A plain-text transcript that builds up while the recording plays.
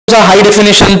a high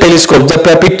definition telescope.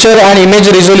 The picture and image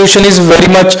resolution is very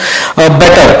much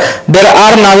better. There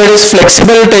are nowadays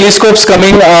flexible telescopes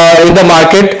coming in the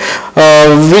market,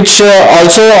 which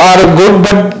also are good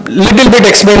but little bit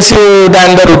expensive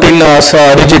than the routine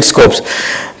rigid scopes.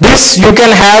 This you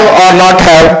can have or not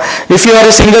have. If you are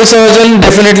a single surgeon,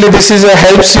 definitely this is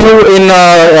helps you in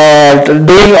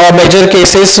doing major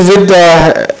cases with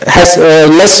has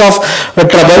less of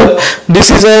trouble. This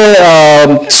is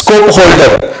a scope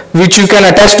holder which you can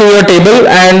attach to your table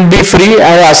and be free.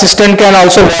 An assistant can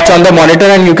also watch on the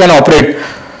monitor and you can operate.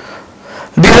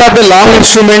 These are the long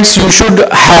instruments you should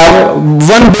have.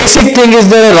 One basic thing is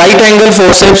the right angle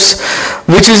forceps,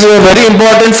 which is a very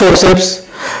important forceps.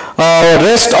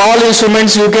 Rest all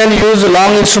instruments you can use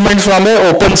long instruments from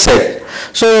a open set.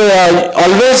 So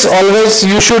always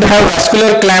you should have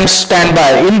vascular clamps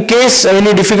standby. In case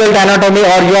any difficult anatomy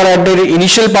or you are at the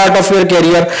initial part of your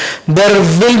career, there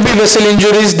will be vessel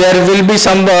injuries, there will be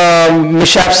some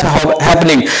mishaps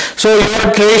happening. So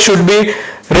your tray should be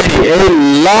ready. A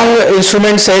long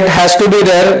instrument set has to be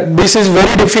there. This is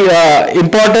very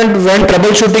important when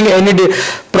troubleshooting any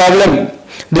problem.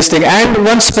 This thing, and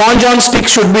one sponge on stick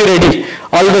should be ready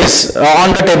always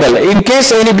on the table. In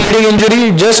case any bleeding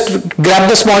injury, just grab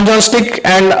the sponge on stick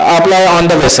and apply on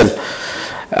the vessel.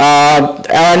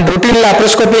 And routine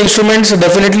laparoscopy instruments,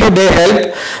 definitely they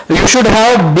help. You should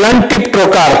have blunt tip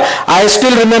trocar. I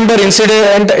still remember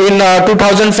incident in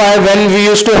 2005 when we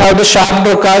used to have the sharp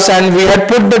trocars and we had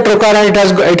put the trocar and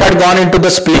it had gone into the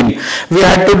spleen. We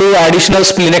had to do additional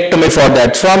splenectomy for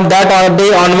that. From that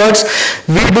day onwards,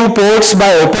 we do ports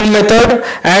by open method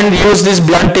and use this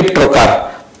blunt tip trocar.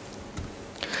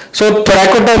 So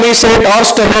thoracotomy set or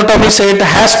sternotomy set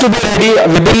has to be ready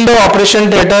within the operation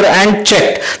theatre and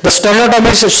checked. The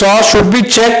sternotomy saw should be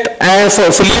checked and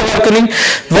fully working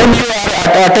when you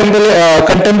are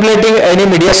contemplating any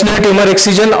mediastinal tumor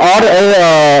excision or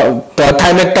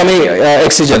thymectomy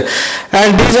excision.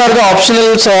 And these are the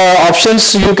optional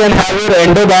options. You can have your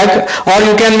endo bag or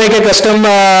you can make a custom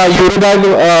Euro bag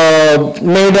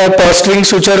made a per string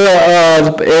suture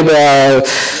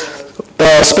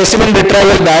specimen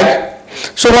retrieval bag.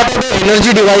 So what are the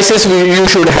energy devices you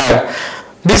should have?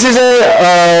 This is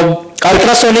a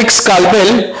ultrasonic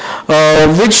scalpel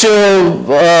which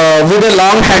with a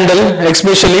long handle,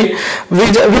 especially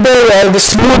with a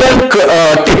smoother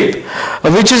tip,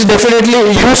 which is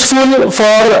definitely useful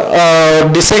for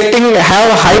dissecting, have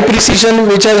high precision,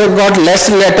 which has got less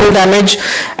lateral damage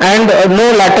and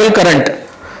no lateral current.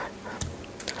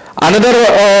 Another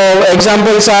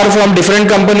examples are from different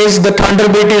companies. The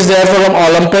Thunderbit is there from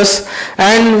Olympus,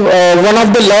 and one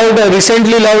of the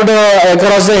recently loved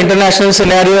across the international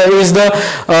scenario is the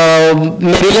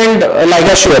Maryland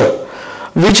ligashore,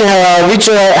 which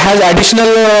has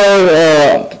additional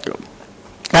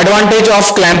advantage of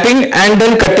clamping and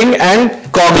then cutting and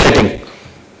coagulating.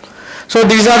 So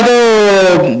these are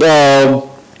the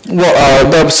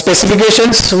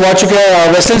specifications. What you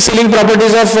can vessel sealing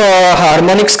properties of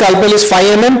harmonic scalpel is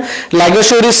 5 mm,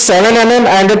 ligashore is 7 mm,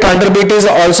 and the Thunderbit is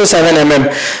also 7 mm.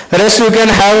 Rest you can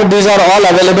have. These are all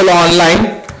available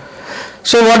online.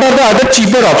 So what are the other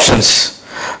cheaper options?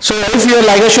 So if your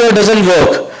ligashore doesn't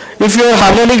work, if your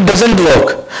harmonic doesn't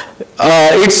work,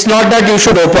 it's not that you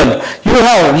should open. You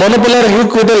have monopolar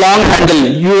hook with a long handle.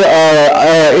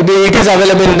 It is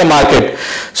available in the market.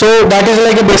 So that is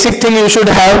like a basic thing you should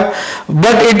have,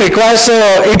 but it requires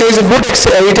it is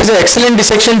an excellent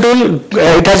dissection tool.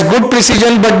 It has good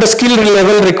precision, but the skill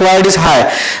level required is high.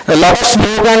 A lot of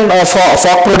smoke and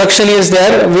fog production is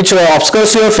there, which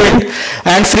obscures your field,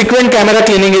 and frequent camera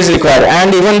cleaning is required.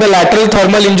 And even the lateral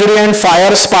thermal injury and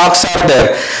fire sparks are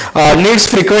there.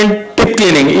 Needs frequent tip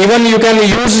cleaning. Even you can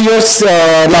use your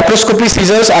laparoscopy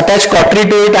scissors, attach cautery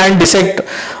to it and dissect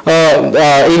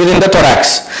even in the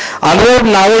thorax.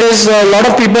 Nowadays a lot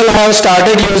of people have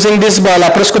started using this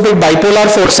laparoscopic bipolar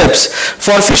forceps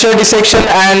for fissure dissection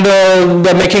and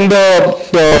making the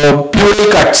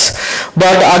pleural cuts.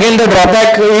 But again the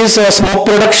drawback is smoke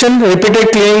production,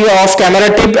 repeated cleaning of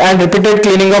camera tip and repeated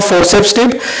cleaning of forceps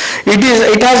tip.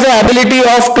 It has the ability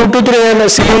of 2 to 3 mm,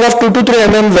 sealing of 2 to 3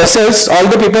 mm vessels. All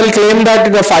the people claim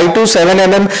that the 5 to 7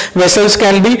 mm vessels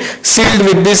can be sealed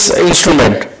with this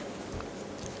instrument.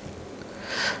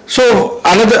 So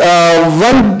another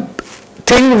one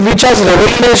thing which has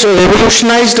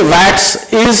revolutionized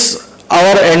VATS is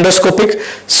our endoscopic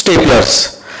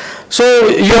staplers. So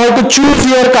you have to choose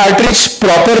your cartridge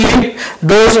properly.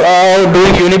 Those are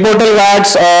doing uniportal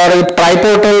VATS or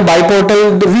triportal,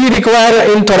 biportal. We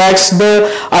require in thorax the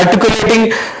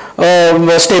articulating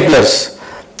staplers.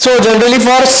 So generally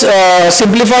for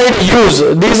simplified use,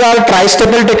 these are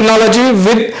tri-staple technology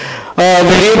with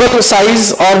variable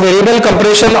size or variable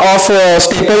compression of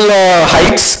staple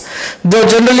heights.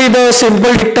 Generally the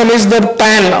simple dictum is the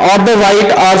tan or the white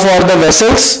are for the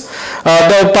vessels.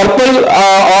 The purple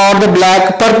or the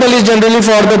black, purple is generally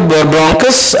for the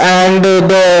bronchus and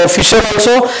the fissure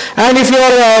also. And if you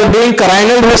are doing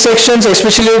carinal resections,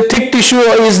 especially thick tissue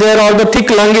is there or the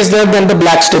thick lung is there, then the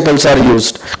black staples are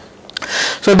used.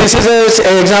 So this is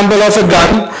an example of a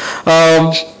gun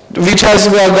which has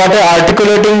got an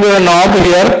articulating knob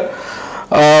here.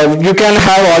 You can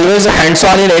have always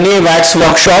hands-on in any VATS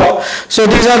workshop. So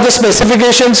these are the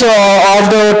specifications of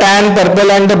the tan,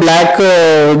 purple and the black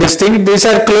this thing. These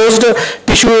are closed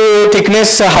tissue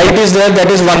thickness height is there,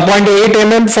 that is 1.8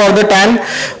 mm for the tan,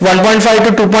 1.5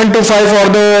 to 2.25 for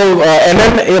the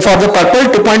mm for the purple,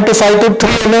 2.25 to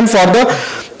 3 mm for the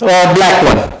black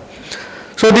one.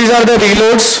 So these are the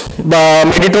reloads.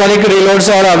 Medtronic reloads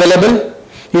are available.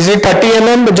 Is it 30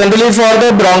 mm? Generally for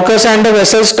the bronchus and the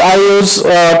vessels I use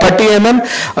 30 mm.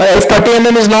 If 30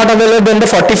 mm is not available, then the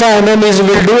 45 mm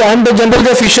will do, and generally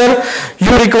the fissure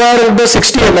you require the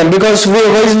 60 mm because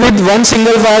with one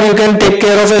single fire you can take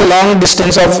care of a long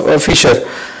distance of fissure.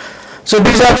 So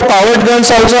these are the powered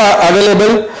guns also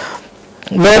available,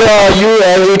 where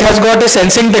it has got a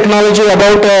sensing technology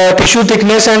about tissue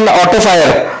thickness and auto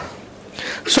fire.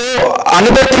 So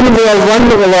another thing, one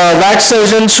VATS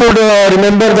surgeon should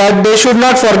remember that they should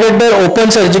not forget their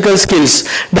open surgical skills.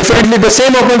 Definitely the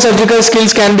same open surgical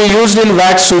skills can be used in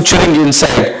VATS suturing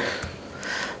inside.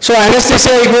 So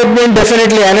anesthesia equipment,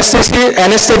 definitely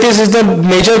anesthetics is the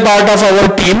major part of our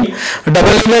team.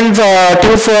 Double lumen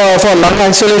tube for lung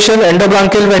isolation,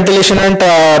 endobronchial ventilation and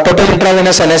total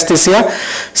intravenous anesthesia.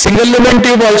 Single lumen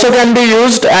tube also can be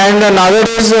used, and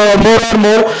nowadays more and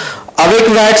more awake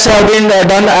VATS have been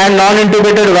done and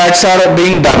non-intubated VATS are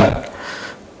being done.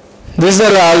 This is the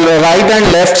right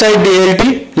and left side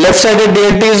DLT. Left-sided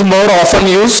DLT is more often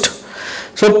used.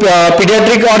 So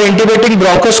pediatric or intubating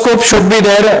bronchoscope should be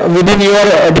there within your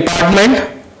department.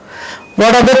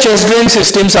 What are the chest drain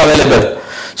systems available?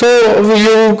 So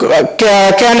you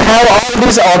can have all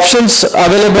these options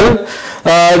available.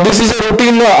 This is a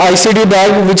routine ICD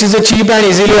bag which is a cheap and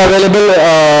easily available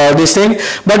this thing.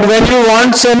 But when you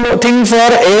want something for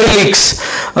air leaks,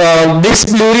 this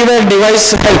plurivac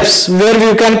device helps, where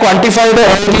you can quantify the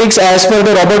air leaks as per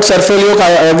the Robert Cerfelio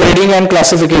grading and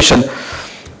classification.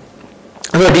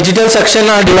 The digital suction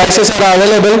devices are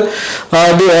available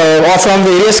from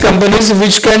various companies,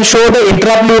 which can show the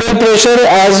intrapleural pressure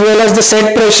as well as the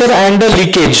set pressure and the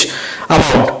leakage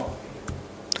amount.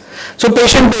 So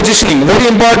patient positioning, very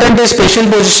important is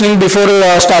patient positioning before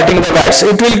starting the VATS.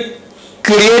 It will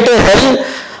create a hell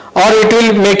or it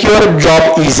will make your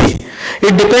job easy.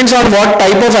 It depends on what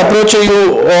type of approach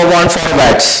you want for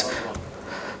VATS.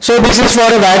 So this is for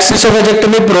a VATS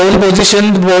esophagectomy, prone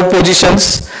position, both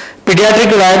positions. Pediatric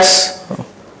VATS,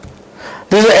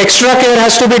 this extra care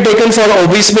has to be taken for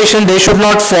obese patient. They should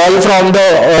not fall from the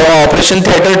operation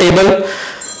theatre table.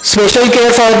 Special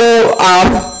care for the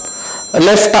arm,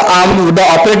 left arm, the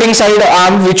operating side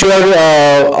arm which you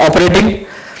are operating.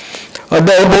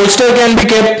 The bolster can be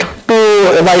kept to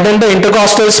widen the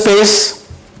intercostal space.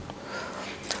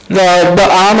 The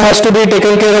arm has to be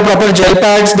taken care of, proper gel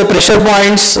pads, the pressure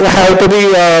points have to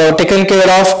be taken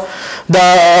care of.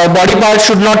 The body parts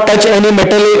should not touch any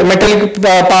metallic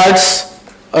parts.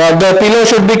 The pillow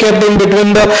should be kept in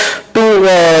between the two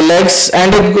legs,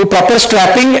 and proper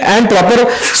strapping and proper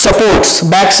supports,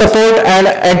 back support and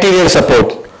anterior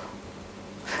support.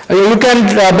 You can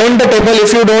bend the table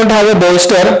if you don't have a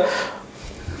bolster.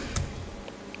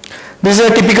 This is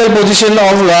a typical position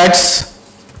of VATS,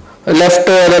 left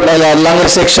lung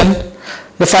resection.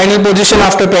 The final position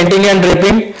after painting and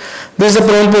draping. This is the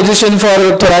prone position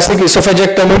for thoracic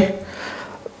esophagectomy.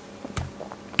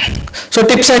 So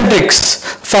tips and tricks: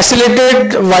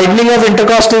 facilitate widening of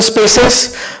intercostal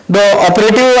spaces. The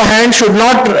operative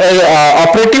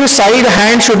side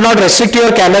hand should not restrict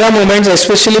your camera movements,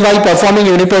 especially while performing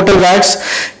uniportal VATS.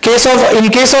 In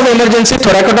case of emergency,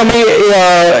 thoracotomy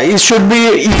should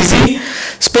be easy.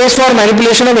 Space for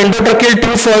manipulation of endotracheal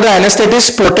tube for the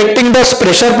anesthetist, protecting the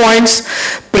pressure points,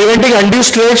 preventing undue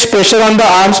stretch, pressure on the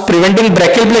arms, preventing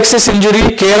brachial plexus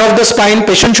injury, care of the spine.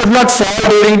 Patient should not fall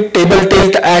during table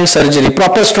tilt and surgery.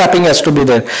 Proper strapping has to be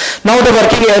there. Now the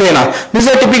working arena. This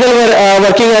is a typical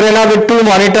working arena with two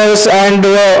monitors and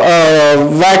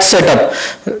VATS setup.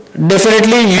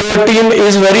 Definitely your team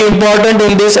is very important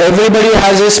in this. Everybody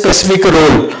has a specific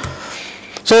role.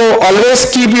 So always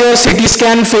keep your CT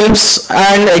scan films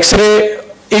and X-ray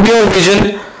in your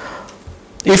vision.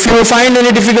 If you find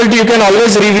any difficulty, you can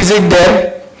always revisit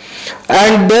there.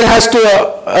 And there has to,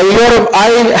 your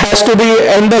eye has to be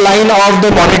in the line of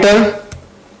the monitor.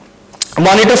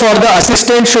 Monitor for the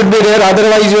assistant should be there,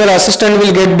 otherwise your assistant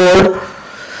will get bored.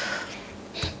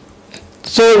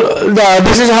 So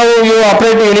this is how you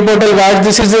operate uniportal VATS.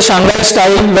 This is the Shanghai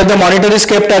style where the monitor is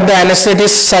kept at the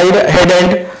anesthetist side head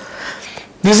end.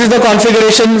 This is the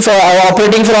configuration for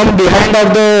operating from behind of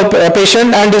the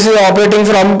patient, and this is operating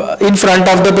from in front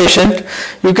of the patient.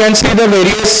 You can see the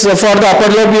various, for the upper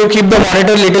lobe you keep the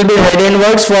monitor little bit head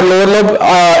endwards, for lower lobe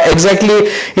exactly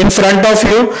in front of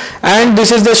you, and this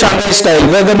is the Shanghai style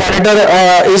where the monitor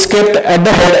is kept at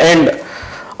the head end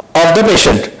of the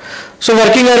patient. So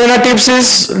working arena tips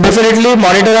is definitely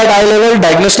monitor at eye level,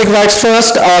 diagnostic VATS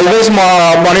first, always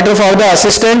monitor for the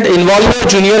assistant, involve your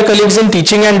junior colleagues in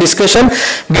teaching and discussion,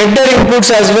 get their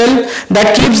inputs as well,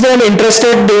 that keeps them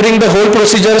interested during the whole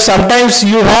procedure. Sometimes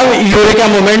you have eureka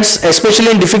moments,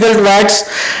 especially in difficult VATS,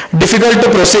 difficult to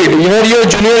proceed, where your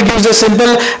junior gives a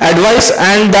simple advice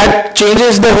and that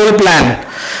changes the whole plan.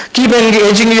 Keep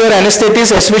engaging your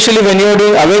anesthetist, especially when you are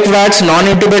doing awake VATS,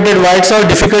 non-intubated VATS or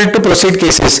difficult to proceed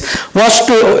cases.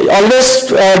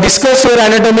 Always discuss your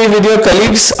anatomy with your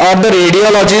colleagues or the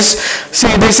radiologists.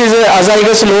 See, this is a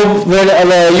azygous lobe where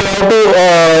you have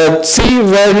to see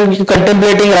when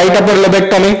contemplating right upper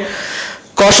lobectomy.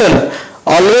 Caution,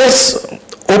 always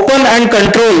open and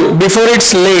control before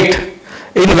it's late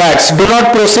in VATS. Do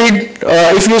not proceed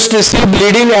if you see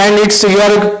bleeding and you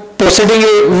are proceeding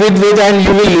with and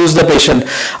you will lose the patient.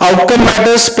 Outcome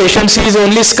matters, patient sees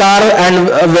only scar and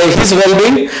his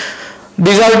well-being.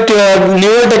 These are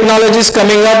newer technologies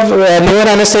coming up, newer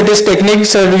anesthetist techniques,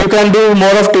 so you can do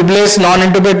more of tubeless,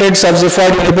 non-intubated, subxiphoid,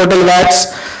 uniportal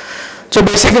VATS. So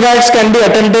basic VATS can be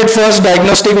attempted first,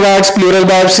 diagnostic VATS, pleural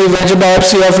biopsy, wedge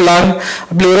biopsy of lung,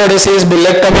 pleurodesis,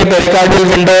 bullectomy,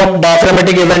 pericardial window,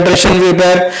 diaphragmatic eventration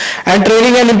repair, and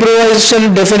training and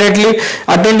improvisation definitely,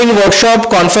 attending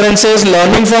workshop, conferences,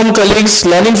 learning from colleagues'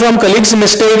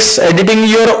 mistakes, editing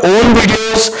your own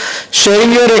videos,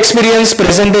 sharing your experience,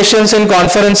 presentations in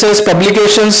conferences,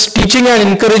 publications, teaching and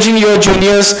encouraging your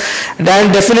juniors,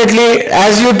 and definitely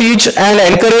as you teach and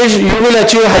encourage, you will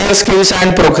achieve higher skills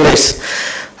and progress.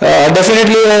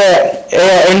 Definitely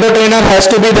endo trainer has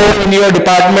to be there in your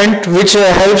department, which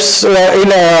helps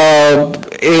in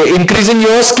increasing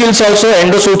your skills also,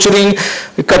 endo suturing,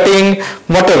 cutting,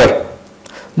 whatever.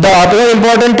 The other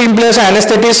important team players are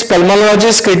anesthetist,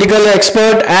 pulmonologist, critical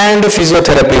expert and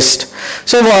physiotherapist.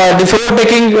 So before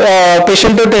taking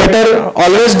patient to theatre,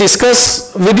 always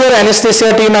discuss with your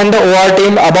anesthesia team and the OR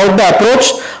team about the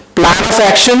approach, plan of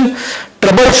action,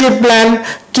 troubleshoot plan,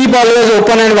 keep always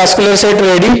open and vascular set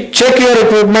ready, check your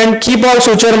equipment, keep all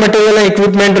suture material and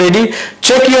equipment ready,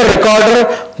 check your recorder,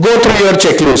 go through your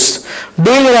checklist.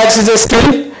 Doing VATS is a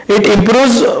skill. It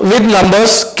improves with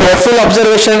numbers, careful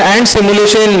observation and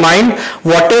simulation in mind.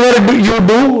 Whatever you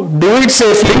do it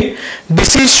safely.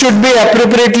 Disease should be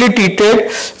appropriately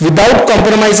treated without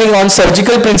compromising on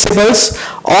surgical principles.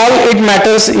 All it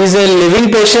matters is a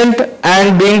living patient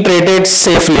and being treated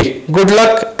safely. Good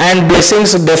luck and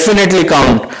blessings definitely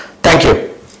count. Thank you.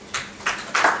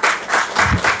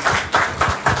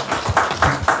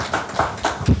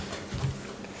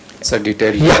 It's a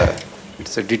detailed,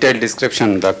 it's a detailed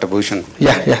description, Dr. Bhushan.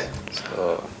 Yeah.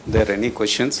 So, there are any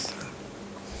questions?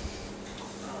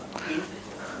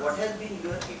 What has been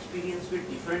your experience with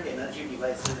different energy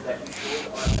devices that you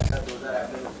showed on that those are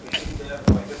available? Especially there are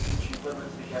quite a few cheaper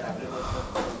ones which are available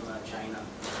from China.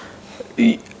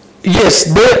 Yes,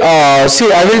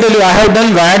 see, I will tell you, I have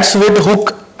done VATS with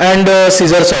hook and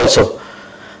scissors also.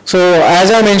 So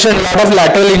as I mentioned, a lot of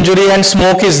lateral injury and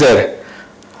smoke is there.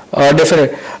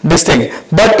 Definitely this thing,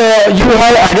 but you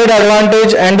have added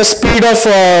advantage and the speed of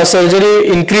surgery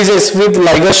increases with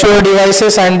ligashore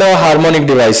devices and harmonic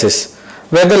devices,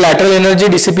 where the lateral energy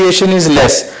dissipation is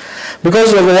less.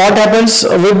 Because what happens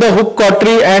with the hook,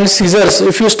 cautery and scissors,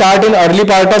 if you start in early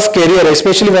part of career,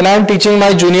 especially when I am teaching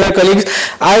my junior colleagues,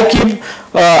 I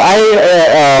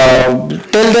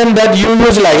tell them that you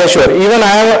use ligashore. Even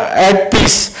I am at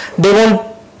peace, they won't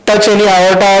touch any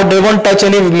aorta, they won't touch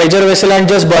any major vessel and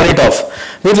just burn it off.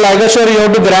 With ligashore you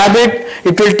have to grab it,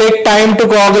 it will take time to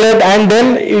coagulate, and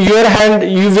then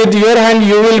with your hand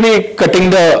you will be cutting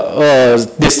the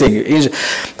this thing,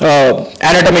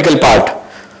 anatomical part.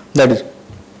 That is.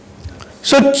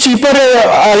 So cheaper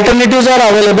alternatives are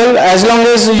available as long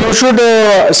as you should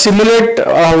simulate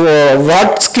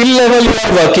what skill level you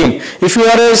are working. If you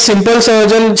are a simple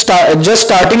surgeon just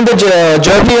starting the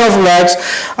journey of VATS,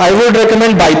 I would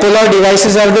recommend bipolar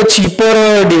devices are the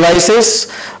cheaper devices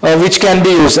which can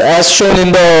be used as shown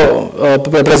in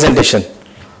the presentation.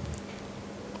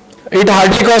 It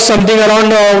hardly costs something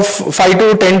around 5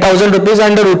 to 10,000 rupees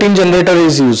and the routine generator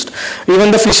is used.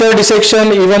 Even the fissure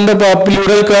dissection, even the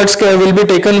pleural cuts will be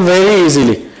taken very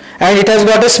easily. And it has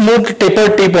got a smooth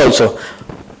tapered tip also.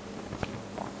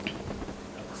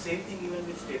 Same thing even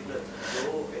with staplers.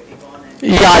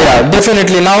 Yeah,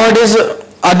 definitely. Nowadays,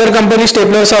 other company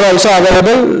staplers are also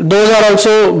available. Those are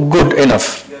also good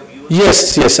enough.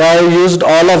 Yes, I used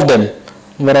all of them,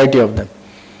 variety of them.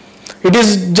 It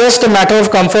is just a matter of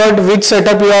comfort, which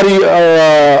setup you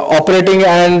are operating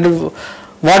and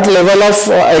what level of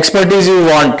expertise you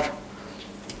want.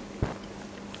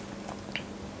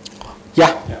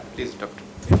 Yeah. Please, doctor.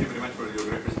 Thank you very much for your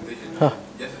great presentation.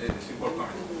 Just a simple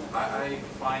comment. I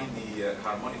find the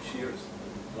harmonic shears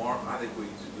more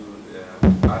adequate to do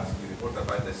VATS with the portal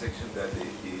by dissection than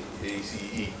the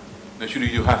ACE. Not sure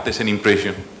you have the same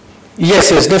impression.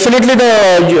 Yes, definitely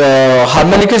the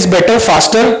harmonic is better,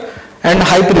 faster and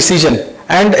high precision,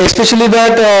 and especially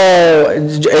that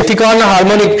Ethicon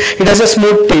harmonic, it has a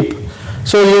smooth tip,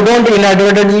 so you don't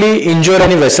inadvertently injure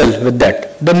any vessel with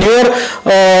that. The newer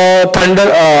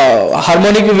Thunder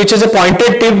harmonic, which is a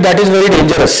pointed tip, that is very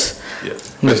dangerous.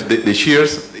 Yes, because the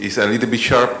shears is a little bit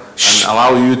sharp and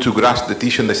allow you to grasp the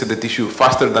tissue and dissect the tissue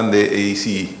faster than the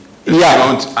ACE. Yeah.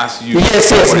 Don't ask you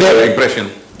Yes,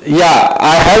 impression. Yeah,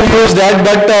 I have used that,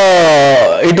 but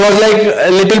it was like a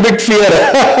little bit fear.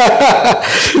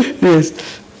 Yes.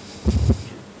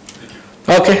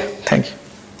 Okay, thank you.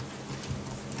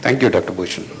 Thank you, Dr.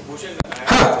 Bhushan. Bhushan, I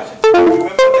have a question.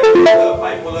 Remember that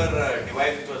bipolar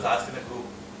device which was asked in the group?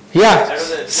 Yeah,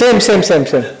 same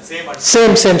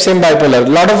bipolar.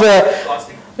 Lot of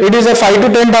Costing. it is a 5 to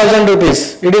 10,000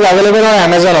 rupees. It is available on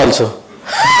Amazon also.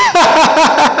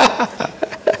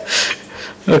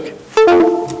 Okay.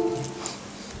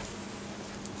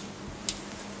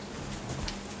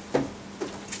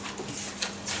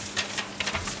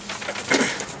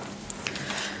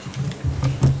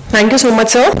 Thank you so much,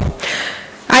 sir.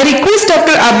 I request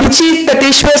Dr. Abhijit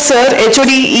Tateshwar, sir, HOD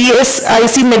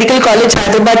ESIC Medical College,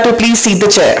 Hyderabad, to please seat the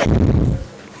chair.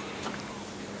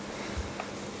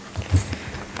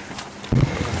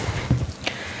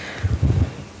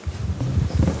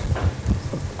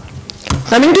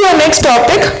 Coming to our next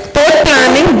topic, port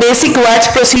planning, basic VATS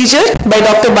procedure by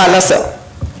Dr. Bala, sir.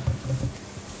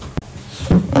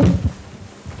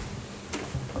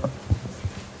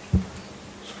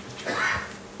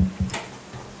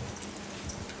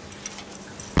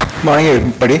 Morning,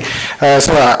 everybody.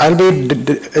 So I'll be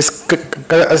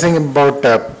discussing about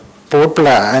port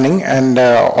planning and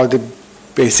all the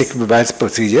basic VATS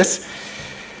procedures.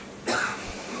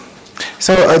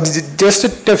 So just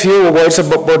a few words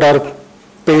about our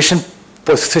patient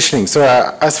positioning. So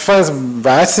as far as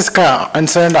VATS is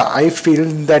concerned, I feel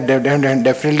that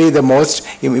definitely the most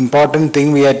important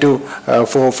thing we have to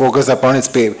focus upon is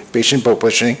patient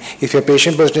positioning. If your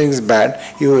patient positioning is bad,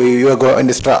 you are going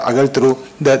to struggle through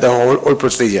the whole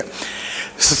procedure.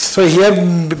 So here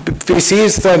we see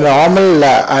it's the normal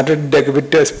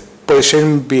decubitus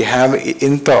position we have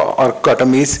in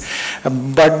thoracotomies,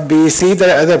 but we see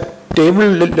that the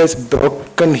table is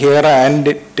broken here and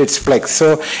it's flexed.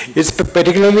 So it's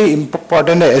particularly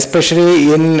important,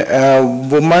 especially in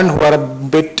women who are a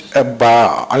bit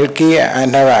bulky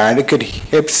and have adequate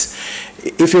hips.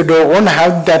 If you don't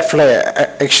have that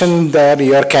flexion there,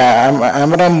 your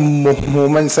camera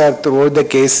movements are throughout the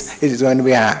case is going to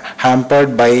be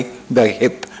hampered by the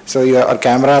hip. So your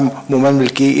camera movement will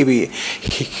keep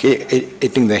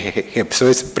hitting the hip. So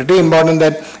it's pretty important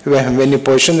that when you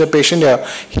position the patient, your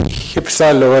hips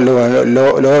are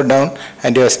lower down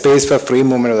and you have space for free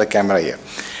movement of the camera here.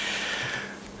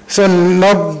 So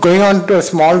now going on to a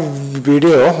small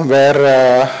video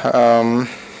where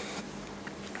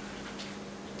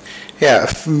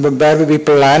where we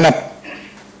plan a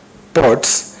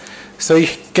ports. So you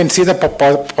can see the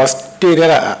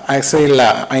posterior axial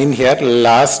line here,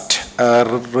 last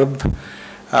rib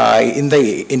in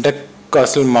the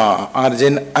intercostal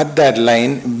margin at that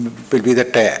line will be the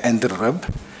 10th rib,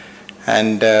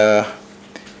 and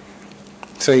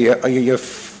so you're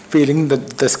feeling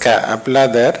the scapula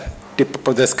there, tip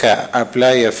of the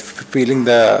scapula. You're feeling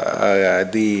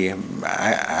the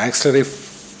axillary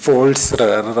folds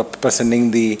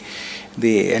representing the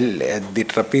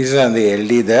trapezius and the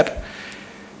LD there.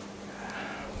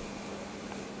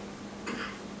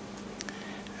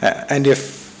 and you're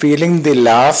feeling the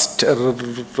last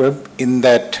rib in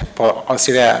that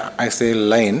posterior axial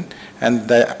line,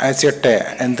 and as you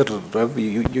end the rib,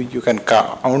 you can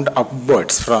count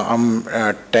upwards from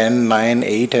 10, 9,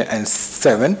 8, and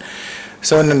 7.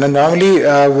 So normally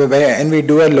when we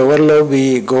do a lower lobe,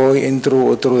 we go in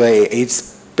through the 8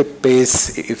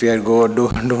 space. If we are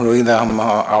doing the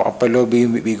upper lobe,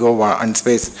 we go 1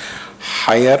 space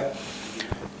higher.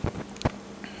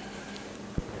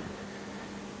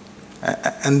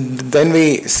 And then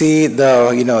we see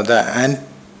the the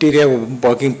anterior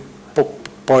working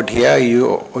part here.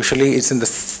 Usually it's in the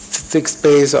 6th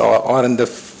space or in the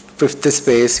 5th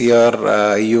space. Here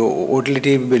your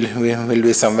utility will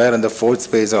be somewhere in the 4th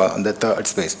space or in the 3rd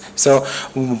space. So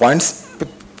 1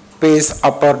 space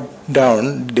up or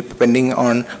down depending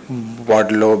on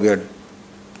what lobe you're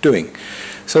doing.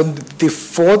 So the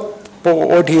 4th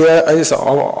port here is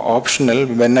optional.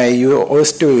 When I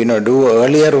used to do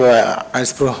earlier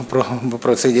as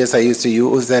procedures, I used to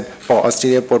use that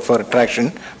posterior port for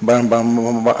retraction, but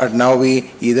now we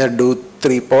either do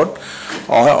 3-port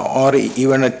or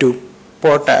even a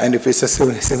 2-port, and if it's a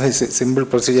simple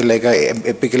procedure like a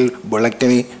apical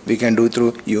bulectomy, we can do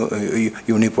through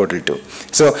uniportal too.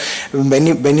 So when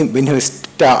you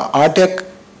start your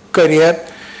career,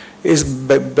 it's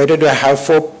better to have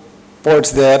 4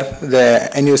 ports there,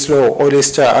 and you slowly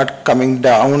start coming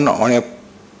down on your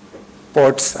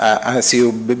ports as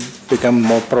you become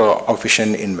more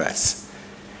proficient in VATS.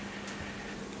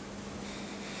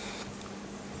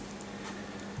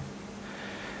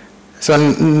 So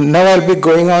now I'll be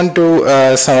going on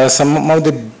to some of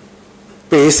the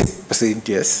basic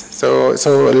procedures. So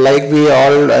like we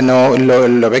all know,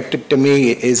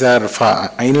 lobectomy is our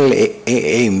final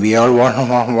aim. We all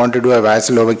want to do a VATS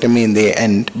lobectomy in the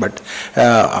end, but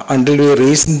until we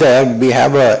reach there, we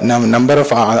have a number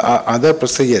of other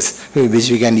procedures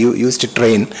which we can use to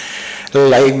train.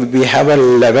 Like we have a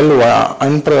level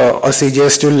 1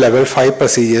 procedures to level 5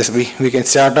 procedures. We can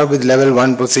start off with level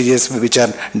 1 procedures, which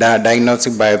are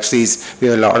diagnostic biopsies. We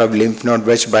have a lot of lymph node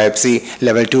wedge biopsy.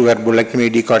 Level 2 are bulectomy,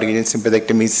 decortication,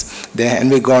 sympathectomies. Then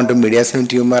we go on to mediastinal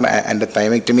tumor and the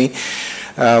thymectomy,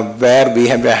 where we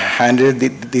have handled the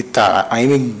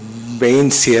thymic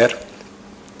veins here.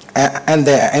 And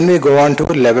then we go on to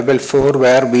level 4,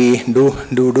 where we do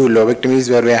lobectomies,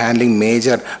 where we are handling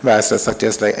major vascular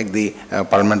structures like the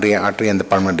pulmonary artery and the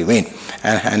pulmonary vein.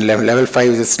 And level 5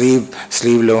 is the sleeve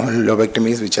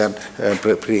lobectomies, which are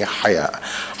pretty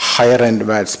higher end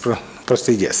VATS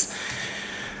procedures.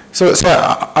 So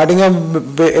adding up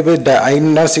with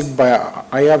diagnostic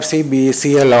biopsy, we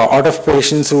see a lot of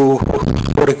patients who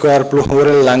require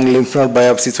pleural lung lymph node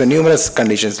biopsies for numerous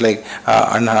conditions like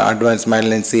advanced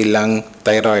malignancy, lung,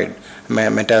 thyroid,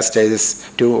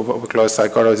 metastasis to close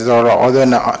psychosis, or other.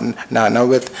 Now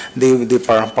with the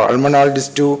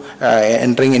pulmonologist too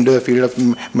entering into the field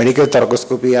of medical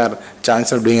thoracoscopy, our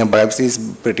chance of doing a biopsy is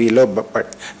pretty low,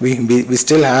 but we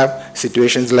still have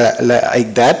situations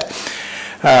like that.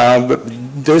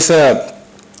 There's a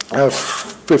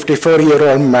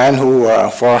 54-year-old man who,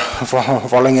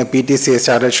 following a PTCA,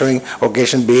 started showing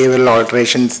occasional behavioral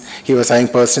alterations. He was having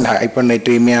persistent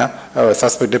hypernatremia,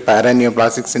 suspected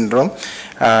paraneoplastic syndrome,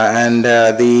 and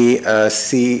the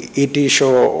CET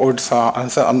showed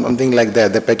something like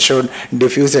that. The PET showed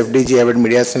diffuse FDG with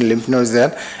mediastinal lymph nodes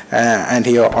there, and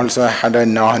he also had a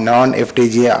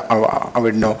non-FDG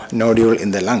with nodule in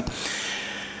the lung.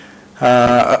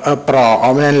 A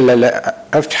prominent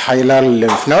left hilar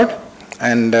lymph node,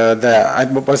 and the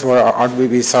purpose what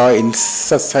we saw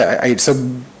inside. So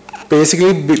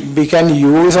basically we can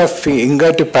use a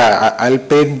finger to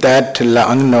palpate that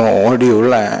lung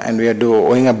nodule, and we are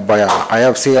doing a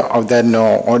biopsy of that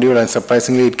nodule, and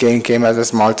surprisingly it came as a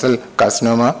small cell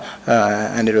carcinoma,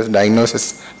 and it was diagnosed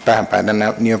as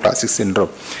paraneoplastic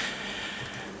syndrome.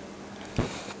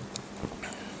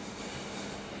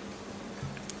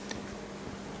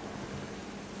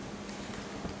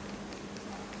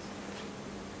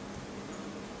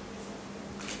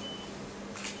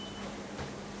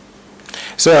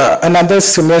 So another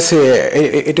similar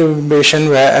situation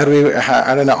where we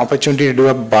had an opportunity to do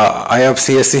a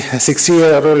biopsy. A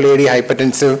 60-year-old lady,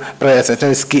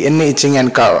 hypertensive, skin itching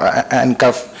and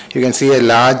cough. You can see a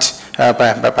large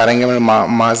parenchymal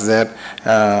mass there,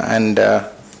 and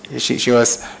she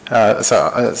was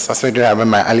suspected to have a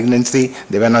malignancy.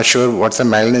 They were not sure what's a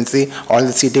malignancy. All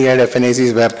the CT-guided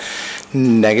FNACs were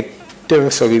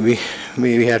negative, so we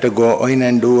had to go in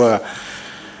and do a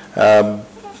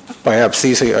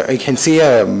biopsy. So you can see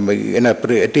in a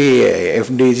pretty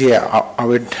FDG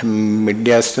with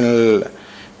mediastinal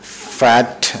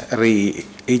fat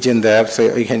region there.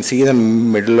 So you can see the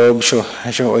middle lobe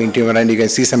showing tumor, and you can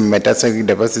see some metastatic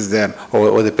deposits there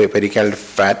over the pericardial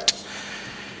fat.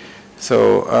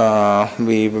 So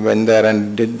we went there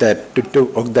and did that,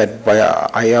 took that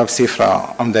biopsy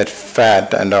from that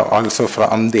fat and also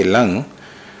from the lung.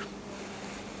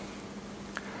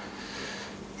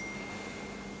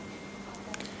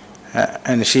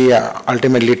 And she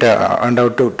ultimately turned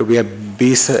out to be a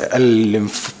B-cell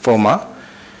lymphoma.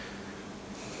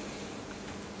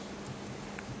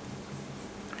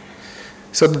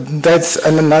 So that's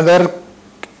another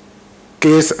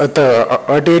case at the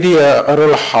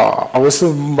 30-year-old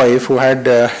housewife who had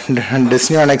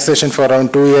dyspnea on excision for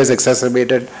around 2 years,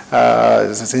 exacerbated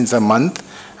since a month.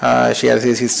 She has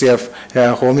a history of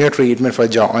homeo treatment for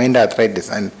joint arthritis,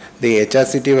 and the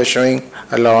HRCT was showing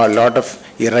a lot of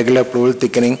irregular pleural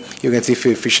thickening. You can see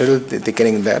fissure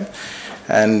thickening there,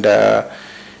 and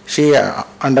she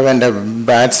underwent a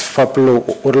VATS for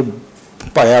pleural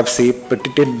biopsy,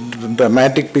 pretty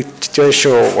dramatic picture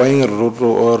showing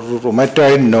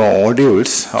rheumatoid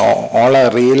nodules. All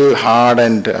are real hard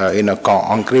and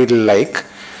concrete-like.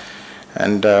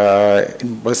 And it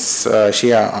was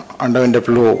she underwent a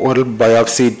pleural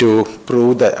biopsy to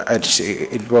prove that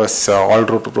it was all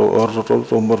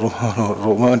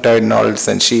rheumatoid nodules,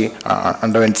 and she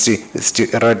underwent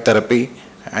steroid therapy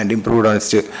and improved on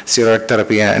steroid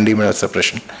therapy and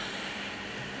immunosuppression.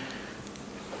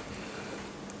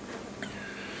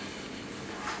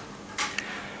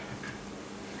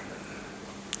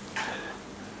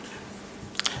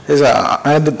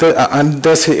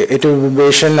 Another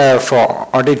situation for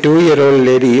a 42-year-old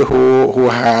lady who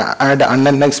had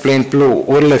unexplained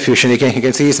pleural effusion. You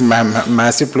can see his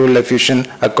massive pleural effusion,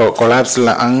 a collapsed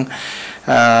lung.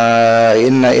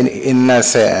 In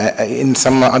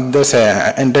some others,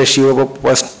 and she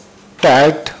was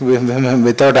tagged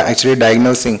without actually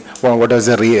diagnosing what was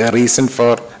the reason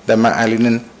for the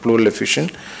malignant pleural effusion.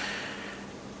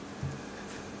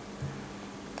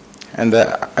 And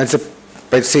as a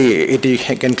But see, you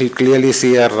can clearly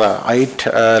see a right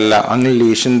lung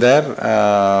lesion there.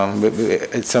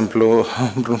 It's some pleural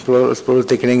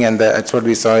thickening, and that's what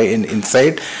we saw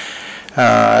inside.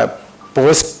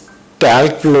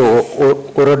 Post-talc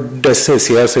orodesis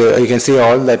here, so you can see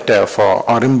all that for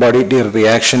embodied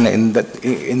reaction in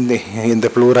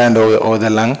the pleura and over the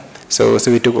lung. So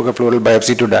we took a pleural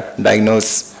biopsy to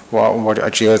diagnose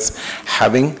what she was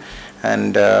having.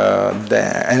 And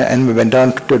we went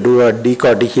on to do a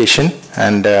decortication,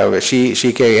 and she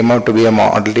came out to be a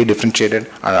moderately differentiated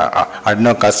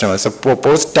adenocarcinoma. So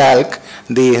post talc,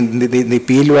 the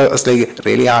peel was like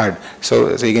really hard.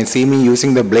 So you can see me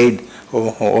using the blade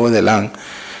over the lung,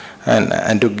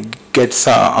 and to get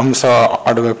some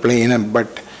out of a plane.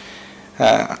 But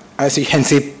as you can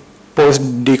see, post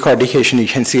decortication, you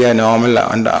can see a normal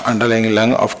underlying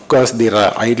lung. Of course, the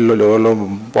right lower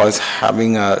lobe was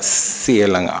having a CA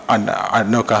lung,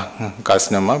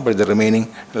 adenocarcinoma, but the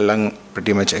remaining lung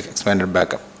pretty much expanded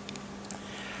back up.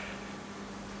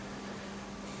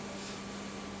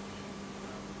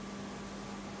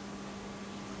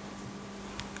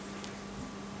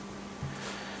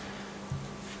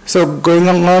 So going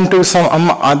on to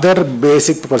some other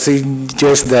basic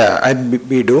procedures that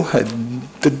we do.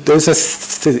 There's a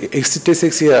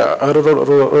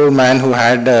 66-year-old man who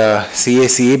had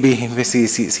CABG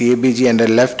and a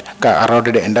left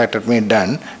carotid endarterectomy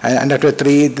done, and after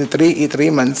three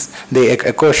months, the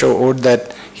echo showed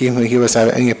that he was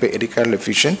having a pericardial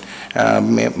effusion,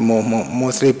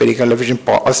 mostly pericardial effusion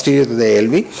posterior to the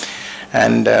LV,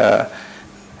 and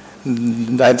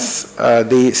that's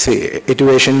the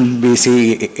situation we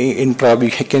see in probe. You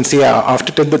can see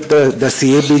after the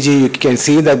CABG, you can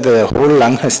see that the whole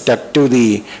lung has stuck to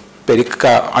the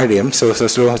pericardium. So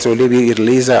slowly we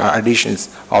release adhesions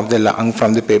of the lung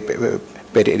from the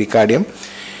pericardium.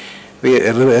 We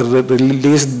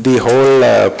release the whole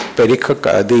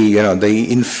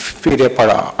the inferior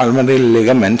pulmonary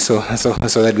ligament, so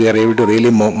that we are able to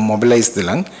really mobilize the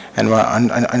lung, and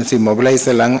once we mobilize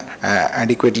the lung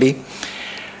adequately,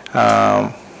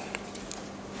 that's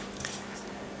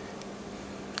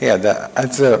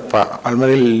the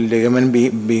pulmonary ligament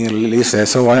being released.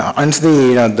 So once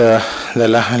the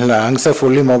lungs are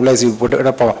fully mobilized, you put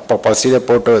a posterior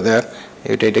port over there.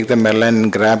 You take the Merlin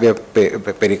and grab your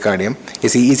pericardium.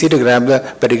 It's easy to grab the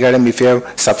pericardium if you have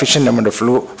sufficient amount of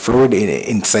fluid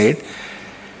inside.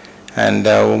 And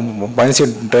once you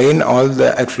drain all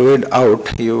the fluid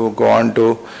out, you go on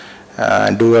to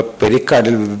do a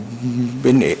pericardial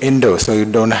endo, so you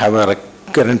don't have a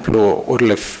recurrent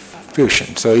pleural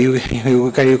fusion. So you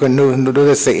can do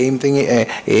the same thing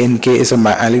in case of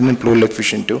malignant pleural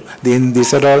effusion too. Then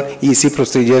these are all easy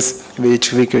procedures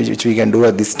which we can do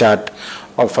at the start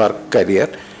of our career.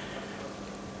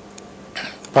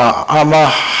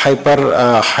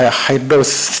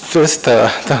 Hydrosis,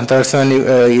 there's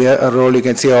a role. You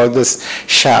can see all those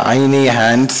shiny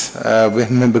hands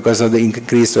because of the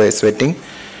increased sweating.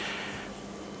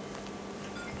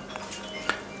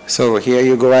 So here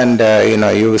you go and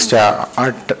you start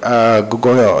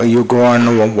you go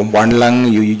on one lung.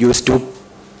 You use 2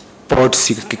 ports.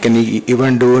 You can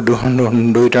even do it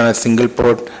on a single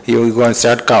port. You go and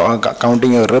start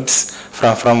counting your ribs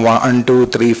from 1, 2,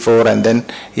 3, 4, and then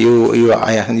you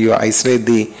isolate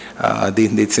the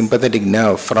sympathetic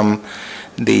nerve from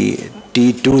the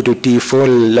T2 to T4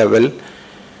 level,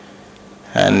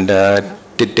 and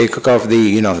to take off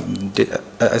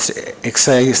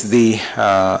exercise the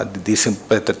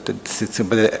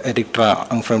sympathetic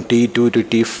trunk from T2 to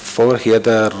T4. Here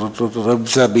the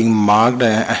ribs are being marked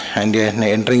and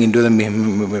entering into the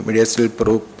mediastinal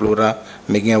pleura,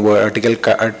 making a vertical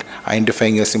cut,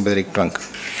 identifying your sympathetic trunk.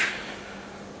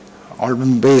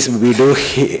 Always we do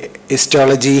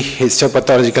histology,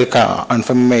 histopathological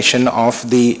confirmation of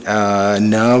the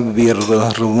nerve we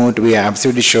removed. We are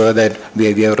absolutely sure that we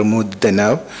have removed the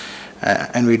nerve,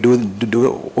 and we do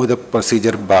the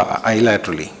procedure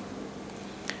bilaterally.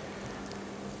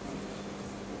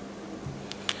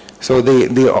 So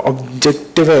the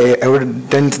objective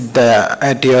evidence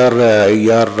that your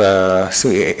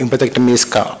impethectomy is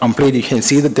complete. You can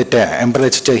see that the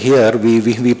temperature here.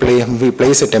 We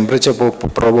place a temperature probe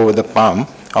over the palm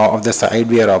of the side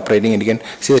we are operating, and you can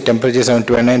see the temperature is around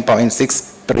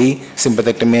 29.6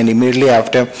 pre-sympathectomy, and immediately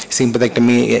after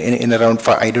sympathectomy in around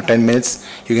 5 to 10 minutes,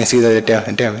 you can see that the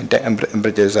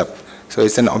temperature is up. So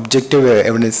it's an objective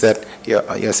evidence that your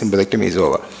sympathectomy is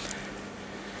over.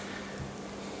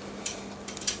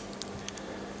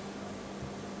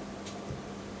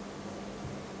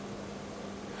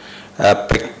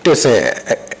 Practice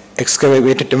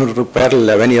excavated to repair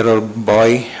 11-year-old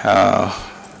boy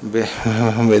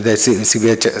with a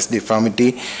severe chest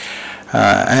deformity,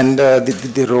 and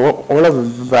the role of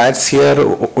VATS here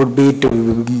would be to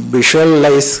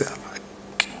visualize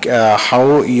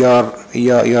how your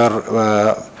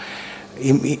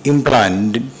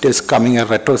implant is coming a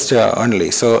retroster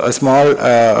only. So a small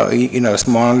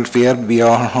small fear we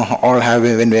all have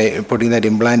when we're putting that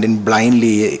implant in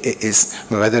blindly is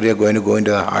whether you're going to go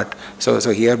into the heart. So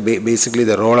here basically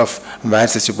the role of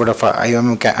VATS is to put a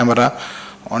IMM camera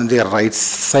on the right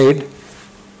side.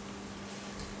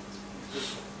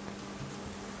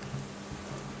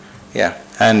 Yeah,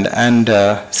 and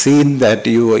see that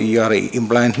your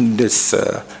implant is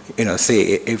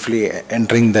safely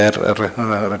entering there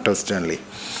retosternally.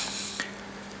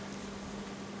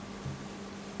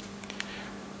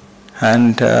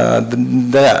 And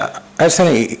that's an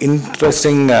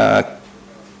interesting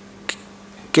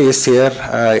case here.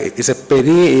 Is a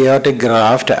peri-aortic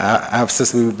graft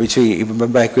abscess which we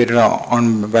evacuated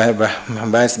on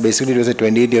VATS. Basically, it was a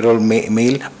 28-year-old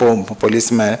male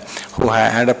policeman who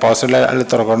had a postural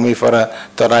thoracotomy for a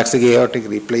thoracic aortic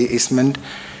replacement.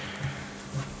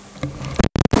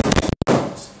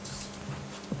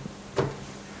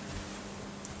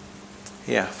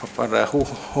 Yeah,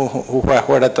 who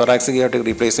had a thoracic aortic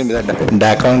replacement with a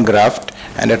Dacron graft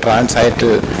and a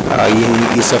transhiatal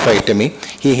esophagectomy.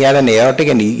 He had an aortic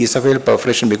and esophageal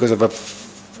perforation because of a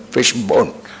fish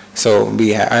bone. So we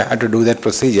had to do that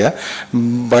procedure.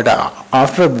 But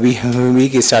after a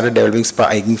week, he started developing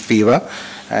spiking fever,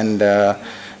 and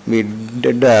we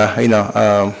did,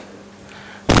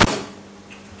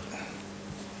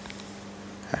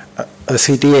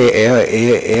 CT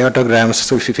aortograms.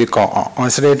 So if you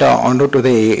concentrate onto the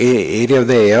area of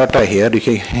the aorta here,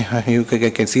 you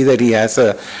can see that he has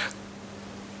a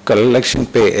collection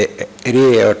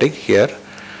peri-aortic here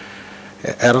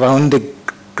around the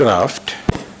graft,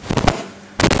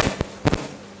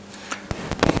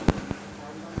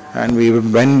 and we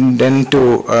went then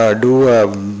to do a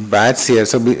VATS here.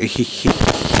 So he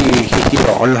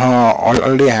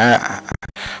already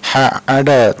had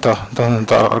a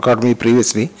thoracotomy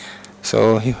previously,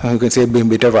 so you can see a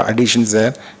bit of additions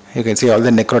there. You can see all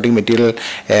the necrotic material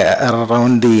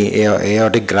around the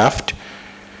aortic graft.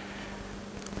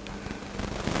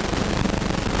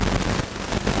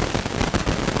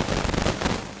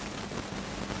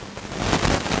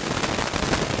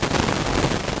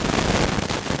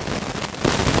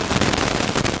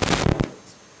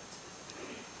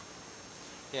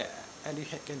 Yeah, and you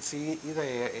can see either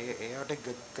aortic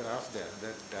graft there,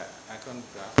 that Akron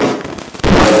graft.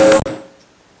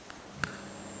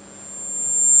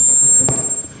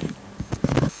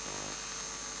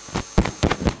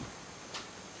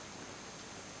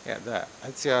 Yeah,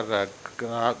 that's your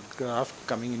graph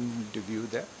coming into view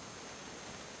there.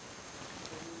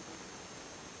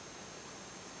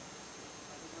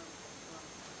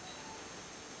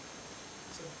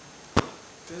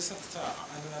 This is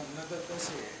another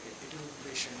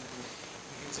patient who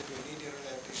he's a 28-year-old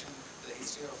electrician, the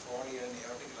history of 4-year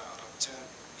aortic rupture.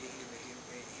 He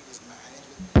was managed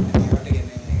with an aortic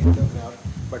and endograft,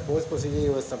 but post procedure he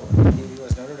was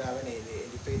noted to have an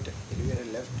elevated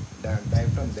left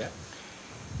diaphragm there.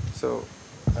 So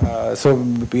so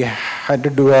we had to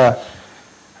do a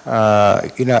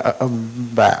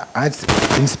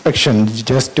inspection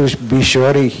just to be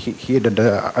sure he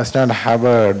does not have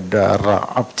a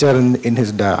rupture in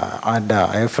his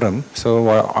diaphragm. So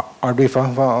what we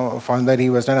found that he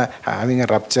was not having a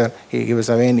rupture, he was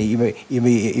having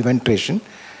eventration.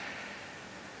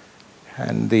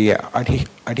 And the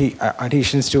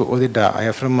adhesions to the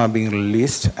diaphragm are being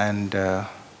released, and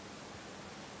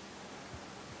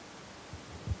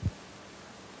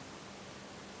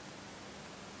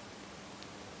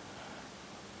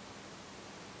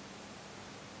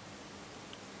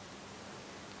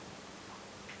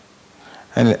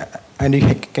and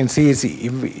you can see its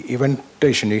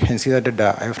eventation. You can see that the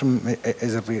diaphragm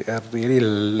is really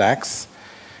lax,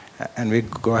 and we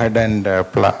go ahead and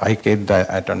apply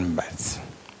that on VATS.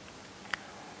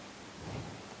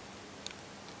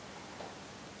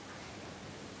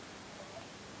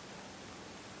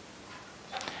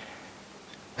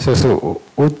 So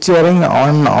uchiring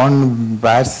on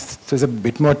VATS is a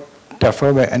bit more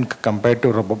tougher when compared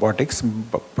to robotics,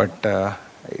 but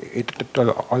it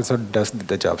also does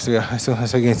the job. So you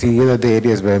can see here that the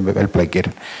area is well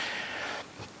placated.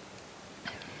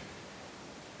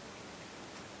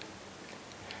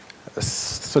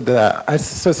 So I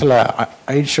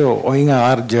show owing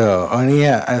our journey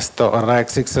as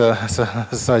thoracic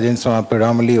surgeons from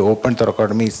predominantly open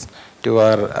thoracotomies to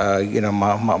our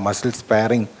muscle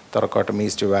sparing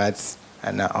thoracotomies to VATS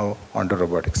and now onto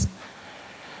robotics.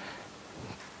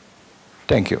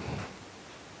 Thank you.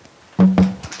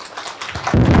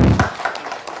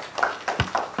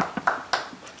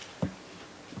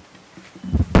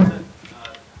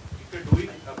 If you're doing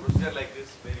a procedure like this,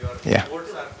 where your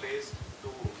ports are placed to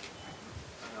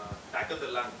tackle the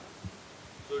lung,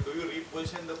 so do you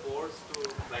reposition the ports to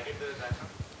placate the diaphragm?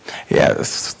 Yeah,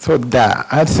 so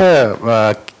that's a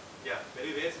very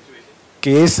rare situation.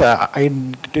 Case I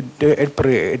did it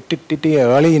pretty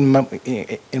early in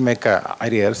my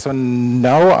career. So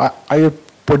now I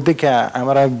put the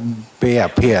camera way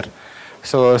up here.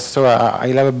 So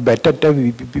I'll have a better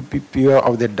view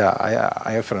of the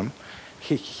diaphragm.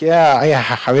 Here I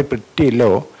have it pretty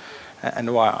low,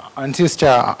 and once you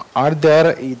are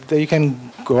there, you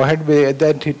can go ahead with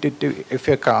that if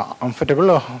you're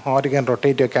comfortable, or you can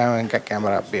rotate your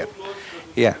camera up here.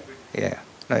 Yeah.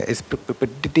 No, it's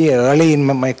pretty early in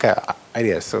my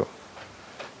career, so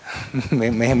may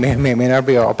not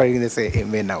be operating the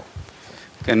same way now.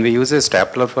 Can we use a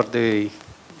stapler for the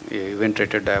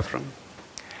event-rated diaphragm?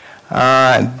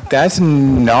 That's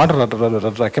not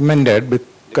recommended,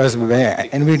 because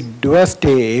when we do a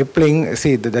stapling,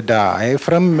 see the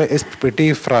diaphragm is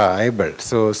pretty friable,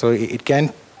 so it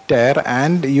can tear,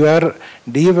 and you are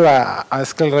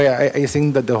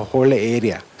devascularizing the whole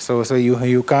area. So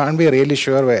you can't be really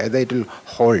sure whether it will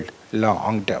hold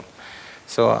long term.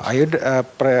 So I would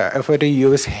prefer to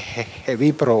use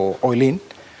heavy proline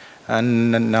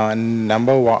and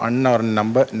number 1 or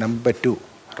number 2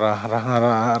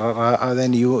 rather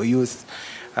than you use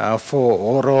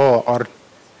 4 or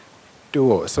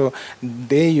 2. So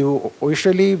they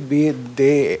usually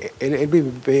it'll be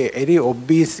very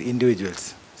obese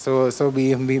individuals. So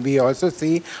we also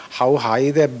see how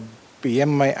high the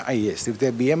BMI is. If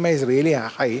the BMI is really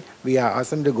high, we ask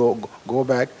them to go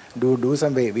back, do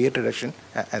some weight reduction,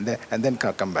 and then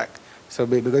come back. So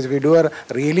because if you do a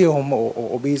really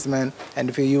obese man, and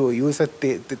if you use a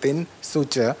thin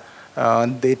suture,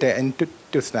 they tend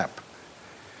to snap.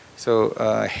 So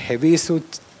heavy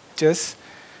sutures,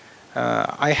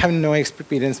 I have no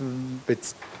experience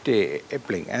with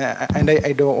stapling, and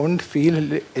I don't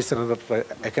feel it's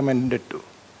recommended to.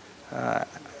 The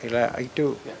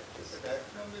diaphragm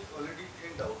is already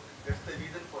thinned out. That's the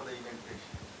reason for the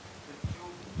eventation. If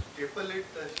you staple it,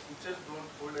 the sutures don't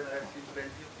hold, and I've seen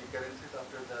plenty of recurrences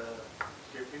after the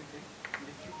stapling thing. And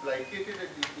if you plicate it, it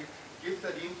gives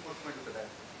a reinforcement to the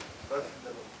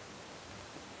diaphragm.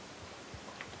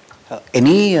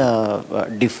 Any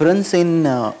difference in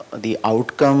the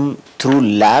outcome through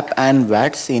lap and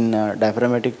VATS in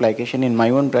diaphragmatic plication? In my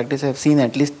own practice, I have seen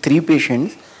at least 3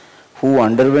 patients who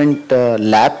underwent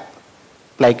lap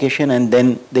plication and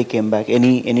then they came back.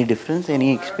 Any difference?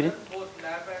 Any experience? Both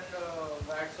lab and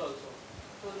VATS also.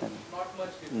 So not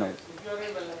much difference. No. If you are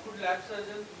a good lab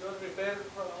surgeon, your repair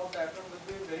of diaphragm will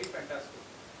be very fantastic.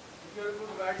 If you are a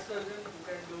good VATS surgeon, you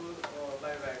can do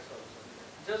by VATS also.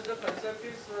 Just the concept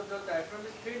is the diaphragm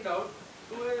is thinned out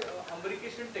to a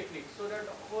umbrication technique, so that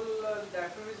whole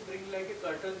diaphragm is bring like a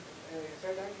curtain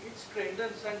inside, and it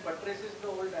strengthens and buttresses the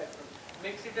whole diaphragm,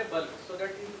 makes it a bulk, so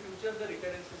that in future the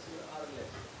recurrences are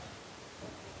less.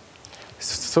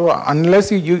 So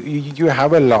unless you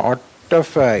have a lot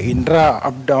of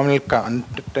intra-abdominal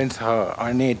contents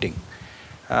herniating,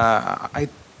 I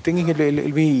think it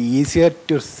will be easier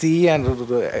to see and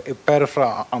repair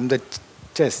from the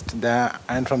chest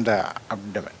and from the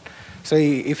abdomen. So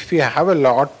if you have a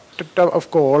lot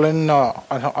of colon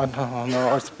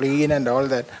or spleen and all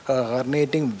that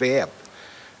herniating way up,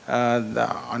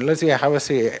 unless you have a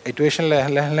situation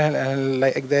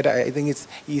like that, I think it's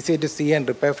easier to see and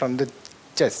repair from the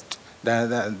chest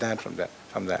than from the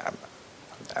abdomen.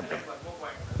 One more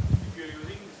point. If you're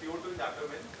using CO2 in the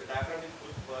abdomen, the diaphragm is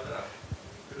pushed further up.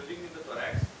 If you're using in the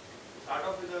thorax, you start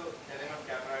off with a 10 mm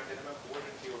camera, 10 mm port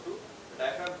and CO2, the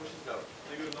diaphragm pushes down.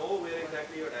 So you know where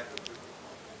exactly your diaphragm is.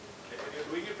 Like when you're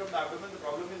doing it from the abdomen, the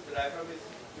problem is the diaphragm is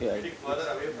getting further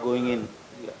away from going the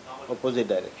in opposite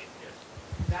direction. Yes.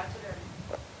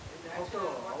 Also,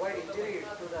 avoid injury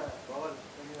to the bowel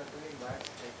when you are doing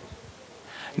VATS.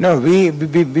 No, we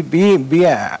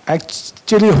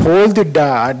actually hold the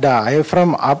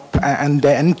diaphragm up and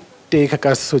then take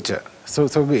a suture. So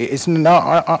it's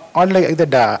not like the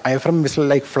diaphragm is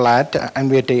like flat and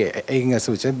we are taking a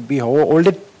suture. We hold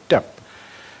it up.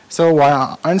 So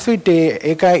once we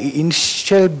take a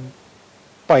initial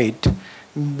bite,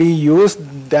 we use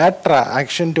that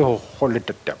traction to hold it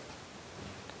up.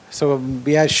 So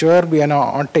we are sure we are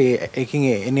not taking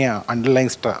any underlying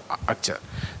structure.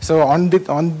 So on the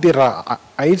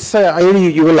right side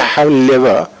you will have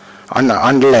liver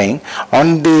underlying.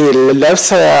 On the left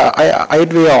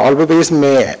side we always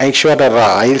make sure the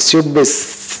right should be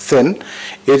thin.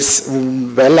 It's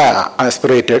well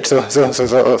aspirated. So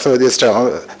the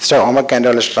stomach and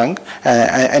all is shrunk,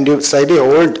 and you slightly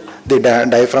hold the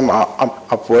diaphragm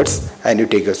upwards and you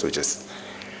take the switches.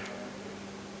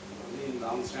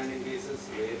 Long-standing cases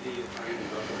where the find a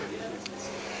lot of radiation,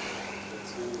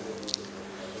 that's when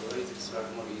otherwise it's a lot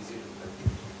more easy to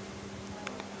practice.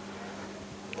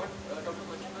 What Dr.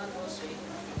 Manjunath was saying,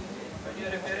 when you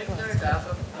are repairing the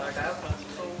diaphragm,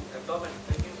 so abdomen,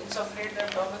 it's a flat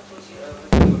abdomen through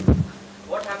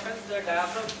what happens, the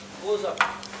diaphragm goes up,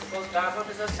 because diaphragm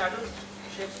is a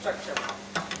saddle-shaped structure.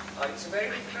 It's very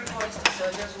different for the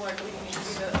surgeons who are doing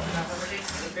usually the diaphragmatic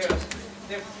repairs.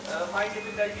 They find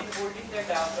difficulty in holding their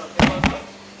diaphragm because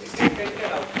it gets dented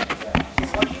out. So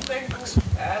what you can do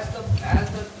as the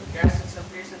gas is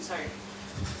placed inside,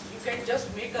 you can just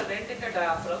make a rent in the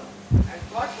diaphragm and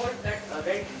hold that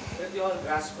rent with your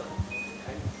grasper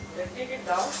and then take it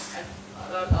down and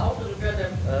allow to repair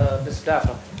this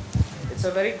diaphragm. It's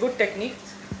a very good technique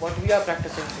what we are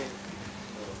practicing here.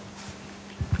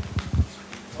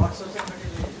 What social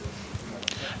material?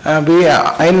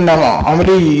 I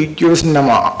normally use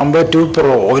number 2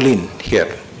 proline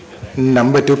here.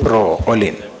 Number 2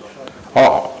 proline.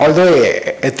 Although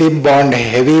a thick bond,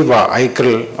 heavy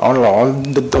vehicle, all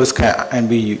those can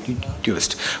be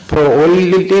used.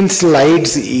 Proline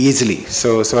slides easily.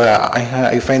 So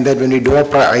I find that when we do a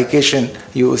application,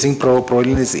 using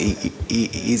proline is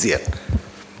easier.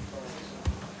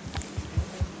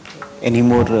 Any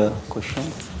more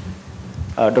questions?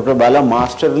 Dr. Bala,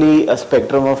 masterly a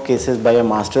spectrum of cases by a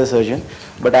master surgeon,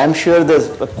 but I'm sure there's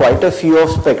quite a few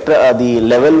of spectra, the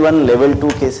level 1, level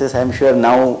 2 cases I'm sure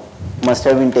now must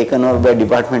have been taken over by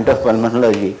Department of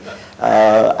Pulmonology.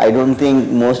 I don't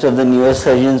think most of the newer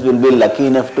surgeons will be lucky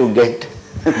enough to get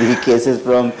the cases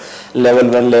from level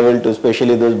 1, level 2,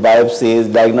 especially those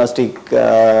biopsies, diagnostic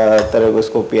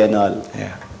thoracoscopy and all.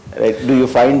 Yeah. Right. Do you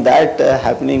find that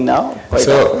happening now?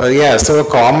 So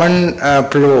common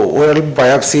pleural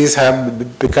biopsies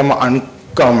have become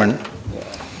uncommon,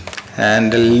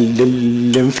 and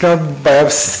lymph node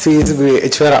biopsies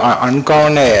which were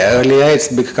uncommon earlier, it's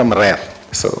become rare.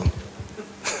 So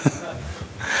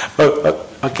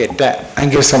okay,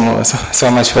 thank you so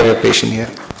much for your patience here.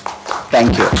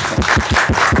 Thank you.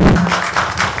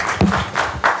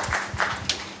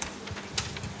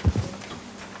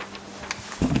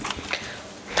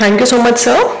 Thank you so much,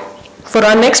 sir. For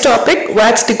our next topic,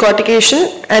 VATS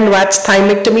decortication and VATS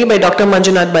thymectomy by Dr.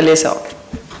 Manjunath Bale, sir.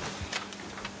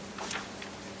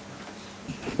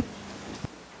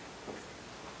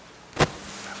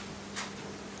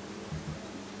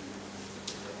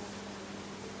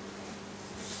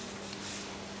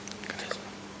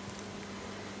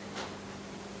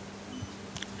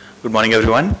 Good morning,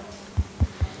 everyone.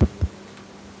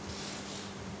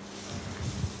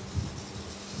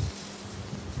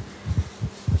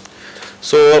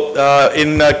 So,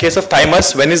 in case of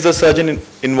thymus, when is the surgeon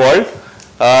involved?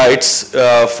 It's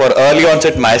for early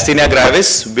onset myasthenia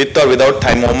gravis with or without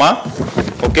thymoma.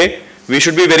 Okay, we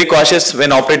should be very cautious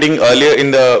when operating earlier in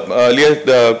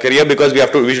the career, because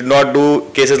we should not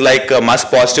do cases like MuSK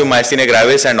positive myasthenia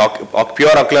gravis and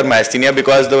pure ocular myasthenia,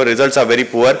 because the results are very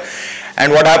poor.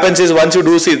 And what happens is, once you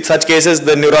do see such cases,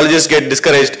 the neurologists get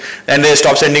discouraged and they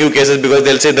stop sending you cases because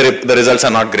they'll say the results are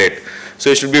not great. So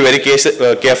you should be very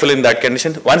careful in that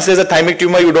condition. Once there's a thymic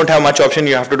tumor, you don't have much option.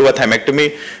 You have to do a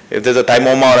thymectomy. If there's a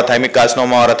thymoma or a thymic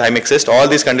carcinoma or a thymic cyst, all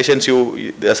these conditions,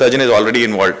 the surgeon is already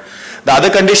involved. The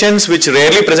other conditions which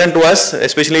rarely present to us,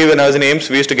 especially when I was in AIMS,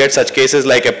 we used to get such cases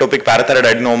like ectopic parathyroid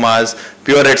adenomas,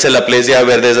 pure red cell aplasia,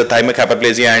 where there's a thymic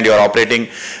hyperplasia and you're operating.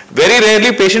 Very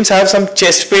rarely patients have some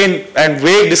chest pain and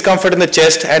vague discomfort in the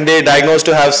chest, and they diagnosed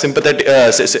to have symptomatic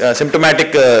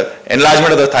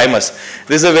enlargement of the thymus.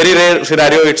 This is a very rare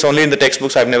scenario. It's only in the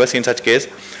textbooks. I've never seen such case.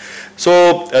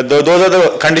 So those are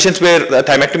the conditions where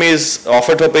thymectomy is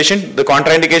offered to a patient. The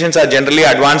contraindications are generally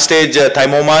advanced stage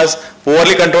thymomas,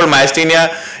 poorly controlled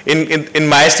myasthenia. In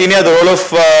myasthenia, the role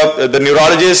of the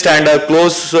neurologist and a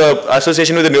close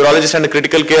association with the neurologist and the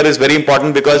critical care is very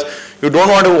important, because you don't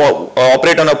want to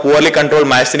operate on a poorly controlled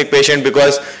myasthenic patient,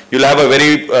 because you'll have a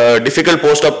very difficult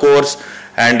post-op course.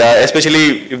 And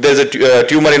especially if there's a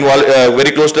tumor involved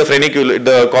very close to the phrenic,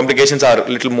 the complications are a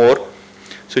little more.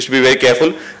 So you should be very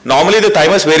careful. Normally the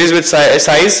thymus varies with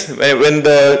size. When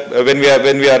we are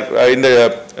in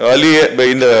the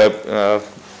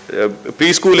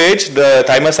preschool age, the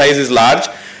thymus size is large.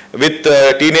 With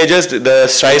teenagers, the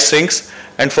size shrinks,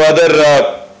 and further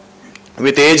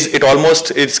with age,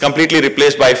 it's completely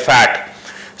replaced by fat.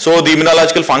 So the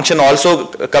immunological function also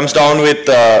comes down with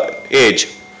age.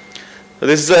 So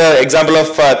this is an example of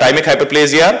thymic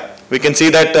hyperplasia. We can see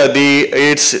that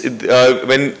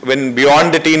when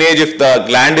beyond the teenage, if the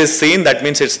gland is seen, that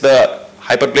means it's the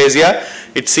hyperplasia.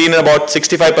 It's seen in about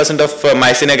 65% of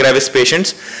myasthenia gravis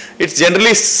patients. It's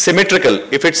generally symmetrical.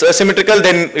 If it's asymmetrical,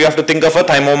 then you have to think of a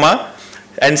thymoma.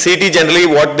 And CT, generally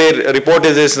what they report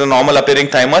is a normal appearing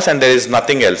thymus, and there is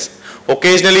nothing else.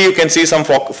 Occasionally you can see some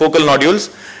focal nodules.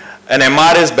 An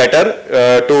MR is better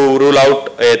to rule out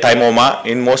a thymoma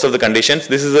in most of the conditions.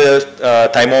 This is a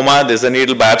thymoma. This is a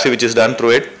needle biopsy which is done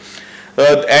through it.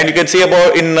 And you can see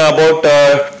about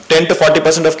 10 to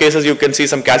 40% of cases you can see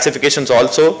some calcifications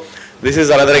also. This is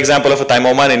another example of a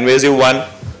thymoma, an invasive one.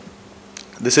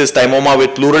 This is thymoma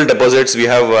with pleural deposits. We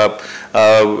have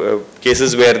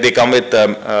cases where they come with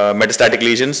metastatic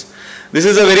lesions. This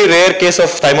is a very rare case of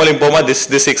thymolymphoma. This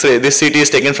CT is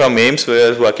taken from AIMS, where I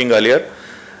was working earlier.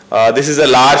 This is a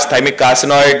large thymic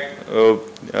carcinoid,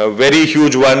 a very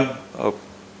huge one,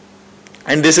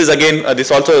 and this is again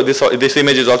this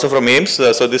image is also from AIMS.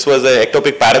 So this was an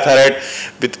ectopic parathyroid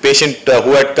with patient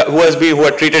who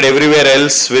had treated everywhere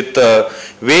else with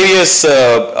various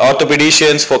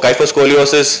orthopedicians for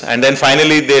kyphoscoliosis, and then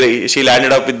finally she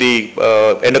landed up with the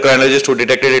endocrinologist who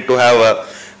detected it to have a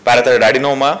parathyroid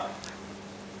adenoma.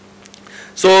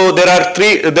 So there are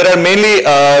mainly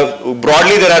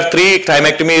broadly there are three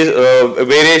thymectomy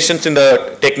variations in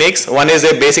the techniques. One is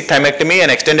a basic thymectomy, an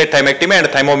extended thymectomy, and a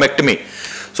thymomectomy.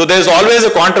 So there is always a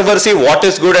controversy what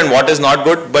is good and what is not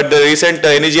good, but the recent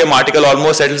NEGM article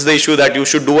almost settles the issue that you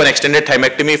should do an extended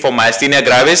thymectomy for myasthenia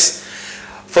gravis.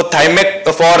 For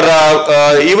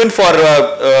even for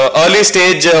early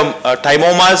stage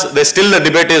thymomas, still the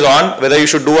debate is on whether you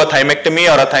should do a thymectomy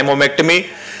or a thymomectomy.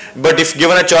 But if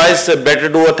given a choice, better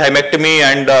do a thymectomy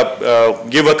and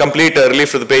give a complete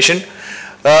relief to the patient.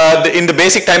 In the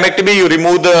basic thymectomy, you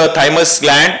remove the thymus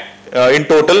gland in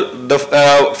total. The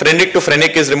phrenic to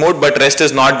phrenic is removed, but rest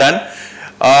is not done.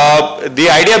 The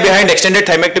idea behind extended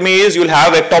thymectomy is you'll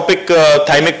have ectopic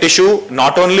thymic tissue,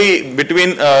 not only between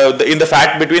in the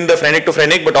fat between the phrenic to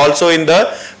phrenic, but also in the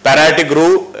paratic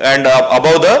groove and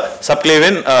above the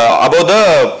subclavian, above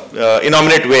the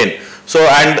innominate vein. So,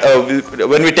 and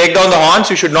when we take down the horns,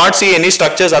 you should not see any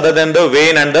structures other than the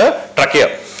vein and the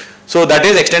trachea. So that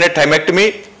is extended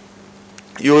thymectomy.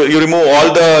 You remove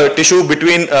all the tissue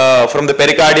between from the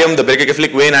pericardium, the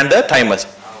brachiocephalic vein, and the thymus.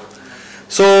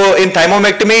 So in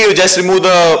thymomectomy, you just remove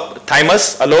the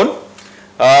thymus alone.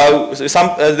 There is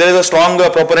a strong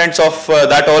proponents of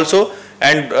that also.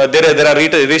 And there are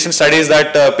recent studies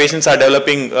that patients are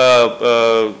developing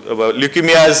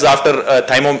leukemias after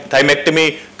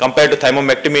thymectomy compared to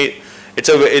thymomectomy.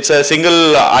 It's a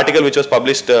single article which was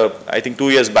published I think 2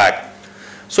 years back.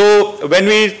 So when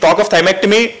we talk of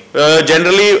thymectomy,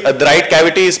 generally the right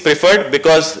cavity is preferred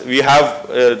because we have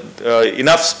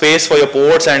enough space for your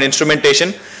ports and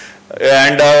instrumentation.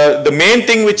 And the main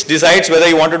thing which decides whether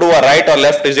you want to do a right or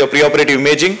left is your preoperative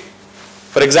imaging.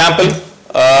 For example,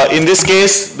 in this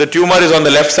case, the tumor is on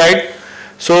the left side.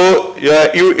 So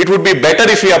it would be better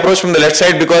if you approach from the left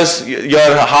side, because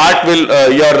your heart will,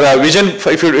 your vision,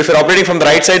 if you're operating from the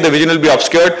right side, the vision will be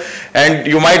obscured and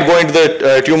you might go into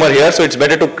the tumor here. So it's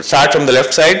better to start from the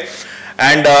left side.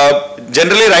 And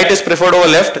generally right is preferred over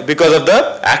left because of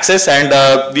the access, and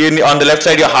on the left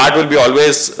side your heart will be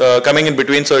always coming in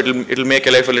between, so it'll make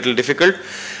your life a little difficult.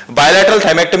 Bilateral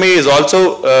thymectomy is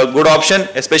also a good option,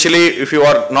 especially if you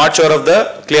are not sure of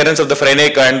the clearance of the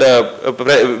phrenic and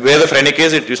where the phrenic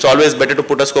is. It's always better to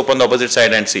put a scope on the opposite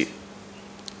side and see.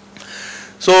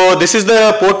 So this is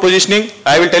the port positioning.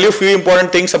 I will tell you a few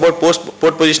important things about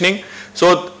port positioning.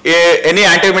 So any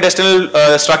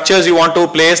anteromediastinal structures you want to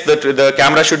place, the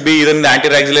camera should be either in the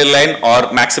anterior axillary line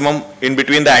or maximum in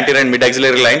between the anterior and mid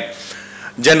axillary line.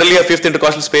 Generally a fifth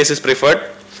intercostal space is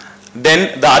preferred.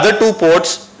 Then the other two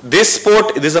ports, this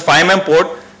is a 5 mm port,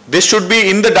 this should be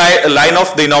in the line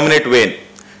of the innominate vein.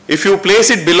 If you place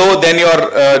it below, then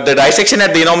the dissection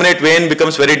at the innominate vein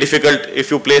becomes very difficult if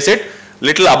you place it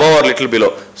little above or little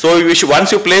below. So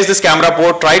once you place this camera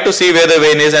port, try to see where the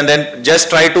vein is and then just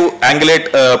try to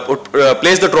angulate,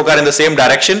 place the trocar in the same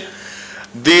direction.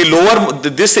 The lower,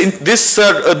 this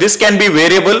can be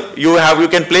variable. You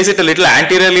can place it a little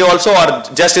anteriorly also, or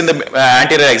just in the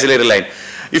anterior axillary line.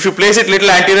 If you place it little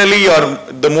anteriorly,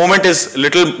 the movement is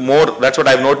little more. That's what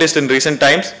I've noticed in recent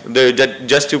times.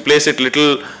 Just you place it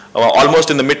little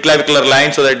almost in the mid clavicular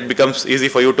line, so that it becomes easy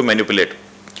for you to manipulate.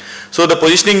 So the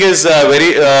positioning is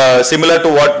very similar to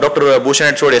what Dr. Bhushan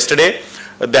had showed yesterday.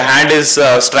 The hand is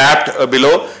strapped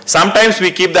below. Sometimes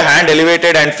we keep the hand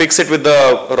elevated and fix it with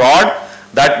the rod.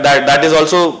 That is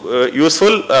also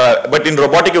useful, but in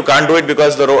robotic you can't do it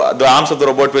because the arms of the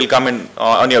robot will come in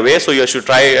on your way. So you should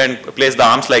try and place the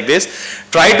arms like this.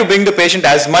 Try to bring the patient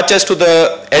as much as to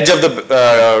the edge of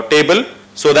the table,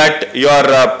 so that your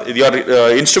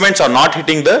instruments are not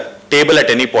hitting the table at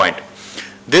any point.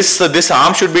 This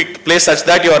arm should be placed such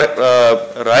that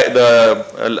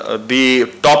the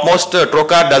topmost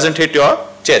trocar doesn't hit your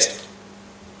chest.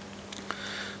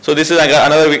 So this is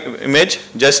another image,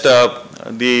 just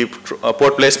the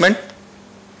port placement.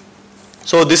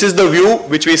 So this is the view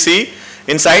which we see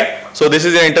inside. So this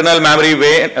is the internal mammary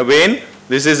vein.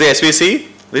 This is the SVC.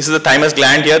 This is the thymus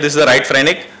gland here. This is the right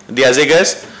phrenic, the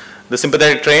azygos, the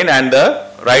sympathetic train, and the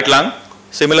right lung.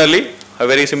 Similarly, a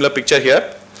very similar picture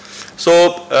here.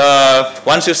 So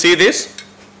once you see this,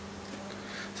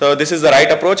 so this is the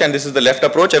right approach and this is the left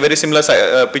approach. A very similar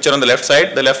picture on the left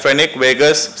side. The left phrenic,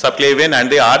 vagus, subclavian, and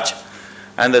the arch,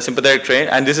 and the sympathetic train.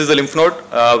 And this is the lymph node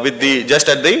just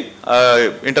at the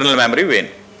internal mammary vein.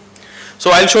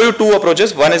 So I'll show you two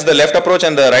approaches. One is the left approach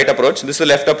and the right approach. This is the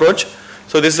left approach.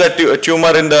 So this is a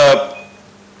tumor in the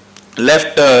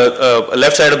left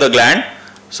side of the gland.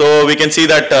 So we can see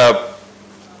that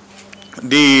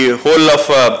the whole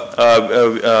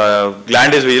of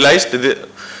gland is visualized.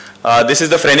 This is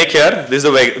the phrenic here. This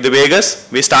is the vagus.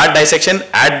 We start dissection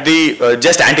at the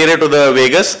just anterior to the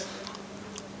vagus.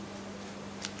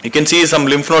 You can see some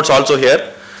lymph nodes also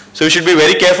here. So you should be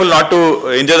very careful not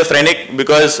to injure the phrenic,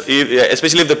 because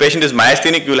especially if the patient is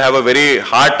myasthenic, you will have a very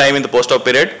hard time in the post-op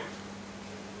period.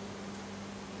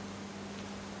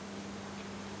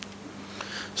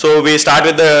 So we start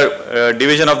with the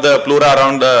division of the pleura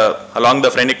along the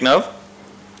phrenic nerve.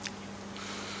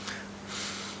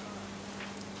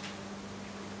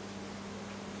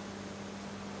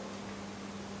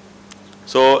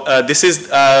 So this is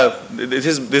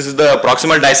the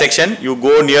proximal dissection. You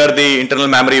go near the internal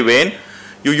mammary vein.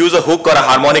 You use a hook or a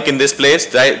harmonic in this place.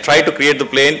 Try to create the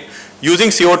plane using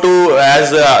CO2,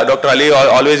 as Dr. Ali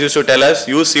always used to tell us.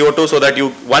 Use CO2 so that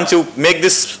once you make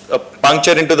this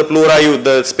puncture into the pleura,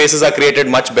 the spaces are created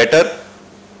much better.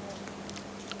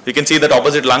 You can see that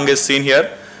opposite lung is seen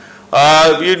here.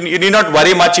 You need not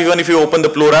worry much even if you open the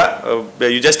pleura.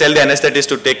 You just tell the anesthetist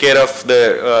to take care of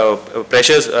the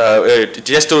pressures,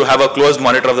 just to have a close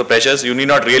monitor of the pressures. You need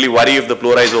not really worry if the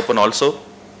pleura is open also.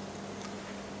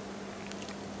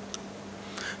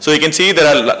 So you can see there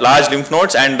are large lymph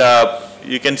nodes, and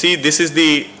you can see this is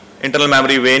the internal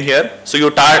mammary vein here. So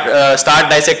you start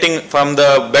dissecting from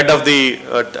the bed of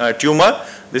the tumor.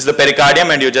 This is the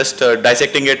pericardium, and you're just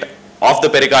dissecting it off the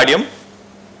pericardium.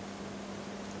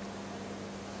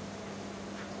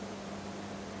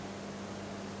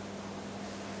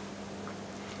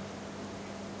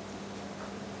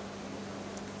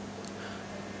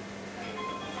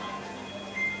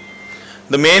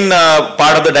 The main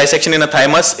part of the dissection in a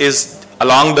thymus is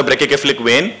along the brachiocephalic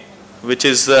vein, which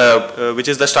is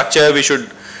the structure we should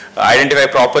identify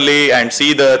properly and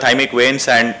see the thymic veins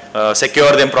and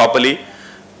secure them properly.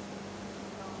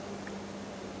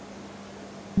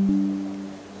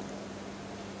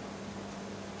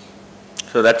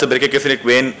 So that's the brachiocephalic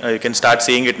vein. You can start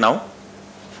seeing it now.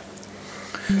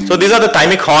 So these are the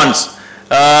thymic horns.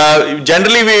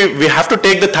 Generally, we have to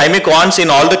take the thymic horns in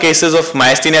all the cases of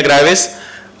myasthenia gravis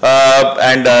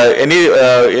and any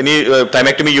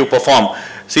thymectomy you perform.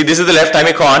 See, this is the left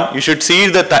thymic horn. You should see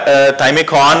the thymic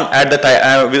horn at the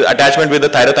with attachment with the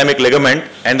thyrotomic ligament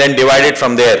and then divide it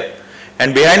from there.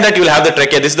 And behind that you will have the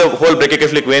trachea. This is the whole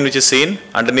brachiocephalic vein which is seen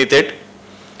underneath it.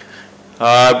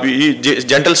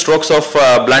 Gentle strokes of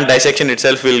blunt dissection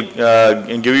itself will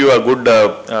give you a good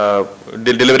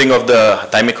delivering of the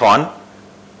thymic horn.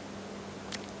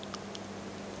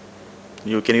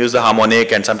 You can use the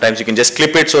harmonic, and sometimes you can just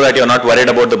clip it so that you are not worried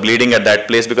about the bleeding at that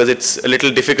place, because it's a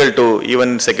little difficult to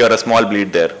even secure a small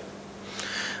bleed there.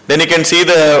 Then you can see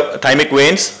the thymic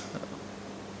veins.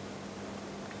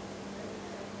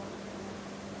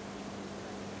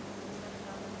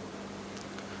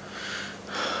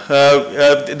 Now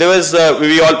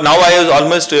I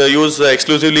almost use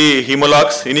exclusively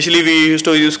hemologs. Initially we used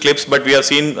to use clips, but we have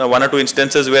seen one or two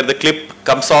instances where the clip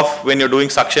comes off when you're doing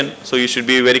suction. So you should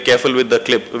be very careful with the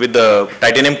clip, with the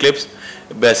titanium clips.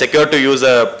 Secure to use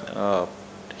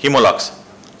hemologs.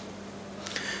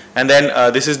 And then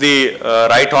this is the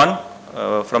right horn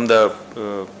from the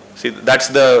see, that's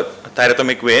the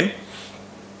thyrotomic vein.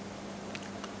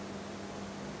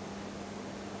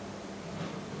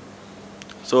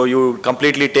 So you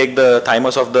completely take the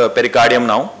thymus of the pericardium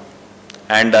now.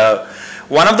 And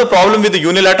one of the problem with the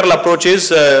unilateral approach is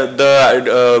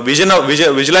the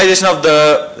visualization of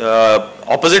the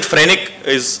opposite phrenic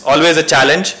is always a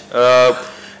challenge.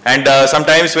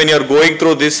 Sometimes when you are going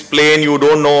through this plane, you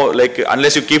don't know, like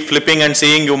unless you keep flipping and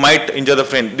seeing, you might injure the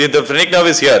phrenic. The phrenic nerve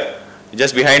is here,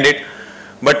 just behind it,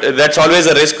 but that's always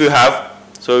a risk you have.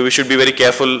 So we should be very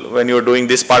careful when you are doing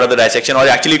this part of the dissection. Or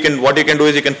actually, what you can do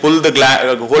is you can pull the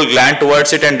whole gland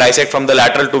towards it and dissect from the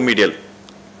lateral to medial.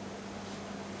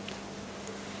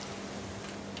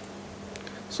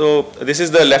 So this is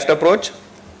the left approach.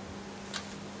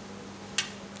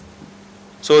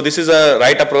 So this is a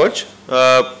right approach.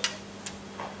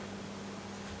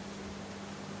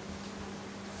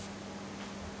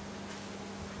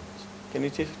 Can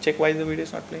you check why the video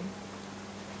is not playing?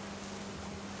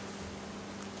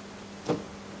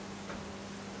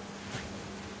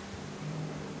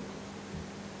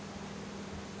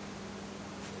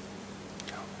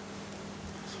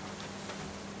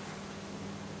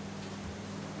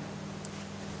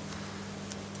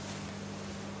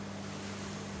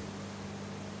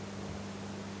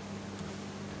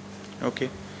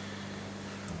 Okay.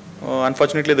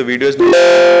 Unfortunately, the video is not.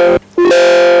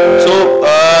 So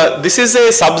this is a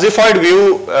subxiphoid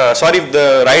view. Sorry if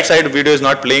the right side video is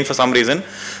not playing for some reason.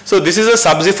 So this is a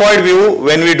subxiphoid view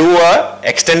when we do a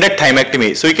extended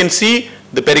thymectomy. So you can see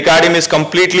the pericardium is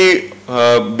completely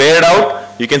bared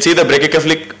out. You can see the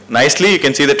brachiocephalic nicely. You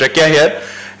can see the trachea here,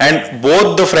 and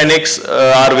both the phrenics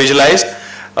are visualized.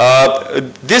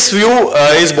 This view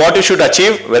is what you should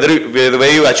achieve, whether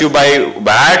you achieve by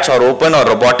VATS or open or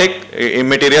robotic,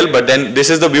 immaterial, but then this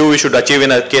is the view we should achieve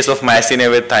in a case of myasthenia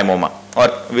with thymoma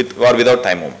or without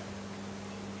thymoma.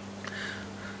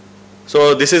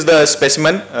 So this is the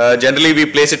specimen. Generally we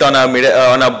place it on a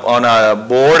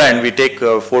board and we take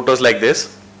photos like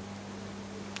this.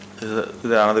 This is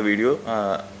another video.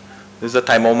 This is the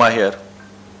thymoma here.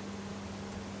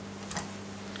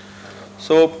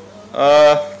 So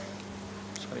sorry.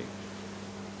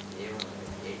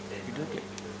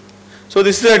 So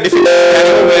this is a difficult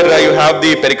scenario where you have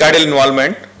the pericardial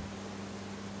involvement.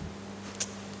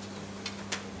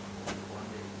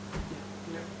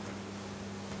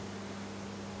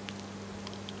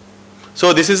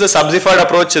 So this is a subxiphoid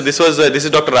approach. This is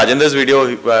Dr. Rajendra's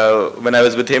video when I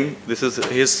was with him. This is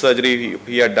his surgery.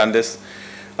 He had done this.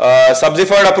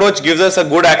 Subxiphoid approach gives us a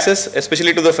good access,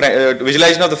 especially to the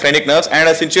visualization of the phrenic nerves, and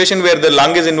a situation where the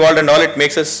lung is involved and all. It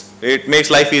makes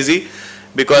life easy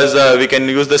because we can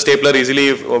use the stapler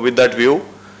easily with that view.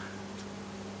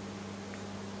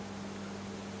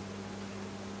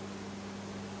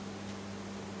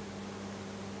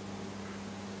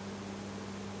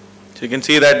 So you can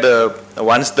see that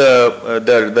once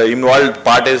the involved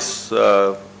part is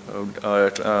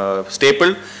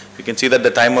stapled, you can see that the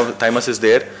thymus is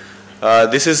there.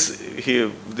 This is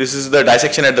the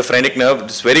dissection at the phrenic nerve.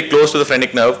 It's very close to the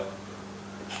phrenic nerve.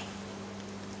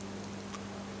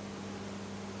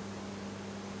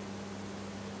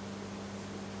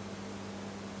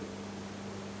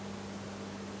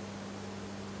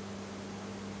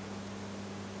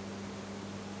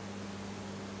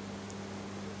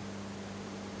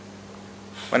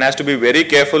 one has to be very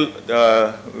careful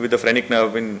with the phrenic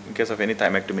nerve in case of any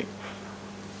thymectomy.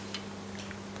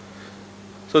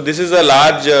 So this is a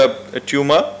large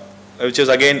tumor which is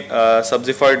again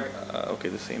subxiphoid. Okay,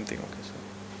 the same thing. Okay,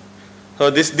 so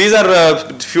these are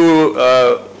few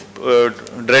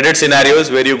dreaded scenarios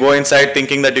where you go inside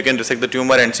thinking that you can resect the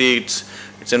tumor and see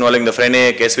it's involving the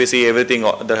phrenic, SVC, everything.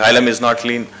 The hilum is not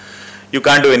clean. You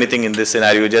can't do anything in this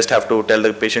scenario. You just have to tell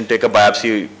the patient take a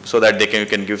biopsy so that you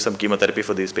can give some chemotherapy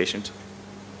for these patients.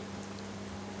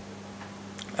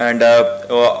 And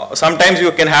sometimes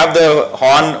you can have the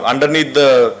horn underneath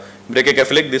the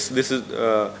brachiocephalic. This is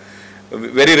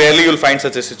very rarely you will find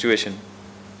such a situation.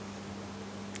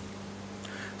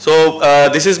 So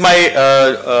this is my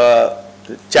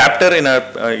chapter in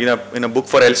a book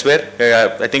for elsewhere.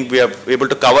 I think we are able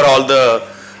to cover all the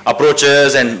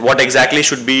approaches and what exactly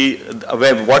should be,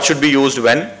 what should be used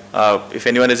when. If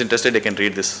anyone is interested, they can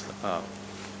read this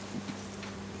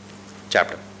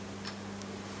chapter.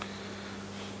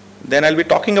 Then I'll be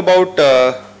talking about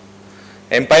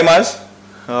empymas,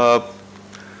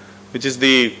 which is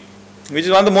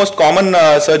one of the most common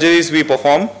surgeries we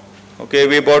perform. Okay,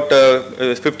 we about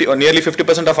nearly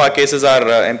 50% of our cases are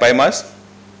empymas.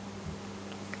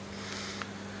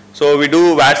 So we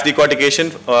do VATS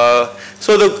decortication.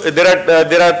 So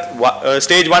there are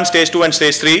stage 1, stage 2 and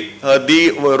stage 3.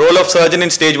 The role of surgeon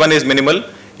in stage 1 is minimal.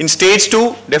 In stage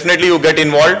 2, definitely you get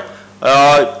involved.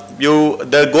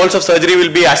 The goals of surgery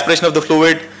will be aspiration of the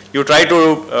fluid. You try to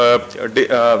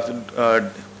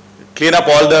clean up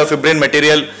all the fibrin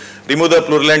material, remove the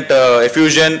purulent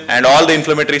effusion and all the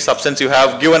inflammatory substance you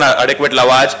have, give an adequate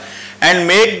lavage and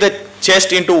make the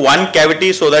chest into one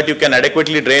cavity so that you can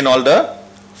adequately drain all the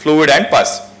fluid and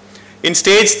pus. In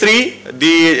stage 3,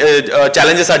 the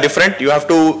challenges are different. You have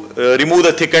to remove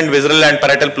the thickened visceral and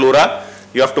parietal pleura.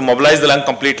 You have to mobilize the lung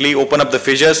completely, open up the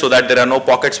fissures so that there are no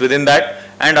pockets within that,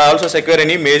 and also secure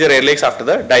any major air leaks after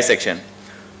the dissection.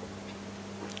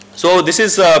 So this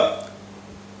is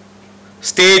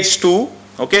stage 2.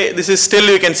 Okay, this is still,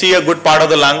 you can see a good part of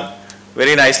the lung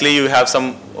very nicely. You have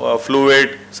some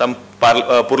fluid, some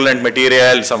purulent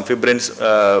material, some fibrins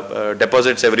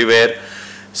deposits everywhere.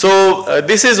 So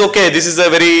this is okay. This is a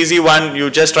very easy one. You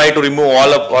just try to remove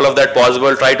all of that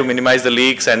possible, try to minimize the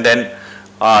leaks, and then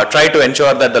try to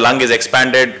ensure that the lung is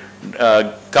expanded,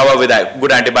 cover with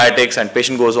good antibiotics, and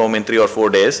patient goes home in 3 or 4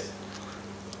 days.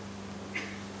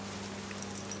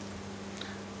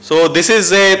 So this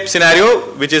is a scenario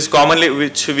which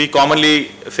we commonly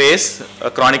face, a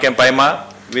chronic empyema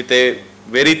with a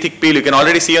very thick peel. You can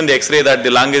already see on the X-ray that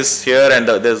the lung is here and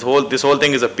this whole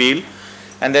thing is a peel.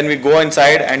 And then we go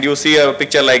inside and you see a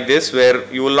picture like this where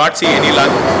you will not see any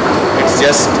lung. It's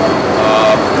just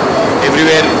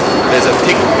everywhere there's a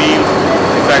thick peel.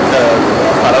 In fact,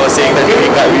 I was saying that we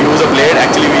use a blade.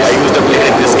 Actually, I used a blade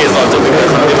in this case also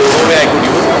because there was no way I could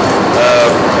use.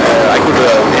 I could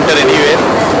enter anywhere.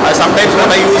 Sometimes what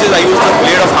I use is I use the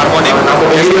blade of harmonic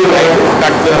just to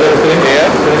cut the layer.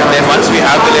 And then once we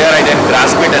have the layer, I then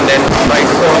grasp it and then try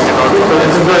to pull it out.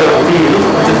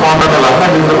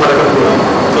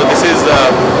 So this is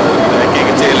I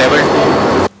can say level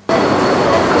 2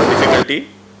 of difficulty.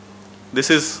 This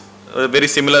is a very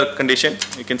similar condition.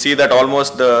 You can see that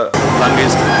almost the lung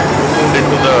is moved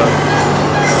into the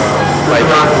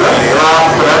fiber layer.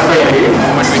 The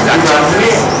moment we touch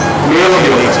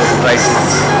it, so try to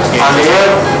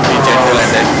be gentle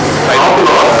and then try to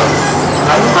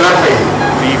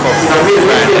leaf of.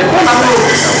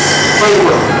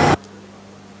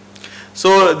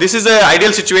 So this is an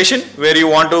ideal situation where you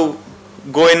want to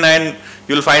go in and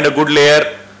you will find a good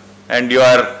layer and you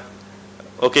are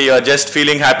okay, you are just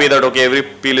feeling happy that okay, every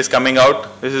peel is coming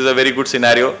out. This is a very good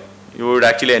scenario. You would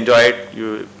actually enjoy it.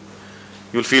 You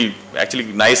will feel actually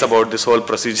nice about this whole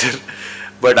procedure.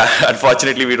 But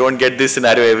unfortunately, we don't get this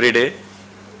scenario every day.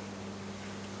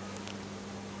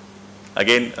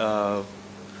 Again,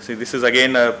 see, this is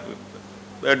again a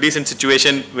decent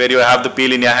situation where you have the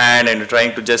peel in your hand and you're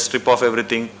trying to just strip off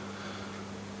everything.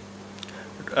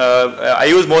 I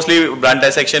use mostly blunt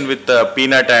dissection with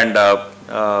peanut and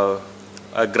a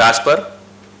grasper.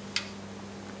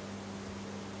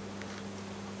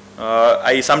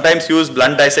 I sometimes use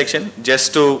blunt dissection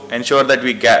just to ensure that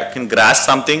we can grasp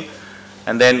something,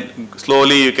 and then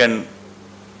slowly you can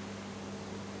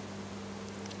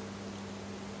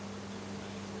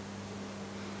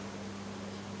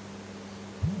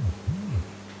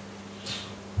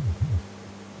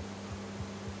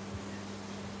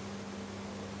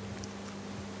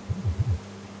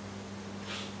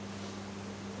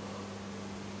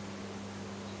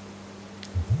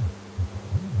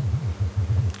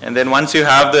and then once you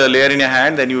have the layer in your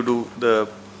hand, then you do the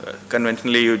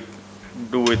conventionally you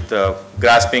do with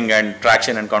grasping and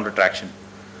traction and counter traction.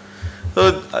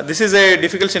 So this is a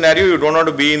difficult scenario. You don't want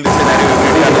to be in this scenario. You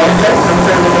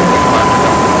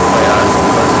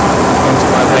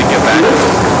break your back.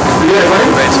 You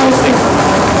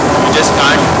just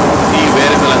can't see where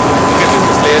is the lung. Look at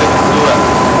this layer in the pleura,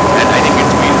 and I think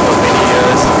it's been for many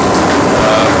years.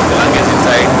 The lung is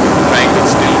inside, trying to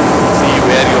still see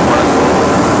where you're going to go.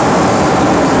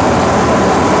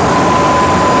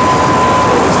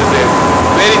 So this is a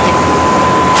very thick.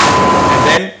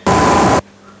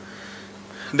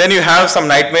 And then you have some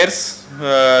nightmares.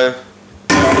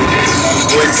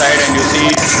 Go inside and you see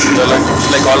the lung,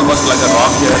 like almost like a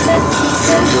rock here.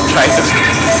 You try to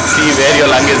see where your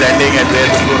lung is ending and where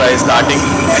the pleura is starting.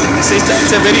 And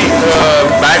it's a very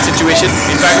bad situation.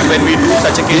 In fact, when we do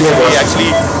such a case, we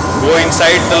actually go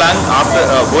inside the lung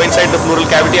go inside the pleural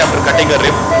cavity after cutting a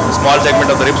rib, a small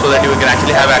segment of the rib, so that you can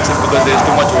actually have access, because there is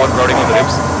too much overcrowding of the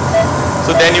ribs.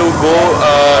 So then you go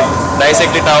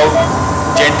dissect it out,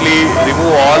 gently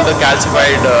remove all the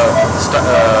calcified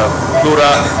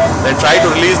pleura, then try to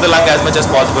release the lung as much as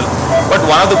possible. But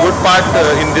one of the good part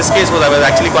in this case was I was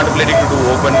actually contemplating to do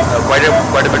open quite a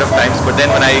bit of times, but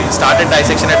then when I started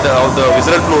dissection of the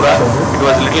visceral pleura, it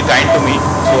was a little kind to me,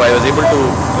 so I was able to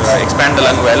expand the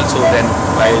lung well. So then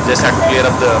I just had to clear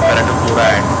up the parental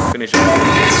pleura and finish it.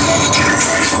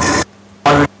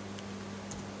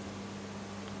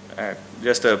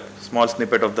 Just a small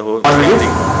snippet of the whole thing.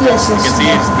 Yes, you can see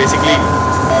it's basically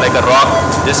like a rock,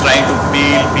 just trying to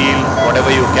peel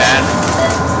whatever you can,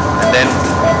 and then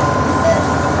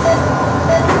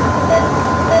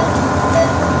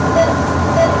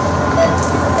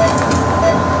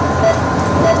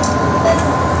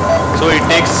so it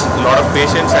takes a lot of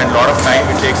patience and a lot of time.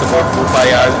 It takes about 4-5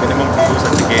 hours minimum to do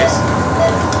such a case,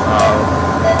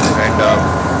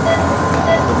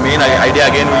 the main idea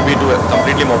again will be to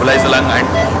completely mobilize the lung and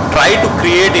try to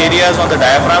create areas on the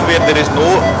diaphragm where there is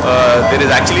there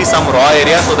is actually some raw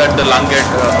area, so that the lung get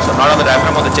so not on the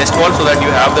diaphragm, on the chest wall, so that you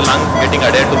have the lung getting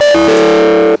adhered to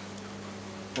the,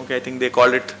 okay, I think they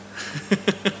called it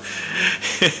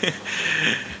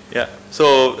yeah.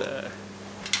 So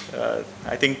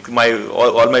I think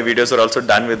all my videos are also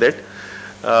done with it.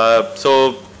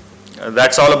 So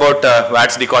that's all about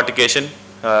VATS decortication.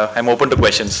 I'm open to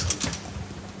questions.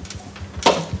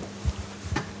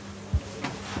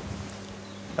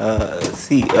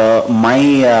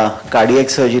 My cardiac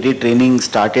surgery training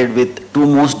started with two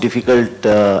most difficult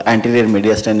anterior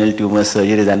mediastinal tumor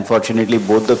surgeries. Unfortunately,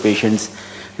 both the patients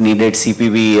needed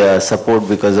CPB support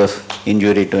because of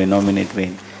injury to innominate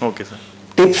vein. Okay, sir.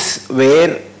 Tips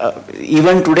where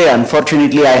even today,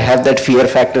 unfortunately, I have that fear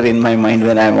factor in my mind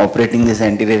when I am operating this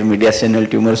anterior mediastinal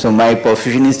tumor. So my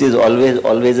perfusionist is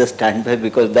always a standby,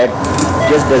 because that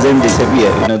just doesn't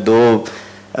disappear. You know, though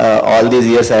all these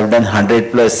years I have done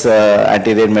 100+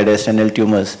 anterior mediastinal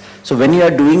tumors. So when you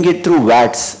are doing it through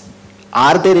VATS,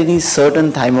 are there any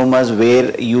certain thymomas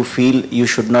where you feel you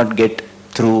should not get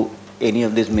through any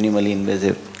of this minimally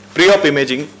invasive? Pre-op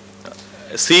imaging,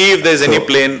 see if there is any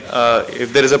plane,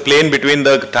 if there is a plane between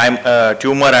the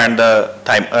tumor and the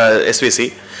SVC.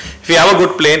 If you have a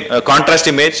good plane, contrast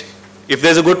image, if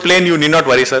there is a good plane, you need not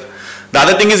worry, sir. The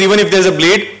other thing is, even if there is a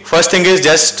bleed, first thing is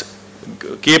just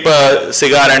keep a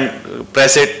cigar and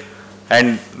press it,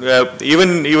 and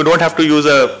even you don't have to use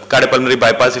a cardiopulmonary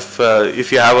bypass if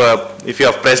you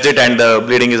have pressed it and the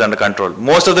bleeding is under control.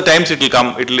 Most of the times it will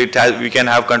come. We can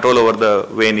have control over the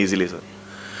vein easily, sir.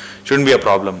 Shouldn't be a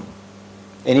problem.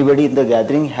 Anybody in the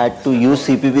gathering had to use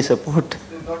CPB support?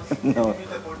 No.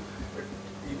 Support, but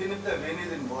even if the vein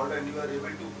is involved and you are able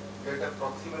to get a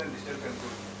proximal and distal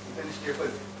control, you can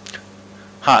staple.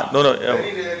 No.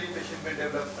 Very rarely patient will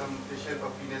develop some facial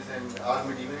puffiness and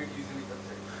arm even it easily comes.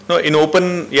 No, in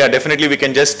open, yeah, definitely we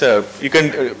can just, you can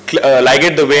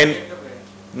ligate the vein,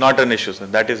 not an issue, sir.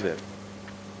 That is there.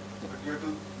 But you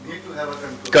need to have a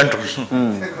control.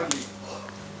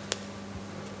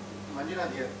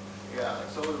 Manjunath here. Yeah,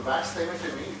 so VATS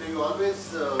thymotomy, do you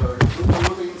always do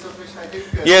CO2 insufflation? I think.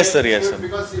 Yes, sir, yes, sir.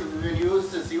 Because when you use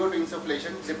CO2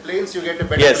 insufflation, the planes you get a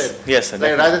better yes, plane. yes, sir.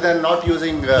 Like, rather than not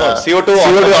using CO2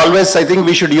 always, I think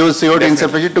we should use CO2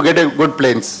 insufflation to get a good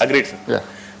planes. Agreed, sir. Yeah.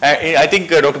 I think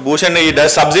Dr. Bhushan, he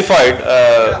does subxiphoid.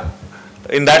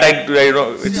 In that, I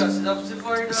know it's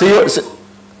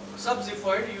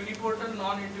subxiphoid uniportal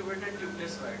non-intubated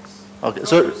tubeless VATS. Okay,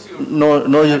 so no.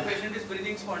 The patient is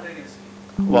breathing spontaneously.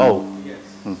 Wow. Yes.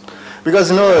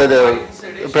 Because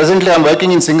presently I'm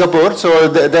working in Singapore, so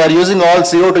they are using all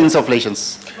CO2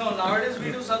 insufflations. No, nowadays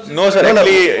we do subxiphoid. No, sir.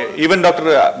 Actually, even Dr.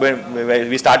 When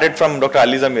we started from Dr.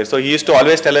 Ali Zamir, so he used to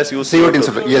always tell us use CO2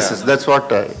 insufflation. Yes, that's what.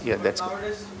 Yeah, that's good.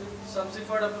 Nowadays, with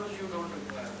subsidiary approach, you don't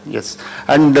require. Yes,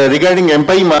 and regarding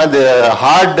empyema, the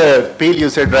hard peel you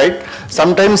said, right?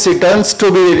 Sometimes it turns out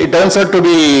to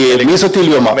be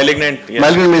mesothelioma. Malignant. Yes.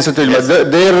 Malignant mesothelioma. Yes.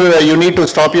 There you need to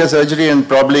stop your surgery and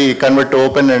probably convert to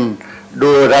open and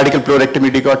do radical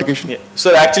pleurectomy decortication. Yeah.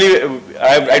 So actually,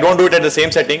 I don't do it at the same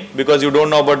setting because you don't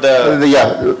know about the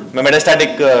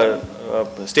metastatic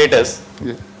status.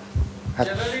 Yeah.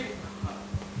 Generally,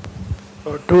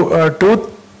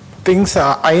 Two things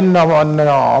I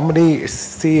normally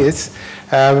see is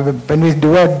when we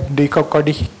do a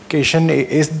decortication,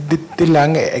 is the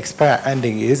lung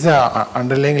expanding, is the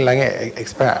underlying lung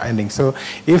expanding. So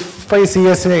if I see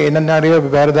a scenario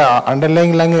where the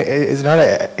underlying lung is not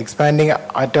expanding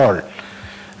at all,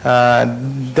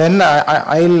 then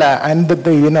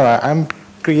I'm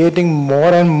creating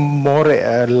more and more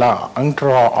lung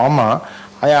trauma.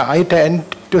 I tend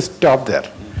to stop there.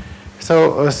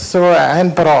 So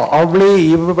and probably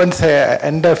even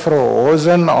end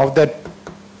frozen of that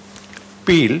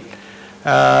peel,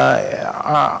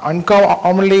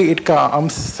 uncommonly it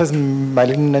comes as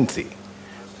malignancy.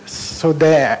 So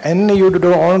then you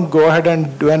don't go ahead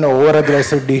and do an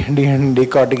over-aggressive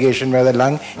decortication where the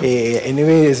lung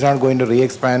anyway is not going to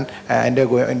re-expand and they're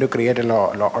going to create a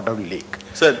lot of leak.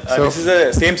 So this is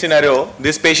the same scenario.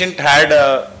 This patient had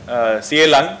CA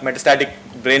lung, metastatic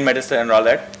brain metastasis and all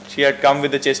that. She had come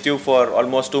with the chest tube for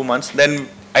almost 2 months. Then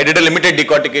I did a limited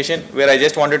decortication where I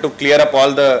just wanted to clear up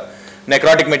all the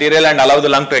necrotic material and allow the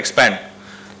lung to expand.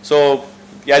 So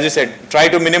as you said, try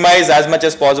to minimize as much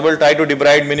as possible, try to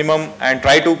debride minimum and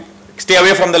try to stay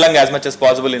away from the lung as much as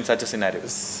possible in such a scenario.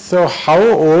 So how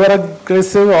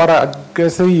over-aggressive or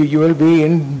aggressive you will be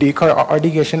in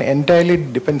decortication entirely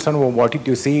depends on what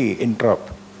you see introp.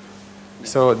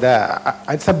 So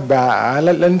it's a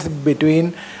balance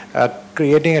between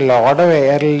creating a lot of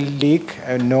air leak,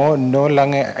 no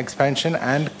lung expansion,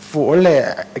 and full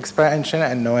expansion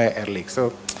and no air leak.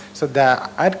 So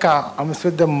that comes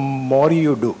with the more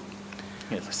you do.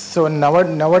 Yes. So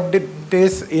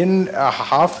nowadays in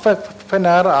half an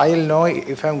hour I'll know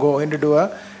if I'm going to do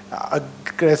a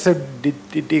aggressive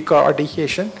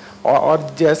decortication or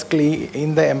just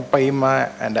clean the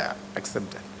empyema and accept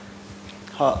that.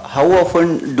 How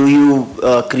often do you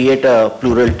create a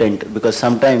pleural tent? Because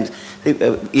sometimes,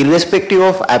 irrespective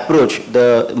of approach,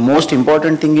 the most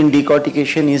important thing in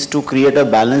decortication is to create a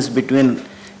balance between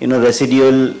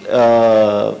residual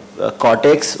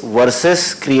cortex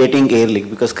versus creating air leak,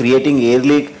 because creating air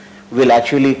leak will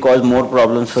actually cause more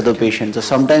problems for the patient. So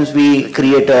sometimes we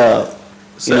create a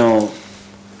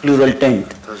pleural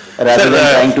tent rather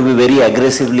than trying to be very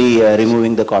aggressively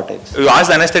removing the cortex. You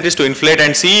ask the anesthetist to inflate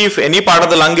and see if any part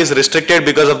of the lung is restricted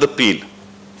because of the peel.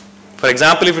 For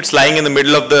example, if it's lying in the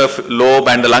middle of the lobe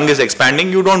and the lung is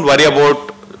expanding, you don't worry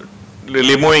about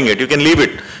removing it. You can leave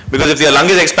it. Because if your lung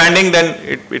is expanding, then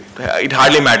it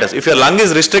hardly matters. If your lung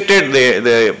is restricted,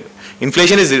 the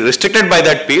inflation is restricted by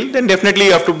that peel, then definitely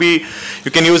you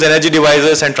can use energy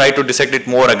devices and try to dissect it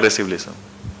more aggressively. So.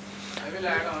 I will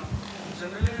add on.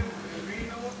 Generally, we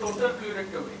do total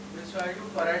pleurectomy. So I do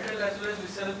parietal as well as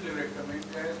visceral pleurectomy.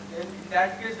 In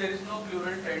that case, there is no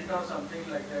pleural tent or something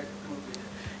like that.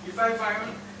 If I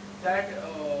find that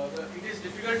it is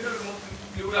difficult to remove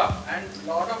pleura and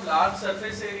lot of large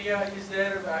surface area is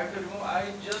there, I have to remove,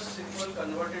 I just simply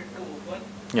convert it to open.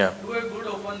 Yeah. Do a good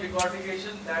open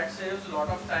decortication, that saves a lot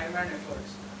of time and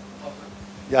efforts.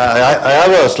 Yeah, I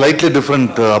have a slightly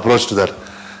different approach to that.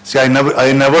 See, I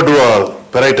never do a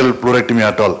parietal pleurectomy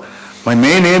at all. My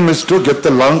main aim is to get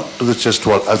the lung to the chest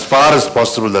wall as far as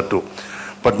possible, that too.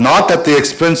 But not at the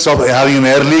expense of having an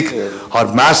air leak or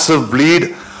massive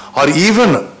bleed, or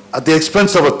even at the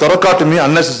expense of a thoracotomy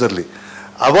unnecessarily.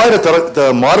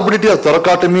 The morbidity of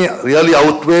thoracotomy really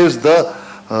outweighs the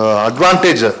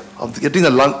advantage of getting the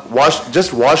lung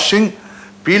just washing,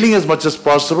 peeling as much as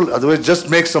possible, otherwise just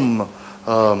make some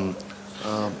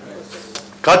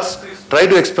cuts, try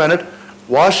to expand it,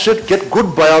 wash it, get good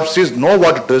biopsies, know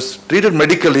what it is, treat it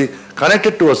medically, connect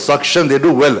it to a suction, they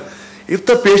do well. If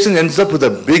the patient ends up with a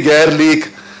big air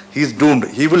leak, he's doomed.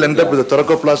 He will end up with a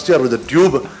thoracoplasty or with a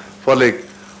tube for like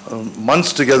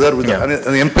months together, and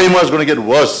the empyema is going to get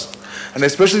worse. And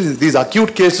especially these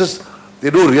acute cases, they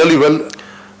do really well.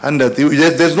 And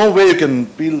there's no way you can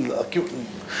peel acute.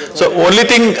 So only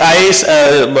thing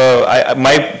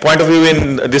my point of view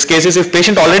in this case is if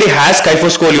patient already has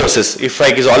kyphoscoliosis, if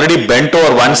like is already bent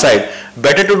over one side,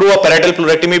 better to do a parietal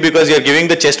pleurectomy because you're giving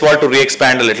the chest wall to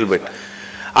re-expand a little bit.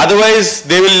 Otherwise,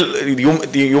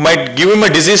 you might give him a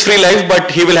disease-free life, but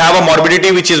he will have a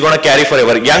morbidity which is going to carry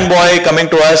forever. Young boy coming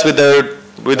to us with a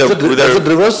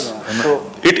reverse?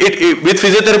 With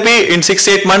physiotherapy, in 6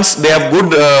 to 8 months, they have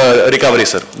good recovery,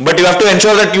 sir. But you have to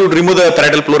ensure that you remove the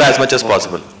parietal pleura as much as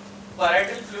possible.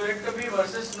 Parietal pleurectomy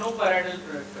versus no parietal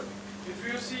pleurectomy. If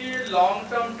you see a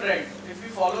long-term trend, if you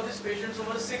follow these patients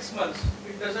over 6 months,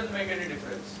 it doesn't make any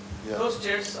difference. Yeah. Those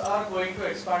chests are going to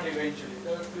expand eventually.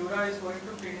 The pleura is going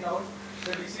to thin out.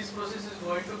 The disease process is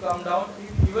going to come down.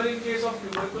 Even in case of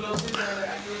tuberculosis and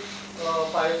acute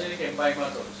pyogenic empyema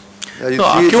also.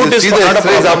 You see the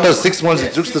X-rays after 6 months,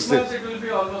 it looks the same. It will be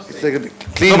almost it's like a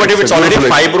clean. No, but if it's already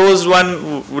fibrosed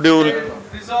one, would you?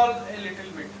 Resolve a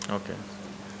little bit. Okay.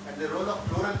 And the role of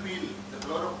pleural peel, the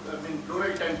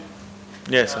pleural tent.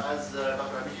 Yes, sir. As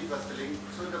Dr. Abhijit was telling,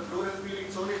 so the pleural peel,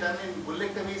 it's only done in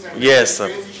bullectomies and yes, sir.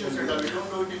 issues and all. We don't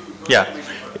do it in yeah.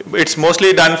 It's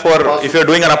mostly done for if you're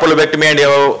doing an upper lobectomy and you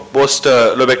have a post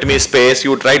lobectomy space,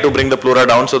 you try to bring the pleura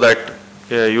down so that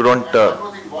you don't.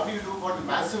 What do you do for the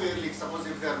massive air leaks? Suppose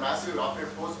if they are massive after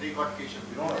post decortication,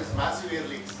 you know, there's massive air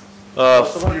leaks.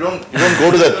 You don't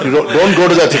go to that. You don't go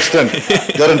to that extent.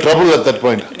 You're in trouble at that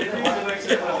point.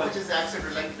 Which is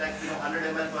accident, like 100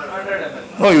 ml per 100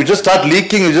 ml. No, you just start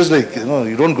leaking. You just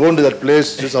you don't go into that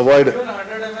place. Just avoid it. Even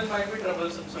 100 ml might be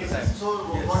troublesome sometimes. So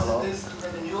what is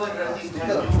the newer thing, the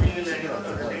new wheel and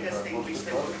the latest thing which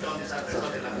they put on the surface of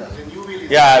the lung? The new wheel is.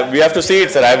 Yeah, we have to see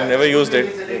it, sir. I've never used it.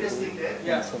 It's the latest thing there.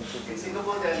 Yeah. In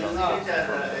Singapore, they are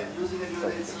using it.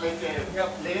 It's like a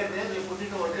layer there. They put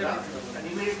it over the lung, and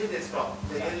immediately they stop.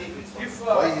 The air leak will stop.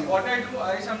 If what I do,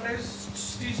 I sometimes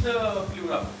stitch the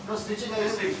pleura. No, stitching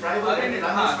is friable. Again,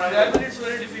 friable it's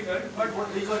very difficult, but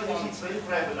what we got is it's very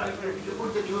friable. If you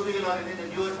put the new wheel or in a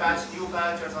newer patch, new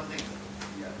patch or something.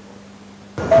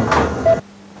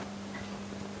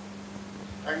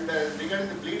 And regarding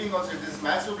the bleeding also, this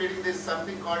massive bleeding, there is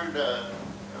something called,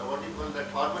 what do you call that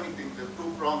harmonic thing, the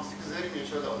 2 prongs, it is there in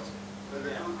Yashoda also. The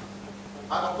two,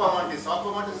 aquamantis.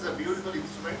 Aquamantis is a beautiful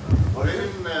instrument,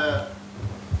 wherein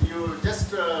you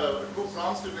just 2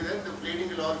 prongs will be there, the bleeding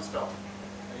will all stop.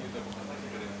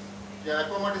 Yeah,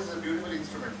 aquamantis is a beautiful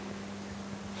instrument.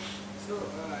 So,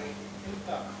 I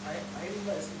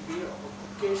must be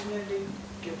occasionally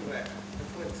get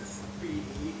references,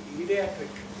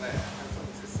 pediatric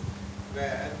references,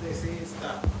 where they say it's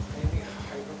the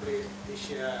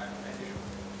hyperplasia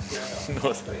and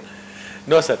no, sir.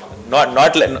 No, sir.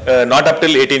 Not up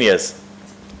till 18 years.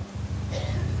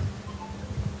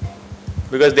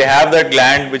 Because they have that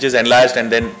gland which is enlarged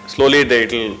and then slowly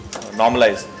it will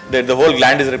normalize. The whole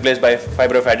gland is replaced by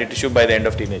fibrofatty tissue by the end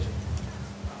of teenage.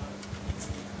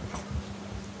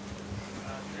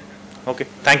 Okay,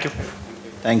 thank you.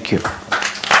 Thank you.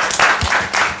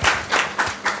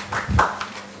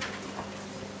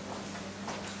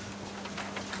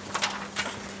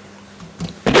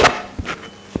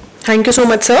 Thank you so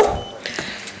much, sir.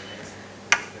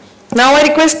 Now I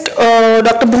request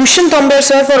Dr. Bhushan Tomber,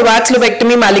 sir, for VATS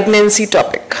lobectomy malignancy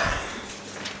topic.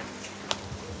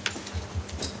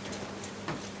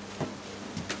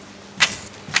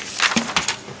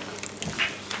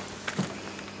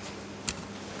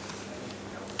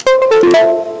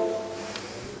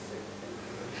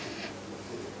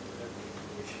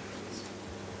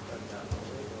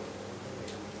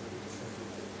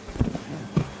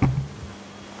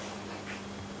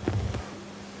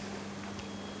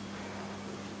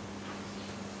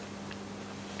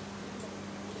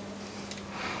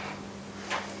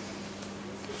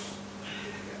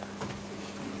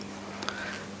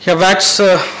 Yeah, VATS,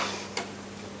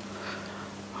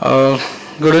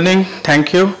 good evening,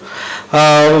 thank you.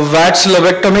 VATS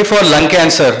lobectomy for lung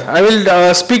cancer. I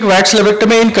will speak VATS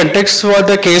lobectomy in context for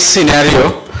the case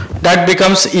scenario that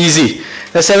becomes easy.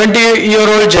 A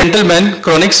 70-year-old gentleman,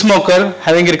 chronic smoker,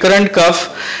 having recurrent cough,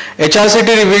 HRCT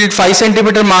revealed 5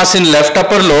 cm mass in left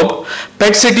upper lobe.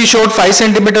 PET CT showed 5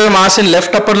 cm mass in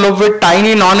left upper lobe with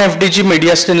tiny non-FDG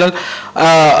mediastinal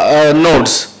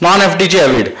nodes, non-FDG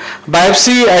avid.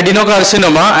 Biopsy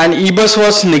adenocarcinoma and EBUS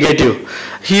was negative.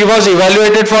 He was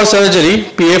evaluated for surgery.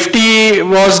 PFT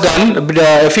was done.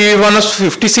 FEV1 was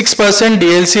 56%,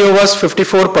 DLCO was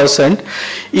 54%.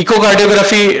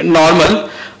 Echocardiography normal.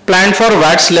 Planned for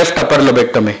VATS left upper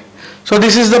lobectomy. So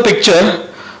this is the picture.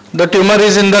 The tumor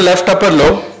is in the left upper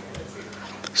lobe.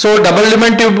 So double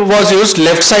lumen tube was used,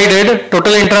 left-sided,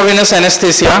 total intravenous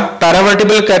anesthesia,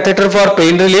 paravertebral catheter for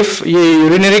pain relief,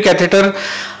 urinary catheter,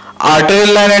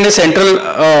 arterial line and a central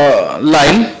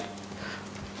line.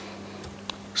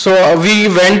 So we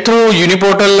went through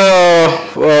uniportal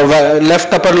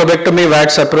left upper lobectomy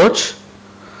VATS approach.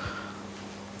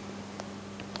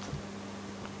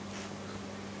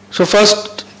 So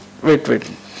first, wait.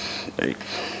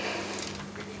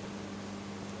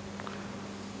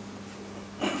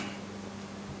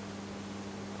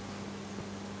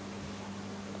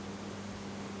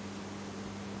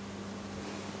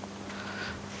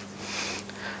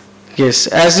 Yes,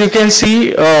 as you can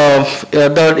see,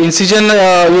 the incision,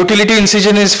 utility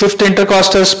incision is 5th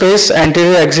intercostal space,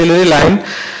 anterior axillary line,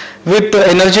 with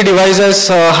energy device as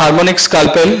harmonic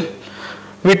scalpel.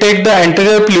 We take the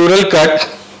anterior pleural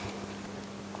cut.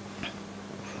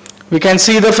 We can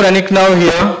see the phrenic nerve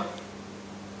here.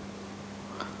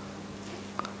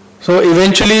 So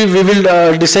eventually we will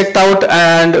dissect out,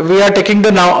 and we are taking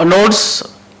the nodes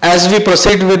as we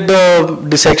proceed with the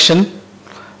dissection.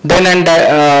 Then and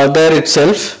there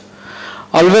itself.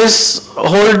 Always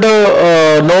hold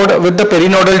the node with the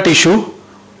perinodal tissue.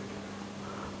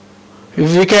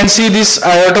 If we can see this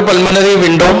aortopulmonary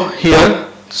window here,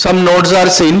 some nodes are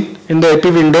seen in the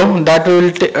epi window, that we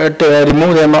will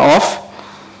remove them off.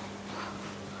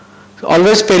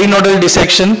 Always perinodal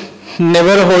dissection,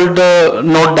 never hold the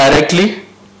node directly.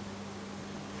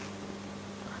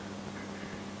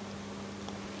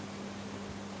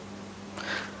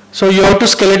 So you have to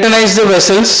skeletonize the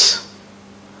vessels.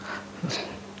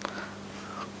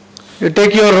 You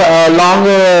take your long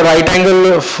right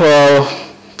angle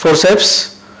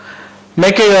forceps,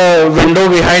 make a window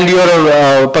behind your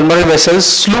pulmonary vessels,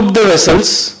 sloop the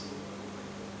vessels.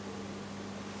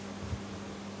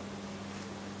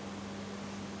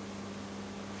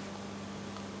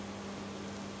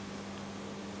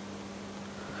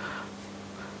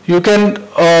 You can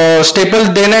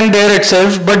staple then and there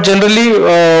itself, but generally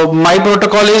my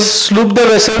protocol is sloop the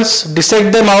vessels,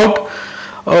 dissect them out.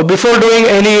 Before doing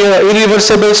any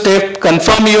irreversible step,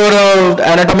 confirm your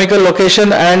anatomical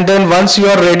location, and then once you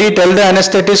are ready, tell the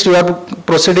anesthetist you are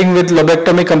proceeding with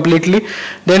lobectomy completely,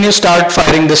 then you start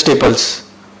firing the staples.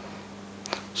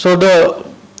 So the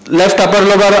left upper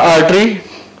lobar artery,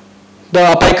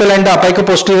 the apical and the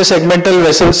apicoposterior segmental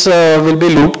vessels will be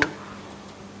looped.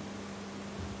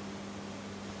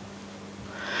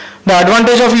 The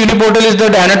advantage of uniportal is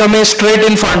that anatomy is straight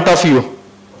in front of you.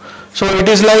 So it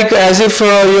is like as if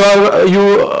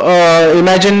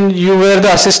imagine you were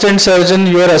the assistant surgeon,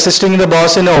 you are assisting the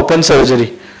boss in an open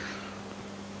surgery.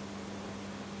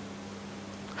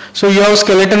 So you have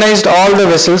skeletonized all the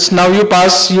vessels. Now you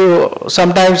pass,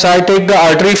 sometimes I take the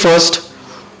artery first.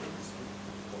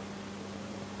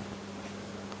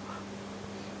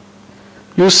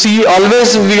 You see,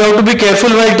 always we have to be careful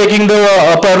while taking the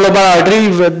upper lobar artery.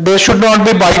 There should not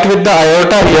be bite with the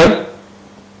aorta here.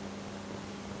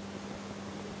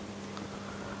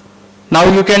 Now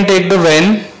you can take the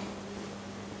vein.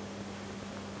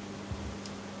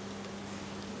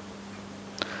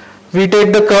 We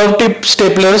take the curved tip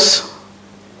staplers,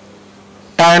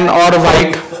 tan or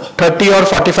white, 30 or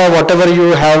 45, whatever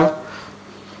you have.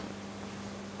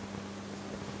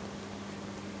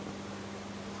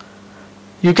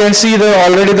 You can see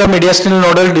already the mediastinal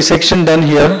nodal dissection done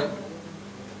here.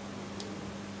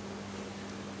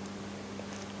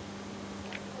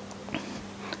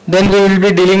 Then we will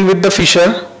be dealing with the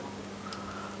fissure.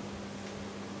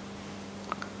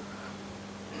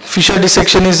 Fissure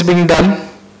dissection is being done.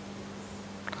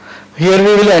 Here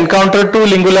we will encounter two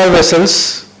lingular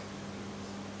vessels,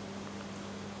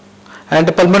 and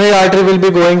the pulmonary artery will be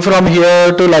going from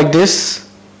here to like this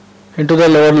into the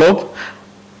lower lobe.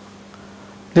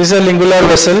 This is a lingular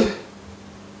vessel.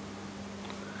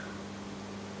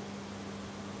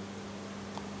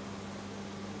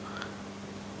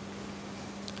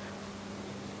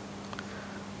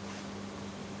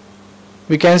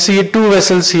 We can see two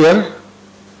vessels here.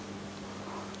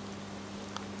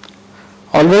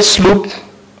 Always sloop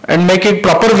and make a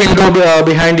proper window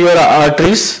behind your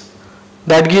arteries.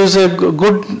 That gives a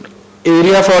good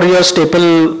area for your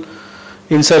staple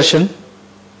insertion.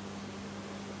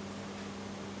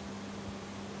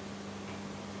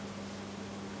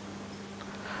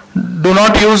 Do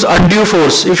not use undue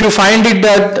force. If you find it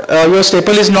that your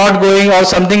staple is not going or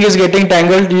something is getting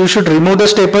tangled, you should remove the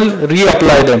staple,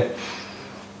 reapply them.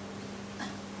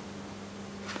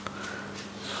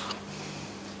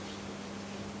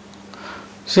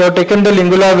 So you have taken the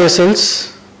lingular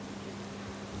vessels.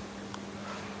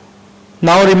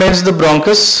 Now remains the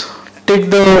bronchus. Take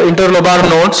the interlobar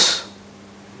nodes.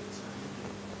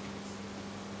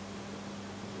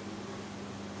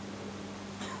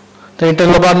 The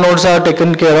interlobar nodes are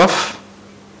taken care of.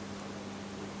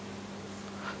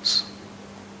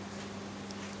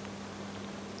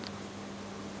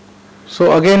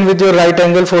 So again with your right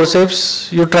angle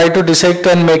forceps, you try to dissect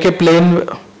and make a plane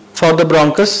for the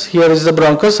bronchus. Here is the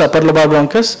bronchus, upper lobar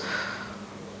bronchus.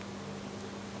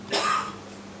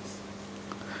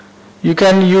 You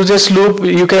can use a sloop,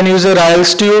 you can use a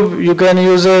Ryle's tube, you can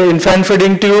use a infant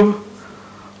feeding tube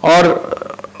or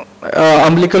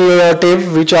umbilical tape,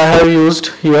 which I have used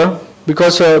here,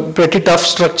 because pretty tough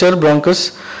structure,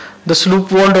 bronchus. The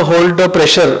sloop won't hold the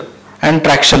pressure and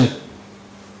traction.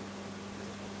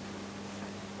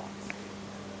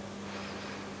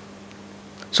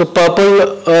 So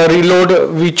purple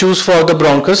reload we choose for the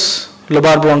bronchus,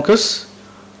 lobar bronchus.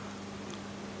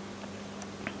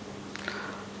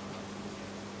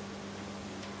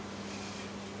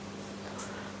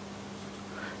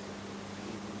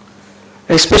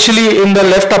 Especially in the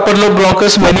left upper lobe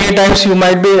bronchus, many times you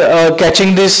might be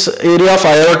catching this area of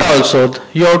aorta also.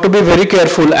 You have to be very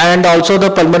careful, and also the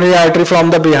pulmonary artery from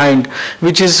the behind,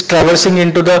 which is traversing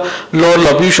into the lower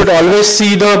lobe. You should always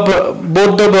see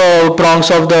both the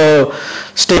prongs of the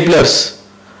staplers.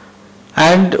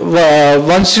 And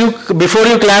before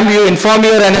you clamp, you inform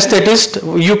your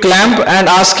anesthetist, you clamp and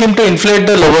ask him to inflate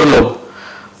the lower lobe.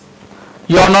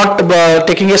 You are not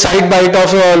taking a side bite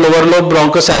of a lower lobe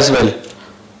bronchus as well.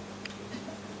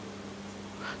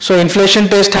 So inflation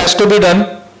test has to be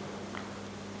done,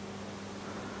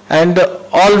 and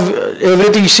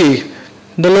everything, see,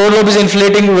 the lower lobe is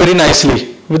inflating very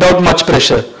nicely without much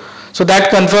pressure. So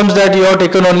that confirms that you have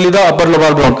taken only the upper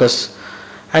lobar bronchus.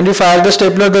 And you fire the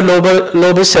stapler, the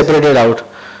lobe is separated out.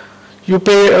 You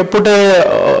put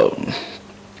a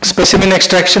specimen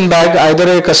extraction bag,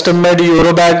 either a custom made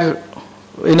Euro bag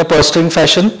in a purse string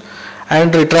fashion,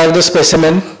 and retrieve the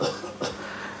specimen.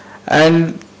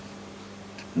 And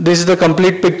this is the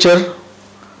complete picture,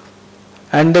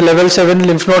 and the level 7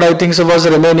 lymph node, I think, was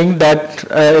remaining. That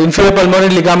inferior pulmonary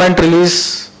ligament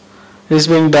release is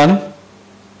being done.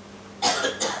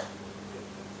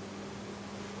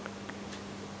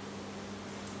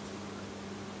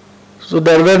 So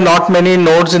there were not many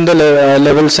nodes in the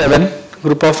level 7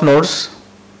 group of nodes.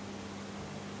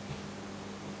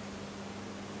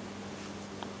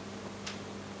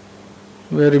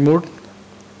 Were removed.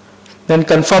 Then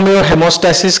confirm your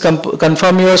hemostasis,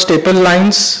 confirm your staple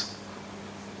lines.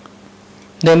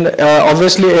 Then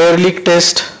obviously air leak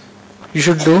test you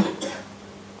should do.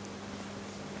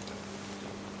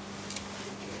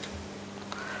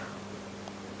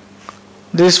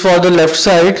 This for the left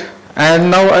side,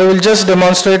 and now I will just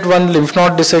demonstrate one lymph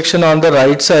node dissection on the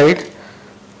right side.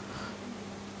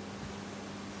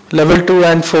 Level 2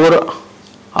 and 4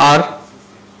 are.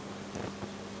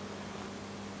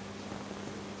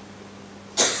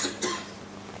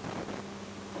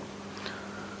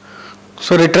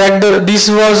 So retract this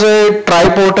was a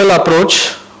triportal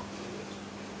approach.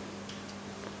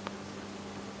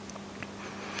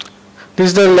 This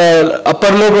is the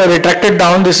upper lobe retracted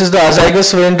down. This is the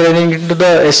azygous vein draining into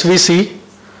the SVC.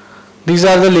 These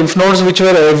are the lymph nodes which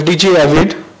were FDG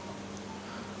avid.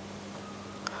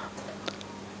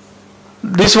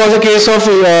 This was a case of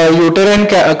uterine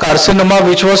carcinoma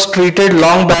which was treated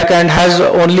long back and has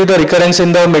only the recurrence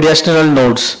in the mediastinal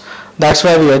nodes. That's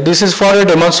why we are. This is for a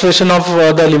demonstration of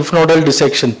the lymph nodal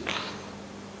dissection.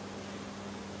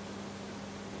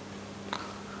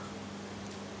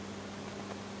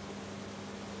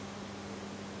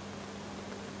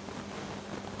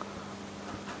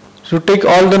 So take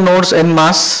all the nodes en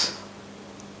masse.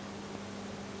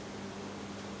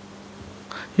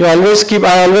 I always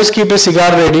keep a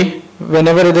cigar ready.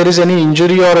 Whenever there is any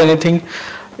injury or anything,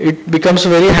 it becomes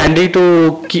very handy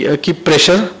to keep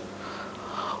pressure.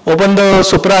 Open the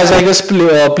supraazygous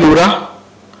pleura.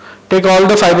 Take all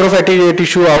the fibrofatty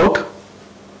tissue out.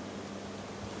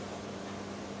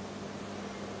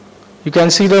 You can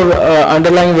see the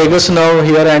underlying vagus nerve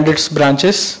here and its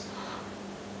branches.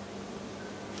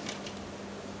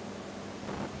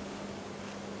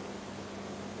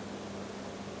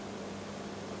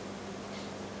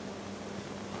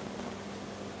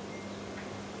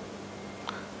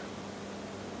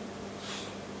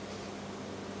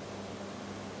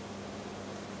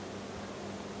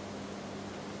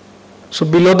 So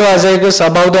below the azygous,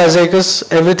 above the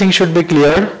azygous, everything should be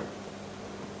cleared.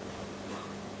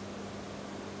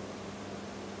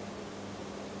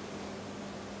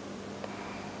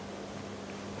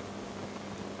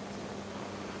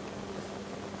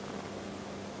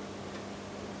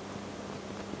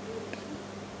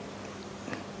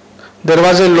 There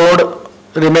was a load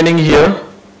remaining here,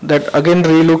 that again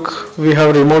relook, we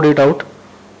have removed it out.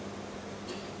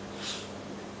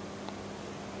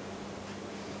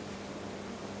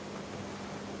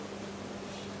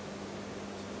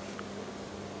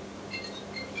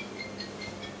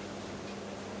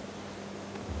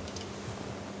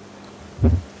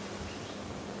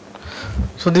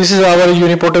 So this is our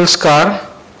uniportal scar.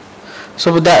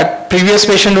 So that previous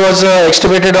patient was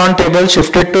extubated on table,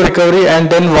 shifted to recovery, and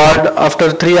then ward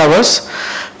after 3 hours.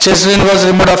 Chest drain was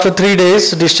removed after 3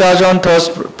 days, discharged on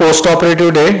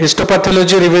post-operative day.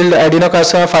 Histopathology revealed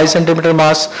adenocarcinoma 5 cm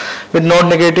mass with node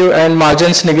negative and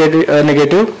margins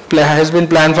negative. Has been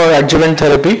planned for adjuvant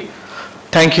therapy.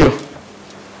 Thank you.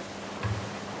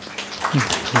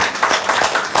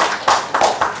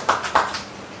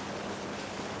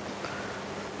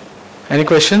 Any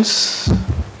questions?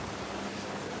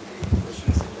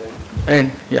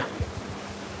 And yeah.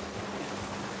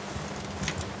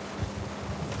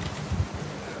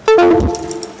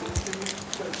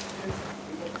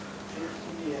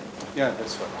 Yeah,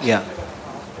 that's fine. Yeah.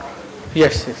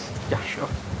 Yes, yes. Yeah, sure.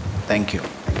 Thank you.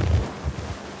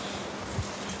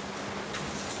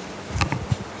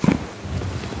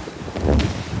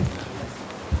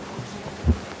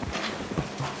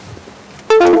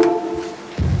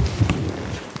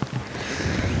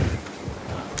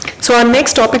 So our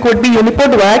next topic would be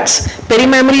unipod VATS,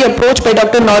 perimammary approach by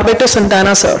Dr. Norberto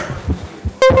Santana, sir.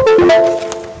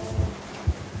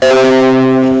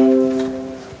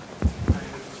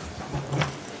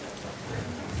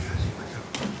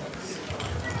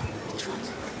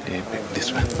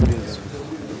 This one.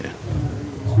 Yeah.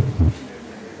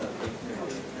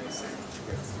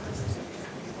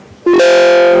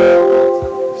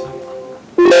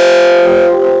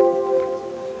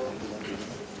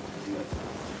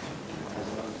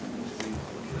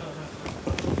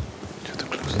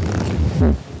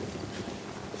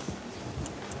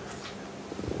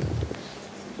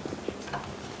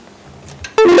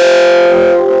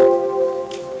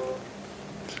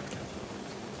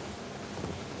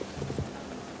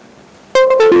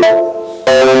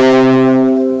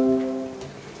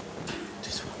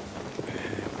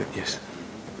 Yes.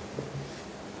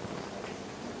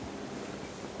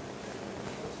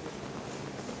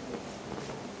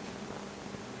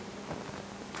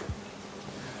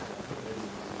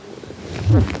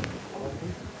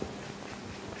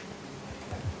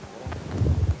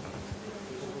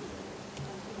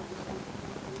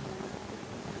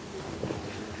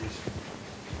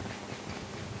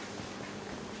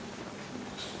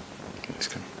 Let's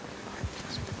go.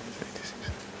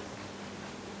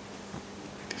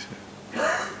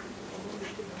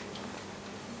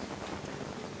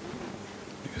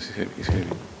 Because it's heavy.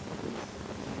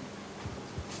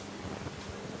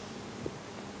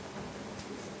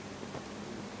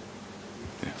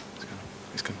 Yeah,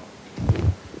 it's gonna.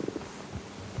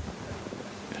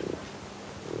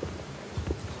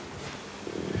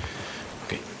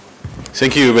 Okay.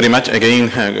 Thank you very much again.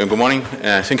 Good morning.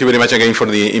 Thank you very much again for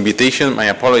the invitation. My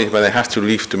apologies, but I have to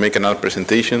leave to make another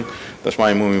presentation. That's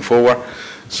why I'm moving forward.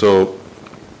 So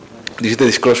this is the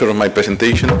disclosure of my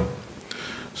presentation.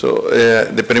 So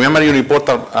the perimammary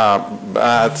uniportal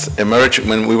VATS emerged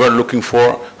when we were looking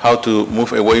for how to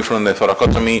move away from the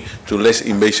thoracotomy to less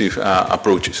invasive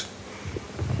approaches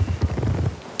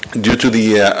due to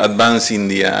the advance in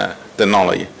the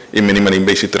technology in minimally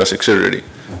invasive thoracic surgery.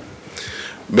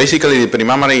 Basically, the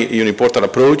perimammary uniportal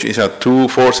approach is a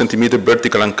 2-4 centimeter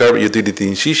vertical and curved utility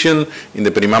incision in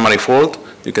the perimammary fold.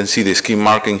 You can see the skin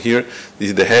marking here. This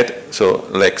is the head, so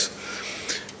legs.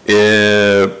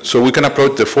 So we can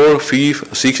approach the 4, 5,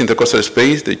 6 intercostal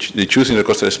space. The choose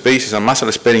intercostal space is a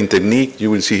muscle sparing technique.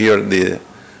 You will see here the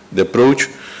approach.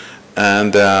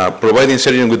 And providing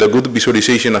surgeon with a good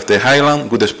visualization of the highland,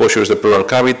 good exposure of the pleural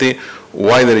cavity,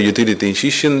 wider utility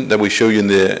incision that we show you in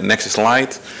the next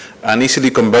slide, and easily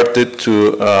converted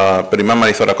to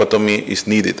perimammary thoracotomy is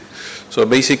needed. So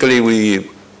basically we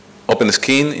open the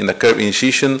skin in the curved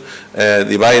incision,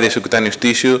 divide the subcutaneous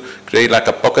tissue, create like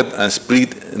a pocket and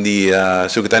split the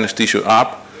subcutaneous tissue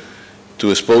up to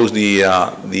expose the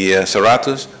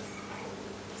serratus,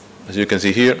 as you can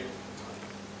see here,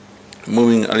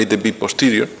 moving a little bit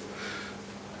posterior.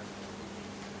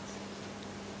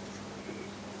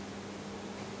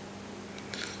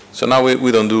 So now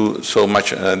we don't do so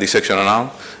much dissection around,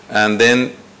 and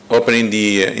then opening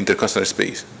the intercostal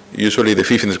space, usually the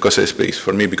 5th intercostal space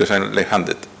for me because I'm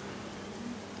left-handed.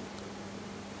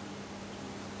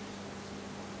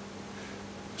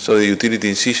 So the utility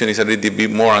incision is a little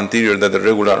bit more anterior than the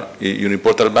regular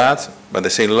uniportal VATS, but the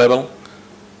same level,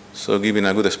 so giving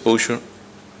a good exposure.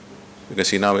 You can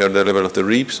see now we are at the level of the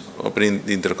ribs, opening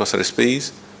the intercostal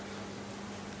space.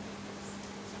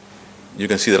 You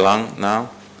can see the lung now.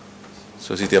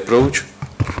 So this is the approach.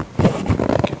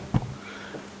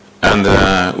 And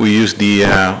we use the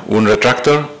wound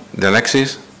retractor, the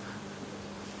Alexis,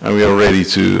 and we are ready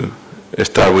to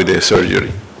start with the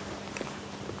surgery.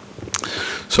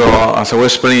 So as I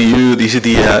was explaining you, this is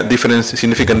the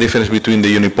significant difference between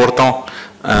the uniportal,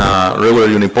 regular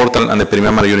uniportal, and the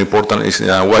perimammary uniportal is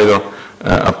a wider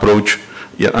approach,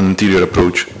 an anterior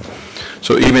approach.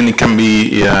 So even it can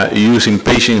be used in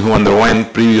patients who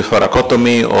underwent previous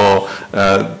thoracotomy or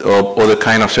other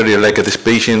kind of surgery, like this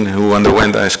patient who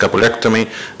underwent a scapulectomy,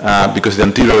 because the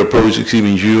anterior approach is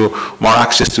giving you more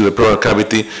access to the pleural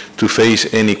cavity to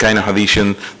face any kind of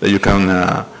adhesion that you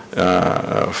can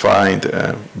find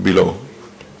below.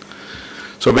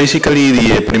 So basically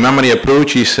the perimammary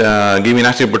approach is giving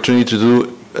us the opportunity to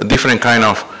do a different kind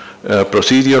of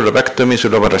procedure, lobectomy,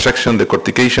 cerebral resection,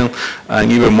 decortication,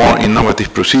 and even more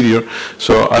innovative procedure.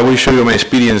 So I will show you my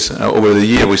experience over the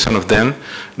year with some of them.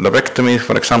 Lobectomy,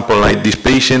 for example, like this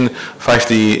patient,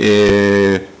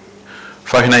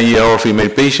 59-year-old female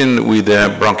patient with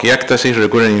bronchiectasis,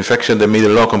 recurrent infection, the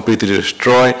middle lobe completely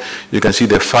destroyed. You can see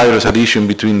the fibrous adhesion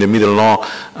between the middle lobe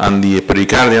and the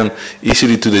pericardium,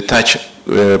 easily to detach,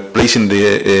 placing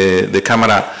the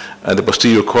camera at the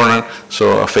posterior corner,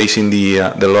 so facing the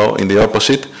lobe in the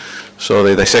opposite. So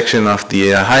the dissection of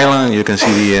the highland, you can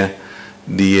see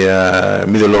the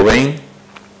middle lobe vein.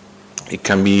 It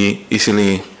can be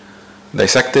easily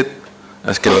dissected,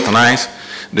 skeletonized.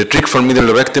 The trick for middle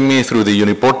lobectomy through the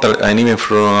uniportal and even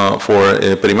for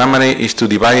perimammary is to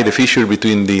divide the fissure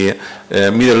between the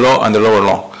middle lobe and the lower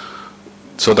lobe.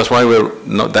 So that's why we're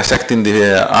not dissecting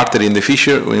the artery in the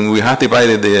fissure. When we have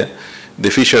divided the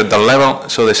fissure at that level,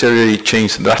 so the surgery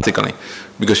changed drastically,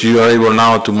 because you are able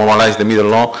now to mobilize the middle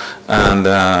lobe and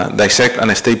dissect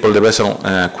and staple the vessel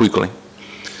quickly.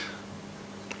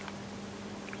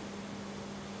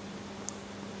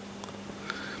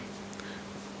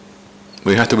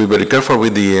 We have to be very careful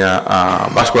with the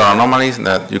vascular anomalies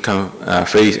that you can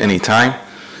face any time.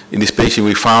 In this patient,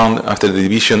 we found after the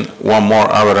division one more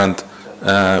aberrant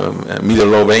middle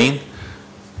lobe vein,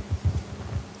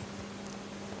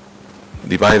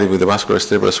 divided with the vascular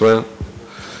strip as well.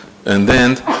 And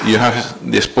then you have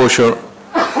the exposure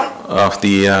of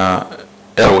the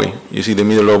airway. You see the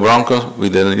middle lobe bronchus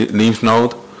with the lymph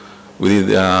node. We did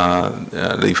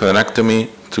lymphadenectomy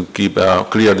to keep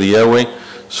clear the airway.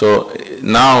 So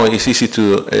now it's easy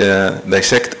to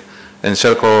dissect and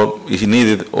circle if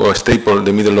needed or staple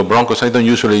the middle lobe bronchus. I don't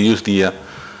usually use the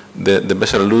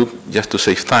vessel loop just to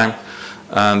save time.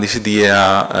 And this is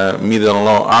the middle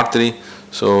lobe artery.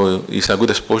 So it's a good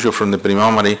exposure from the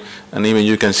perimammary, and even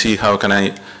you can see how can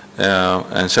I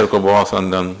encircle both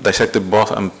and then dissect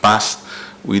both and pass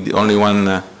with only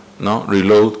one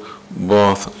reload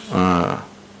both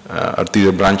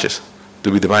arterial branches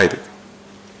to be divided.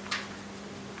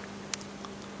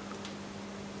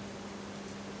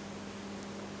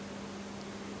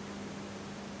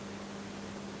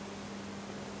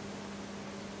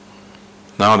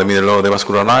 Now the middle lobe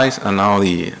devascularized, and now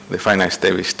the final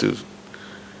step is to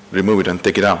remove it and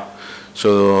take it out.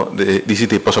 So this is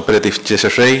the postoperative chest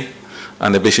X-ray,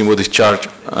 and the patient was discharged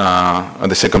on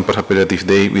the second postoperative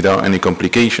day without any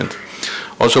complications.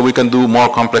 Also, we can do more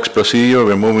complex procedure.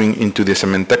 We're moving into the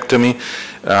cementectomy,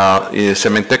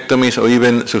 cementectomies or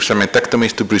even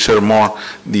subcementectomies to preserve more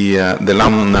the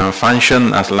lung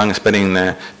function as lung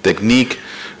sparing technique.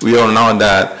 We all know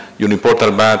that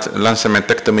uniportal VATS lung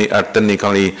cementectomy are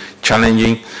technically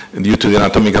challenging due to the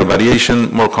anatomical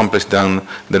variation, more complex than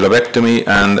the lobectomy,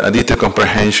 and a detailed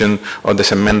comprehension of the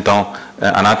segmental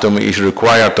anatomy is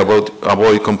required to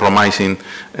avoid compromising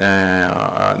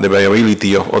the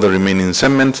viability of other remaining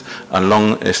segments, and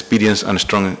long experience and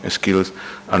strong skills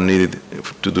are needed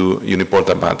to do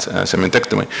uniportal VATS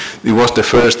cementectomy. It was the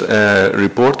first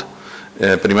report,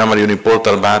 perimammary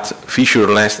uniportal VATS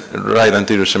fissure-less right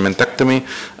anterior cementectomy,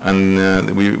 and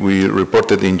we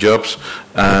reported in jobs,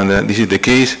 and this is the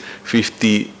case,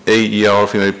 58-year-old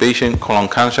female patient, colon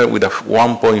cancer with a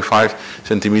 1.5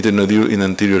 centimeter nodule in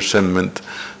anterior segment.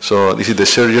 So this is the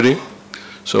surgery.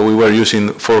 So we were using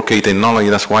 4K technology,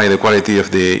 that's why the quality of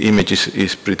the image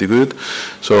is pretty good.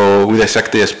 So we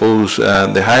dissected, exposed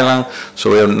the highland,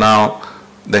 so we are now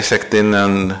dissecting,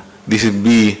 and this is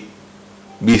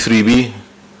B3B,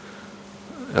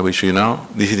 I will show you now.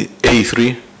 This is the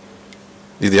A3,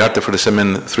 this is the artery for the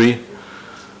segment 3,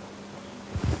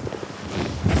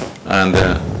 and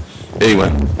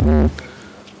A1.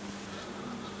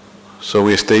 So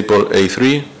we staple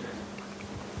A3,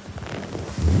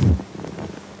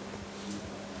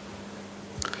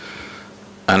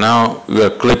 and now we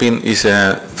are clipping is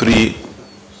a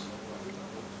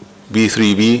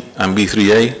B3B and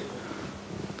B3A.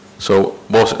 So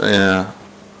both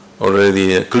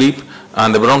already clipped,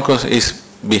 and the bronchus is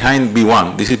behind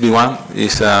B1. This is B1.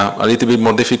 It's a little bit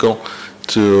more difficult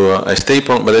to a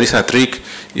staple, but there is a trick,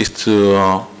 is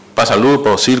to pass a loop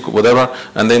or silk, whatever,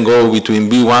 and then go between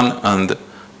B1 and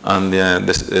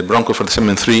the bronchus for the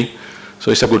segment 3. So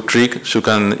it's a good trick. So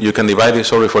you can divide it.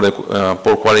 Sorry for the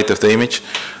poor quality of the image.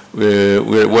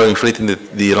 We're inflating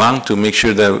the lung to make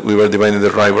sure that we were dividing the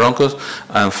right bronchus.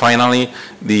 And finally,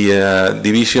 the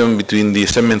division between the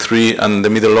segment 3 and the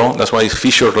middle low. That's why it's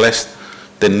fissure-less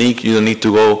technique. You don't need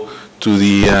to go to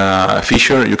the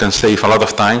fissure. You can save a lot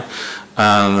of time.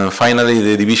 And finally,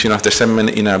 the division of the segment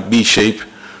in a B shape,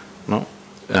 no?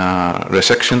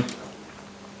 Resection.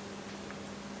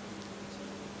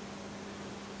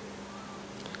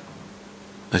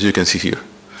 As you can see here.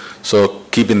 So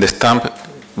keeping the stamp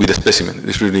with the specimen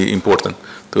is really important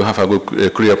to have a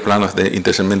good clear plan of the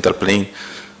intersegmental plane.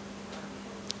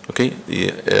 Okay,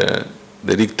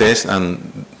 the leak test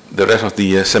and the rest of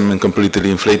the segment completely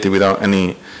inflated without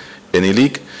any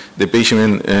leak. The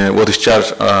patient was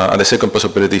discharged at the second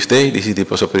postoperative day. This is the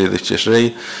postoperative chest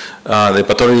ray. The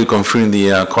pathology confirmed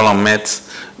the colon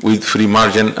mets with free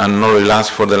margin and no relapse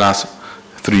for the last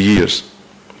 3 years.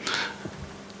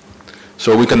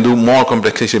 So we can do more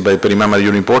complex cases by perimammary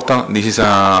urine portal. This is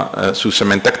a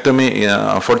subsegmentectomy.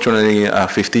 Unfortunately, a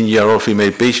 15-year-old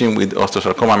female patient with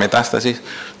osteosarcoma metastasis,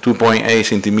 2.8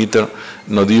 centimeter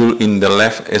nodule in the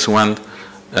left S1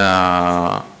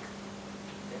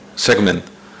 segment.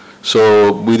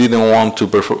 So we didn't want to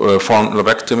perform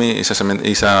lobectomy. It's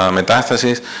a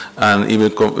metastasis, and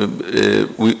even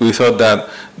we thought that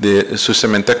the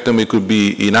subsegmentectomy could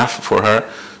be enough for her.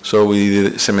 So we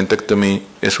did segmentectomy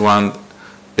S1,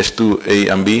 S2, A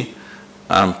and B,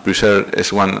 and preserved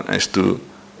S1, S2,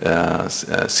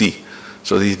 C.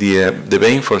 So this is the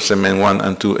vein for segment 1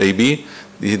 and 2, AB.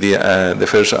 This is the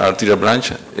first arterial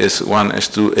branch, S1,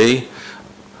 S2, A.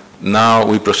 Now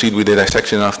we proceed with the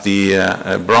dissection of the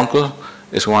bronchus,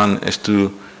 S1,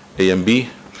 S2, A and B.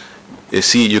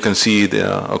 C, you can see it,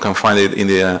 or can find it in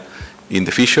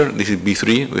the fissure. This is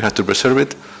B3. We have to preserve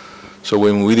it. So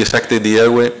when we dissected the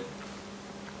airway,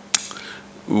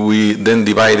 we then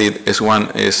divided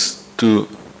S1, S2,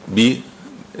 B,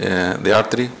 the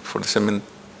artery for the segment,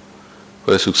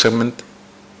 for the subsegment.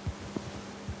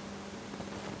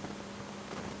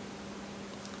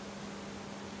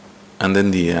 And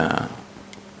then the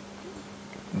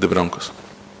bronchus.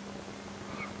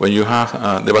 When you have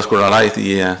devascularized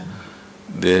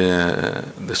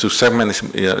the subsegment, it's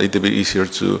a little bit easier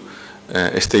to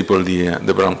staple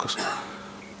the bronchus.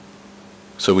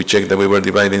 So we checked that we were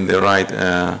dividing the right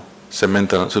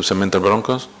subsegmental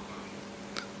bronchus,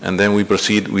 and then we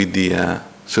proceed with the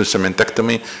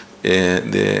subsegmentectomy.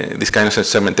 This kind of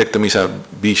subsegmentectomy is a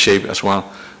B shape as well,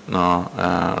 no,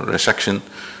 resection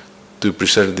to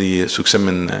preserve the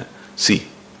subsegment C.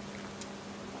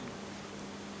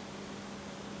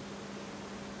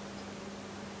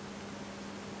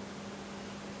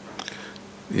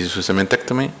 This is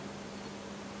subsegmentectomy,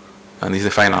 and this is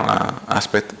the final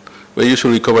aspect. We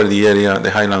usually cover the area,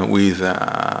 the highland, with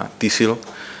T-seal,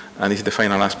 and this is the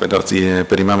final aspect of the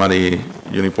perimammary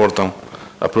uniportal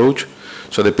approach.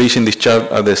 So the patient discharged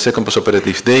at the second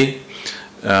postoperative day,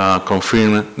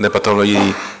 confirmed the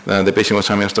pathology that the patient was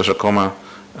having osteosarcoma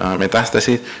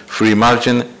metastasis, free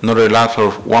margin, no relapse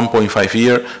for 1.5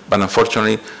 years, but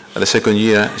unfortunately at the second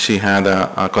year she had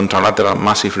a contralateral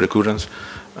massive recurrence,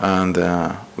 and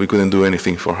we couldn't do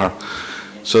anything for her.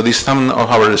 So this is some of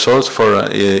our results for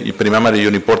perimammary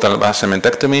uniportal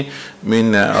segmentectomy.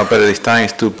 Mean operative time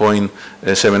is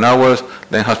 2.7 hours,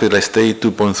 then hospital stay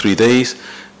 2.3 days,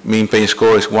 mean pain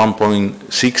score is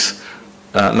 1.6,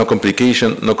 no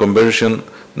complication, no conversion,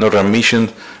 no readmission,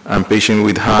 and patient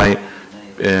with high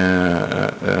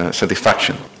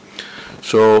satisfaction.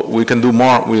 So we can do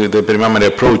more with the perimammary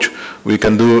approach. We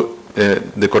can do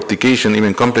decortication,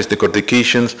 even complex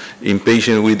decortications in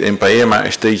patients with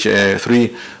empyema stage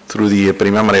 3 through the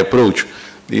perimammary approach.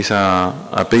 This is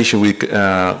a patient with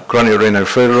chronic renal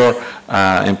failure,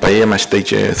 empyema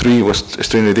stage 3. Was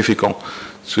extremely difficult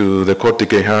to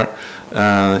decorticate her.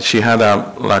 She had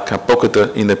like a pocket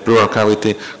in the pleural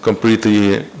cavity,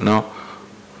 completely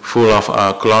full of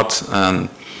clots, and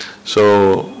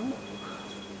so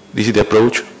this is the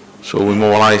approach. So we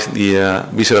mobilize the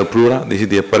visceral pleura. This is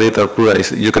the parietal pleura.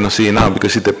 You cannot see it now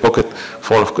because it's the pocket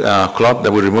full of clot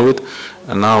that we remove it.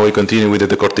 And now we continue with the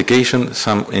decortication.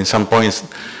 In some points,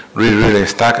 really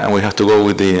stuck, and we have to go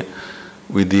with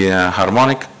the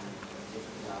harmonic,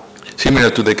 similar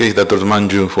to the case that Dr.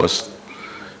 Manju was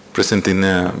presenting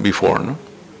before. No?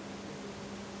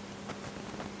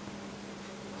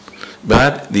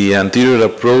 But the anterior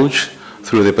approach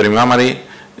through the perimammary,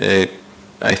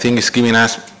 I think, is giving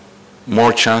us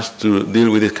more chance to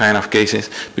deal with this kind of cases,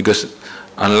 because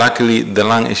unluckily the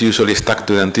lung is usually stuck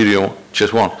to the anterior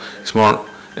chest wall. It's more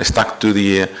stuck to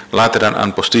the lateral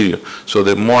and posterior. So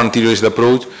the more anterior is the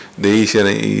approach, the easier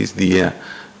is the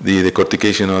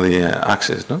decortication of the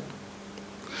axis. No?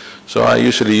 So I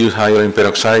usually use hyaluron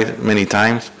peroxide many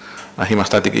times, a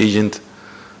hemostatic agent,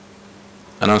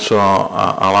 and also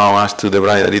allow us to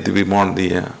debride a little bit more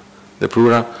the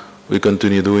pleura. We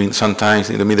continue doing, sometimes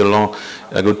in the middle long,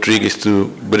 a good trick is to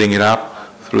bring it up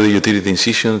through the utility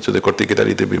incision to decorticate a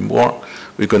little bit more.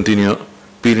 We continue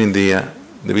peeling the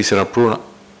visceral pleura,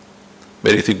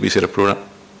 very thick visceral pleura.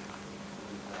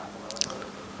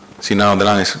 See, now the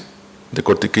lung is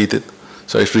decorticated,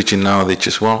 so it's reaching now the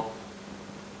chest wall.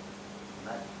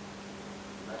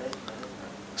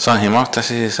 Some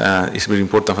hemostasis is very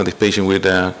important for this patient with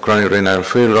chronic renal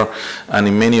failure, and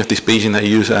in many of these patients I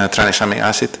use tranexamic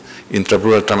acid,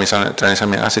 intrapleural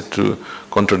tranexamic acid to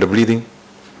control the bleeding.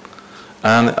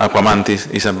 And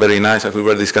aquamantis is a very nice, as we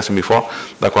were discussing before,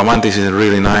 the aquamantis is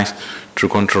really nice to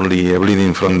control the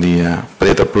bleeding from the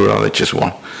parietal pleura of the chest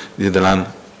wall. This is the lung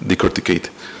decorticated.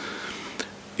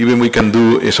 Even we can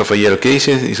do esophageal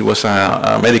cases. It was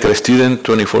a medical student,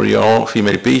 24-year-old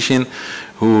female patient,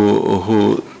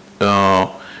 who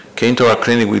came to our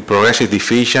clinic with progressive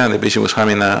dysphagia. The patient was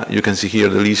having you can see here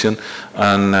the lesion,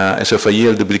 and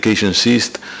esophageal duplication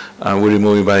cyst. We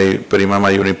removed it by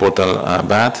perimammary uniportal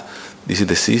VATS. This is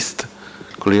the cyst,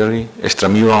 clearly,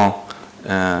 extramural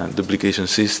duplication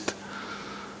cyst.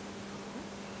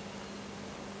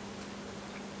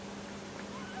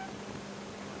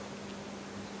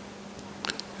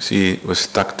 See, it was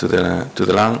stuck to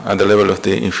the lung at the level of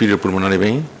the inferior pulmonary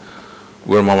vein.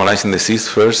 We're mobilizing the cyst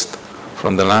first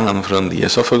from the lung and from the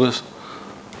esophagus.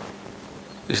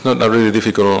 It's not a really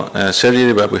difficult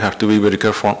surgery, but we have to be very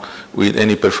careful with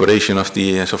any perforation of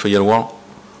the esophageal wall.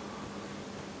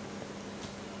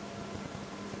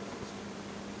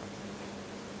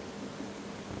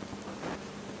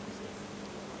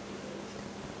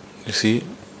 You see,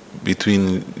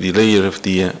 between the layer of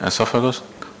the esophagus,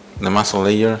 the muscle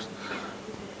layers,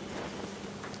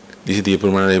 this is the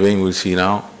pulmonary vein we'll see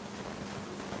now.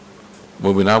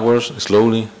 Moving upwards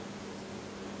slowly,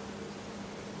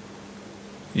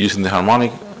 using the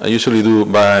harmonic. I usually do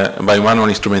by manual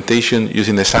instrumentation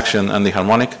using the suction and the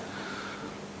harmonic.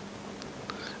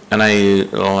 And I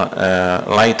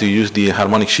like to use the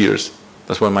harmonic shears.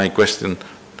 That's why my question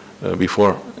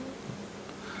before.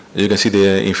 You can see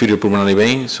the inferior pulmonary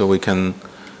vein, so we can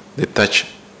detach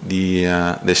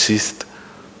the cyst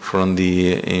from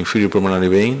the inferior pulmonary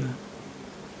vein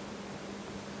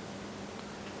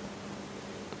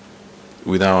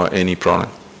without any problem.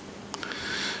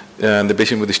 And the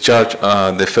patient will discharge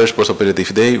the first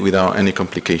postoperative day without any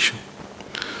complication.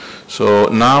 So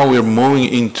now we're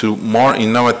moving into more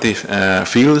innovative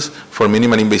fields for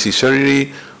minimally invasive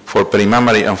surgery, for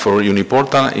perimammary and for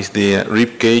uniportal is the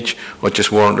rib cage or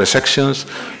chest wall resections.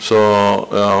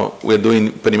 So we're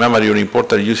doing perimammary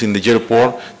uniportal using the gel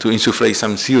port to insufflate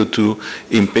some CO2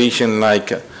 in patients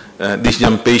like this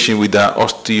young patient with the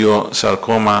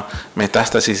osteosarcoma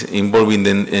metastasis involving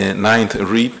the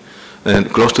 9th rib,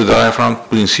 close to the diaphragm,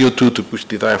 putting CO2 to push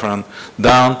the diaphragm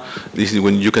down. This is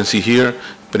when you can see here,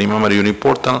 perimammary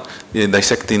uniportal,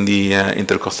 dissecting the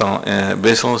intercostal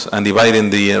vessels and dividing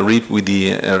the rib with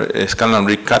the scanner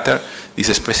rib cutter. This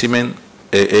is a specimen,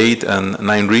 8 and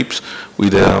 9 ribs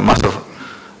with a muscle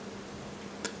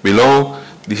below.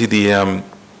 This is the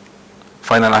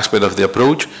final aspect of the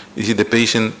approach. This is the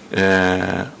patient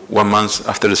 1 month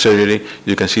after the surgery.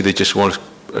 You can see the chest wall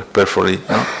perforated.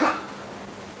 No?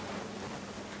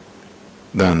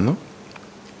 Done, no?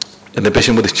 And the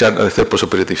patient will discharge at the third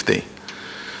postoperative day.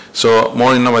 So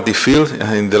more innovative field.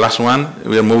 In the last one,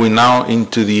 we are moving now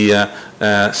into the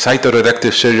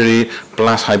cytoreductive surgery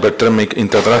plus hyperthermic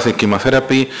intrathoracic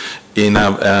chemotherapy in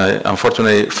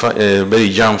unfortunately very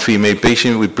young female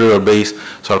patient with pleural-based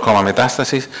sarcoma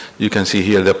metastasis. You can see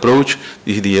here the approach.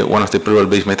 This is one of the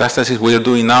pleural-based metastasis. We are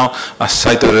doing now a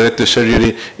cytoreductive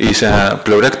surgery is a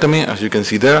pleurectomy, as you can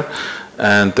see there,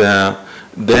 and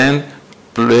then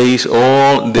place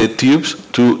all the tubes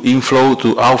to inflow,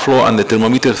 to outflow, and the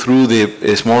thermometer through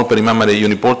the small perimammary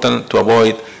uniportal to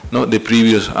avoid the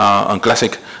previous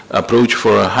classic approach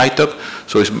for a high tuck.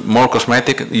 So it's more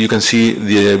cosmetic. You can see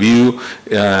the view,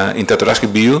 intrathoracic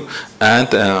view, and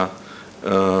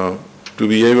to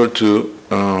be able to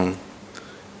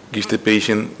give the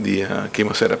patient the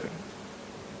chemotherapy.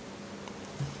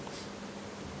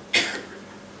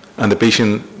 And the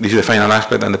patient, this is the final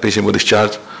aspect, and the patient will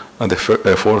discharge on the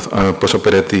fourth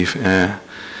postoperative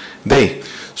day.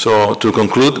 So to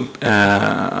conclude,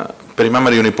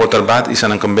 Perimammary uniportal VATS is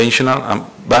an unconventional and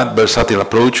but versatile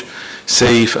approach,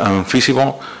 safe and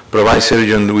feasible, provides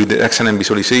surgeon with excellent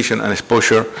visualization and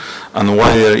exposure and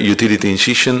wider utility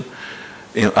incision,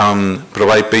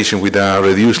 provide patient with a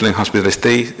reduced length hospital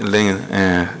stay,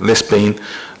 less pain,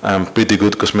 and pretty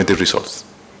good cosmetic results.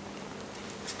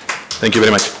 Thank you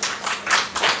very much.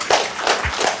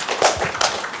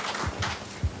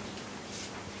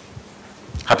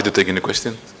 Happy to take any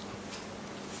question.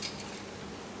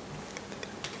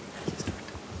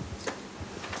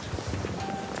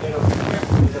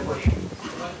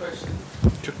 One question.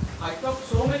 Sure. I thought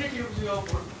so many tubes you have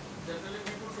put. Generally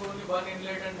we put only one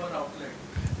inlet and one outlet.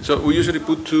 So we usually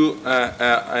put two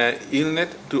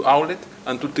inlet, two outlet,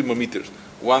 and two thermometers.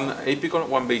 One apical,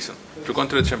 one basal, to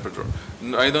control the temperature.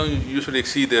 I don't usually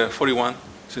exceed 41.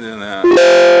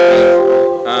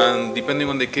 And depending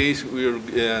on the case, we're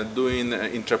doing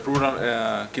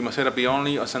intrapleural chemotherapy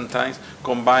only, or sometimes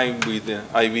combined with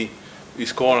IV.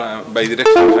 It's called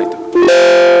bidirectional height.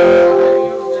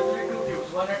 Generally two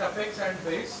tubes, one at apex and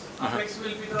base. Apex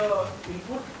will be the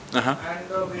input, and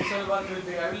the basal one will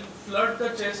be. I will flood the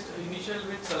chest initial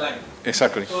with saline.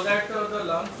 Exactly. So that the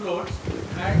lung floats,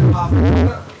 and half an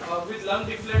hour with lung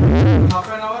deflated, half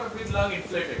an hour with lung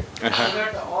inflated, so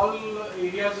that all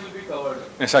areas will be covered.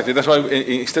 Exactly. That's why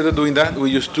instead of doing that,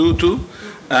 we use two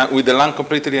with the lung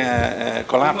completely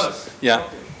collapsed. Yeah.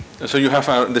 Okay. So you have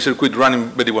the circuit running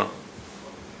very well.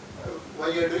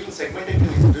 While you are doing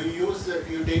segmentectomies, do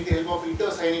you take the help of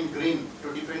indocyanine green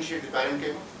to differentiate the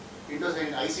parenchyma?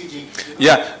 Indocyanine ICG?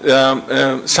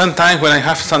 Yeah, sometimes when I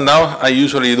have sundown, I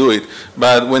usually do it.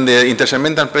 But when the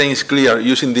intersegmental plane is clear,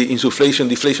 using the insufflation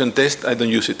deflation test, I don't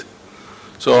use it.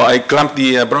 So I clamp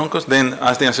the bronchus, then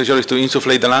ask the anesthesiologist to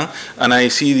insufflate the lung, and I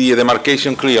see the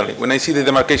demarcation clearly. When I see the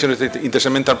demarcation of the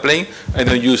intersegmental plane, I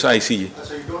don't use ICG.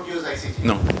 So you don't use ICG?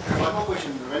 No. One more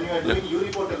question. When you are doing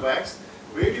uniportal VATS,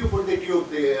 where do you put the tube,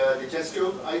 the chest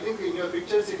tube? I think in your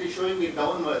pictures it is showing it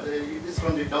downward. It is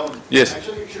from the down. Yes.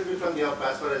 Actually, it should be from the up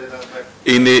as far as I know.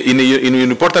 In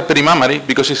uniportal perimammary,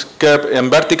 because it's curved and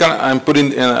vertical, I'm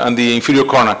putting on the inferior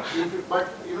corner.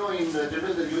 But you know, in the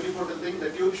general, the uniportal thing, the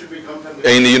tube should be come from the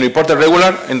In the uniportal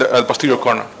regular, in the posterior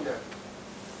corner. Yeah.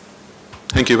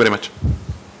 Thank you very much.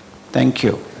 Thank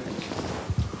you.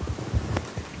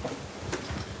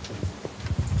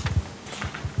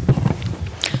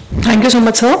 Thank you so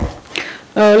much, sir.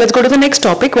 Let's go to the next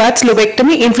topic, VATS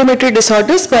lobectomy, inflammatory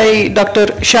disorders by Dr.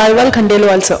 Sharwal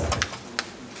Khandelwal, sir.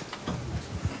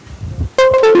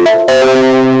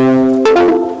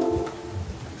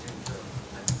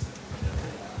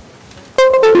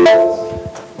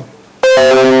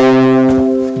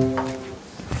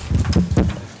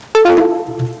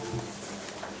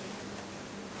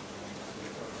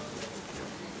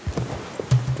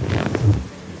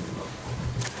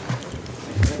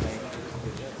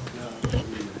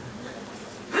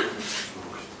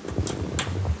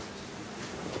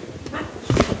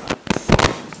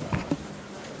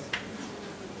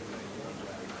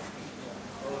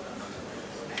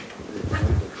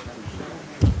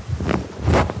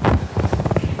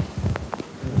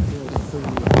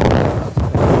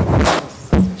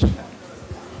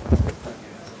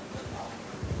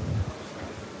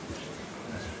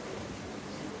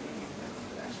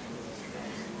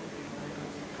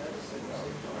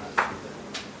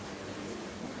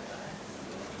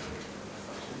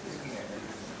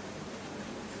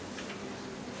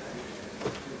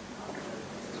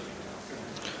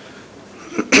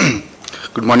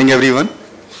 Good morning, everyone.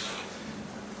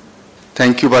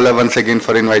 Thank you, Bala, once again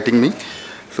for inviting me.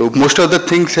 So most of the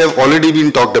things have already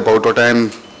been talked about, what I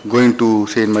am going to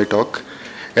say in my talk.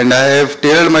 And I have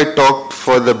tailored my talk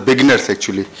for the beginners,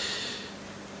 actually.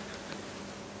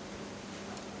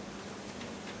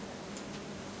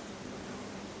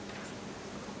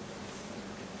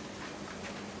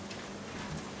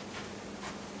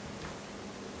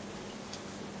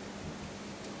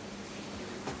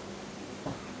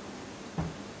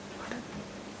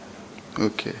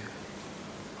 Okay.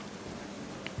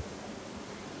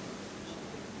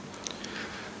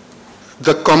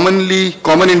 The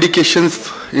common indications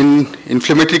in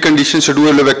inflammatory conditions to do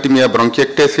a lobectomy are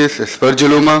bronchiectasis,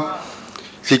 aspergilloma,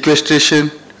 sequestration,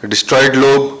 destroyed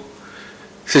lobe,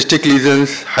 cystic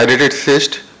lesions, hydrated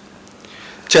cyst.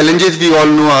 Challenges we all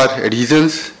know are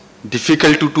adhesions,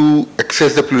 difficulty to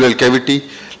access the pleural cavity,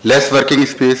 less working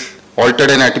space, altered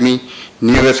anatomy,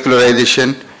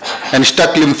 neovascularization, and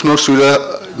stuck lymph nodes to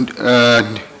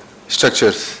the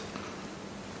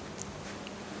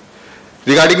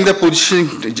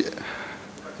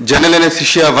general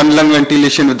anesthesia, one lung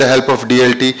ventilation with the help of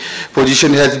DLT.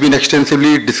 Position has been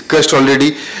extensively discussed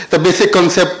already. The basic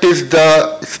concept is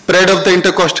the spread of the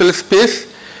intercostal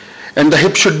space, and the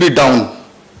hip should be down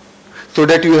so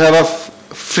that you have a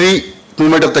free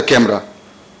movement of the camera.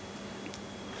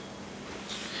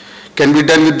 Can be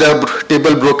done with the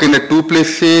table broken at two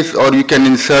places, or you can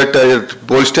insert a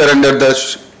bolster under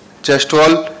the chest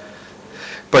wall.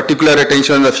 Particular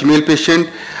attention on the female patient.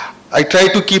 I try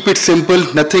to keep it simple,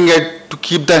 nothing to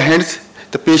keep the hands.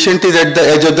 The patient is at the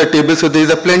edge of the table, so there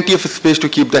is plenty of space to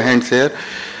keep the hands here.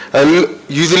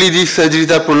 Usually these surgeries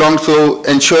are prolonged, so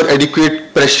ensure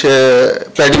adequate pressure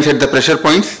paddings at the pressure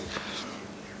points.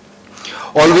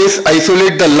 Always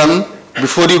isolate the lung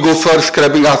before you go for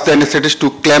scrubbing. Ask the anesthetist to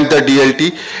clamp the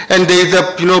DLT, and there is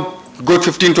a good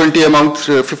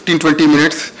 15-20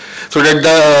 minutes, so that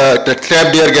the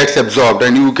trapped air gets absorbed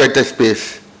and you get the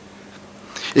space.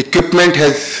 Equipment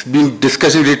has been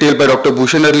discussed in detail by Dr.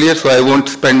 Bhushan earlier, so I won't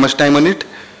spend much time on it.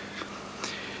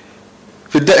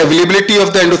 With the availability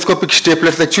of the endoscopic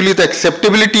staplers, actually the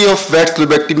acceptability of VATS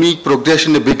lobectomy progressed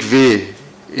in a big way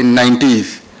in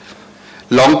 90s.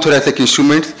 Long thoracic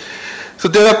instruments. So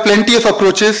there are plenty of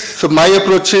approaches. So my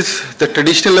approach is the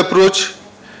traditional approach,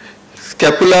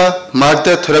 scapula, mark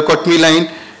the thoracotomy line.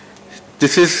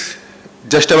 This is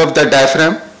just above the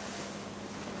diaphragm.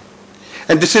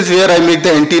 And this is where I make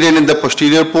the anterior and the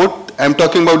posterior port. I am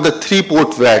talking about the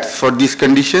 3-port VATS for these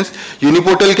conditions.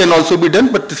 Uniportal can also be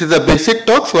done, but this is a basic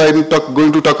talk, so I am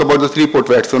going to talk about the 3-port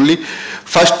VATS only.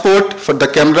 First port for the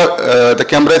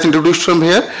camera is introduced from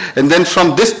here, and then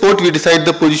from this port we decide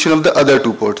the position of the other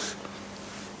 2 ports.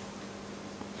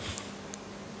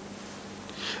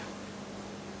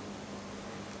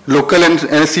 Local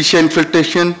anesthesia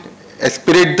infiltration.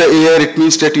 Aspirate the air, it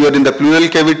means that you are in the pleural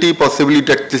cavity, possibly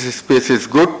that this space is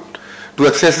good to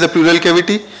access the pleural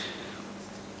cavity.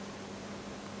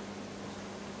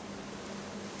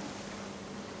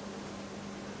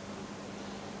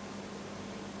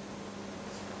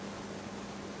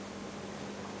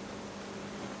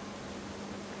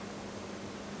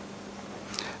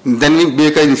 Then we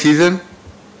make an incision.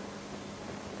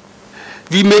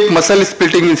 We make muscle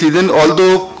splitting incision,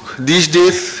 although these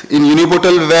days in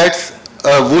uniportal VATS,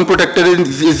 wound protector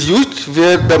is used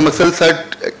where the muscles are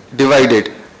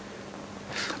divided.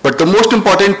 But the most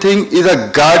important thing is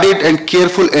a guarded and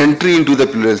careful entry into the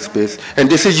pleural space, and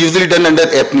this is usually done under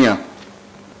apnea.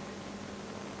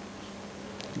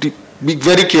 Be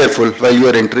very careful while you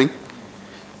are entering.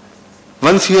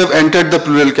 Once you have entered the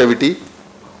pleural cavity,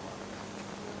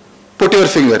 put your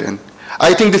finger in.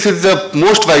 I think this is the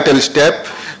most vital step.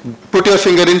 Put your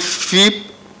finger in, sweep,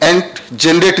 and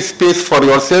generate space for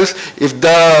yourselves. If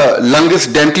the lung is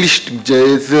densely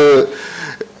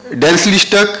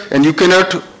stuck and you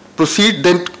cannot proceed,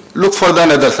 then look for the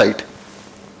another side.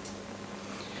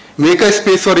 Make a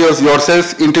space for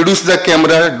yourselves, introduce the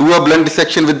camera, do a blunt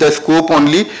dissection with the scope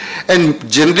only, and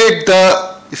generate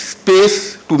the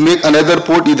space to make another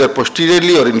port either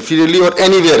posteriorly or inferiorly or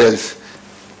anywhere else.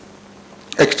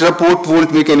 Extra port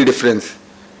won't make any difference.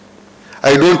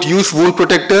 I don't use wound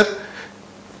protector.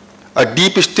 A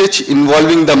deep stitch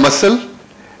involving the muscle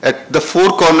at the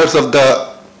 4 corners of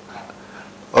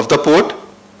the port.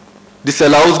 This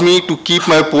allows me to keep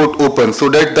my port open so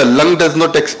that the lung does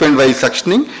not expand while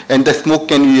suctioning and the smoke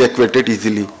can be evacuated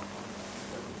easily.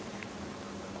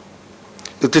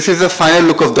 So this is the final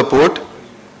look of the port,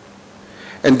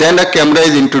 and then a camera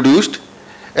is introduced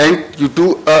and you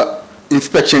do a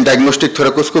inspection, diagnostic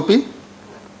thoracoscopy.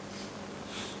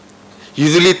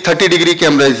 Usually 30-degree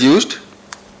camera is used.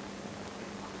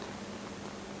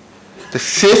 The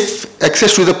safe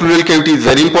access to the pleural cavity is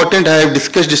very important. I have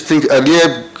discussed this thing earlier.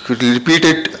 I could repeat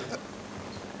it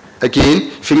again.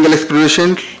 Finger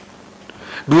exploration.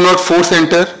 Do not force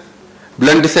enter.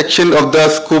 Blunt dissection of the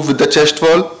scope with the chest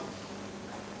wall.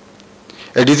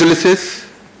 Adhesiolysis.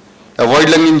 Avoid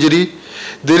lung injury.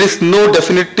 There is no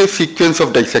definitive sequence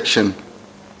of dissection.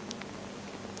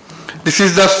 This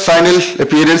is the final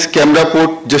appearance, camera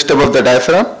port just above the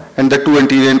diaphragm and the 2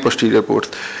 anterior and posterior ports.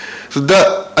 So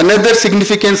another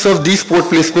significance of these port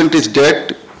placement is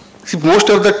that most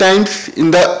of the times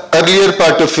in the earlier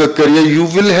part of your career you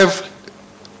will have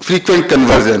frequent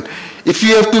conversion. If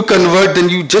you have to convert, then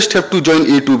you just have to join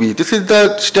A to B. This is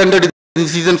the standard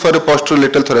incision for a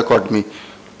posterolateral thoracotomy.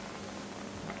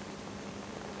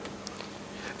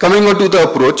 Coming on to the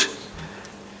approach,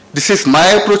 this is my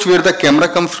approach where the camera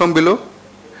comes from below.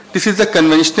 This is the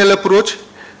conventional approach,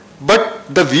 but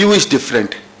the view is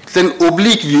different. It's an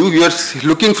oblique view. You are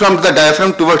looking from the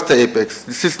diaphragm towards the apex.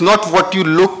 This is not what you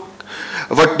look,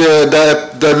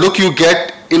 the look you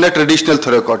get in a traditional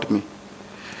thoracotomy.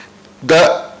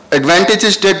 The advantage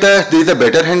is that there is a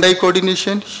better hand-eye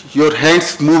coordination. Your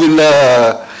hands move in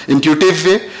the intuitive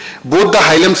way. Both the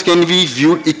hilums can be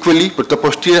viewed equally, but the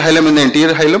posterior hilum and the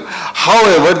anterior hilum.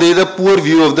 However, there is a poor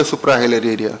view of the suprahilar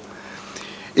area.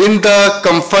 In the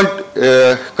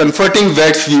comforting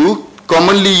VATS view,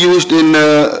 commonly used in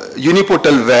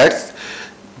uniportal VATS,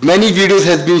 many videos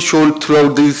has been shown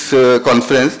throughout this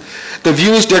conference. The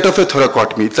view is that of a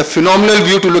thoracotomy. It's a phenomenal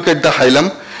view to look at the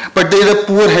hilum, but there is a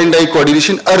poor hand-eye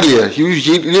coordination earlier. You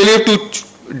really have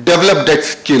to develop that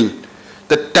skill.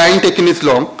 The time taken is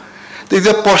long. There is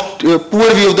a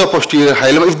poor view of the posterior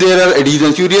hilum. If there are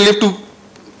adhesions, you really have to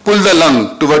pull the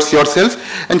lung towards yourself,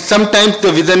 and sometimes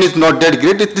the vision is not that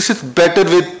great. This is better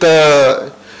with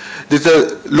this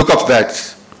look of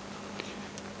VATS.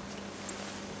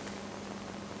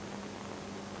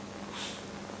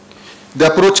 The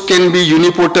approach can be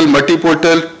uniportal,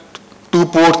 multiportal, 2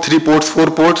 ports, 3 ports,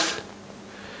 4 ports.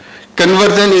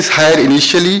 Conversion is higher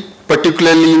initially,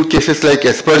 particularly in cases like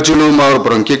aspergilloma or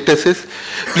bronchiectasis.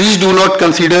 Please do not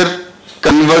consider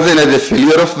conversion as a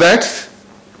failure of VATS.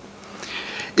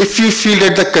 If you feel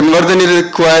that the conversion is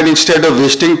required instead of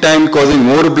wasting time causing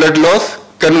more blood loss,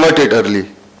 convert it early.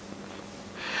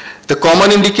 The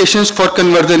common indications for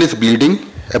conversion is bleeding,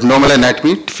 abnormal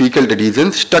anatomy, fecal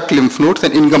adhesions, stuck lymph nodes,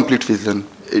 and incomplete vision,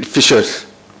 fissures.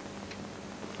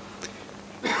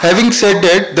 Having said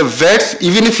that, the VATS,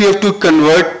 even if you have to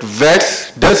convert,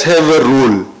 VATS does have a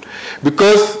role,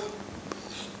 because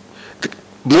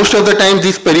most of the time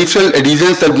these peripheral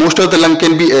adhesions, most of the lung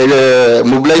can be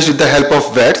mobilized with the help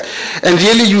of VATS, and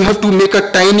really you have to make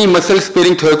a tiny muscle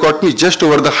sparing thoracotomy just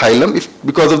over the hilum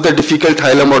because of the difficult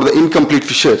hilum or the incomplete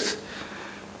fissures.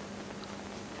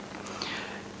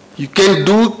 You can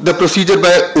do the procedure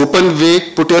by open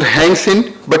way, put your hands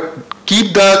in, but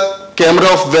keep the camera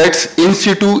of VATS in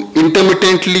situ,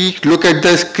 intermittently look at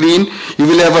the screen. You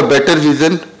will have a better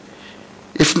vision,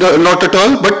 if not at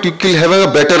all, but you will have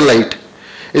a better light.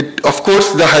 Of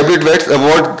course, the hybrid VATS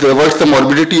avoids the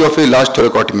morbidity of a large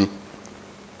thoracotomy.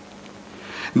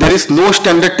 There is no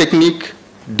standard technique,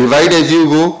 divide as you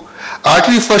go.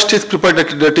 Artery first is prepared,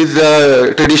 that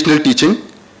is traditional teaching.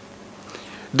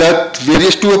 The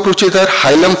various two approaches are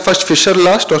hilum first, fissure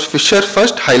last, or fissure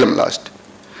first, hilum last.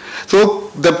 So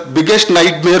the biggest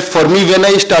nightmare for me when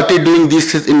I started doing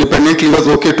this independently was,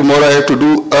 okay, tomorrow I have to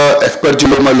do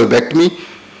aspergilloma lobectomy.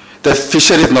 The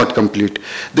fissure is not complete.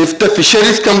 If the fissure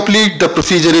is complete, the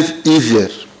procedure is easier.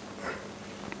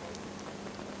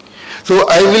 So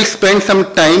I will spend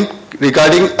some time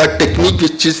regarding a technique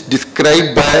which is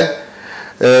described by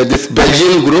this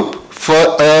Belgian group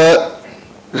for a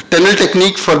tunnel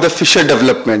technique for the fissure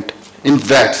development in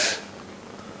VATS.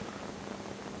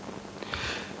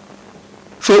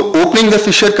 So opening the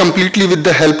fissure completely with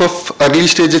the help of early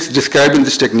stages described in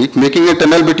this technique, making a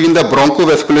tunnel between the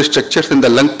bronchovascular structures and the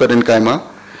lung parenchyma,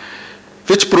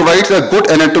 which provides a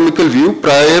good anatomical view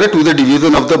prior to the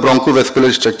division of the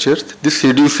bronchovascular structures. This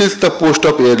reduces the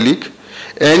post-op air leak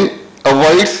and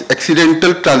avoids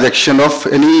accidental transaction of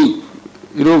any,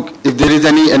 if there is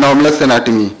any anomalous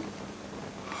anatomy.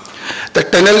 The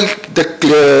tunnel,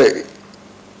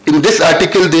 in this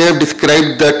article they have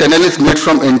described the tunnel is made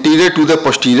from anterior to the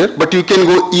posterior, but you can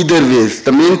go either ways.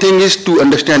 The main thing is to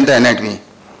understand the anatomy.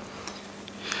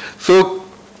 So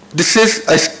this is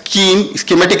a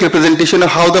schematic representation of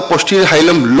how the posterior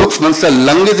hilum looks once the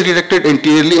lung is redirected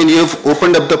anteriorly and you have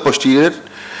opened up the posterior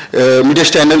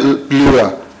mediastinal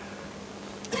pleura.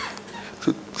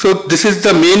 So this is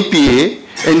the main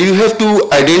PA, and you have to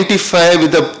identify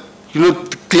with the,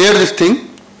 clear this thing.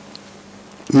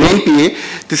 Main PA,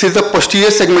 this is the posterior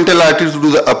segmental artery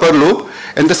to the upper lobe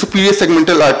and the superior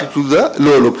segmental artery to the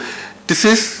lower lobe. This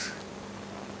is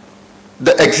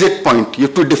the exit point. You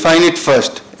have to define it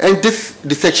first, and this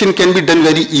dissection can be done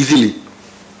very easily.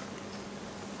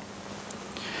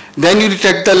 Then you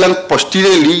retract the lung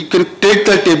posteriorly. You can take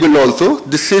the table also.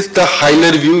 This is the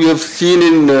hilar view you have seen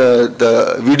in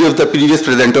the video of the previous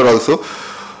presenter also.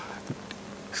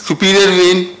 Superior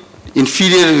vein,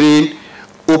 inferior vein,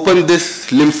 open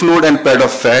this lymph node and pad of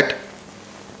fat.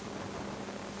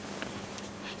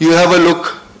 You have a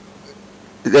look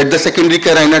at the secondary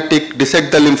carina,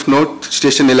 dissect the lymph node,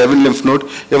 station 11 lymph node.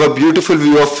 You have a beautiful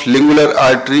view of lingular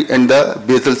artery and the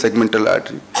basal segmental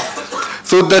artery.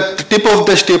 So the tip of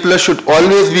the stapler should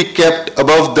always be kept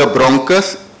above the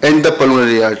bronchus and the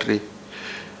pulmonary artery.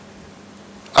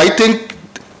 I think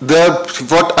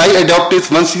what I adopt is,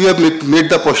 once you have made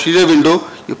the posterior window,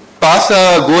 you pass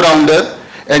a go-rounder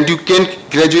and you can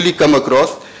gradually come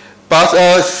across, pass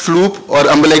a sloop or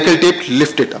umbilical tape,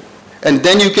 lift it up, and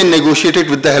then you can negotiate it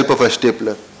with the help of a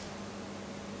stapler.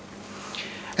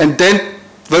 And then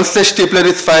once the stapler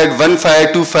is fired, 1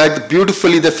 fire, 2 fire,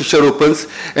 beautifully the fissure opens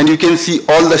and you can see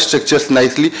all the structures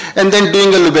nicely, and then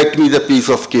doing a lobectomy is a piece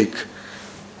of cake.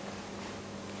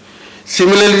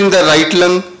 Similarly in the right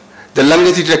lung, the lung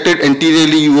is retracted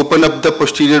anteriorly, you open up the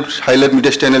posterior hilar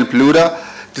mediastinal pleura.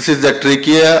 This is the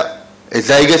trachea. A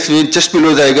zygous vein, just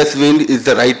below the zygous vein is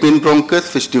the right main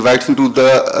bronchus, which divides into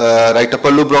the right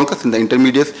upper lobe bronchus and the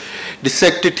intermedius.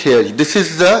 Dissected here. This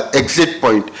is the exit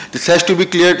point. This has to be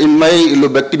cleared. In my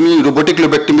lobectomy, robotic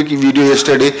lobectomy video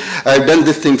yesterday, I have done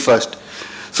this thing first.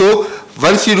 So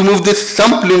once you remove this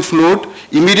sump lymph node,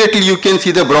 immediately you can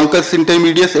see the bronchus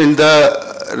intermedius and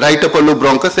the right upper lobe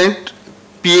bronchus, and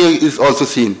PA is also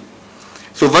seen.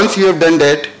 So once you have done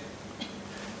that,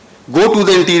 go to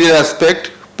the anterior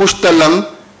aspect, push the lung,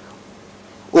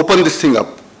 open this thing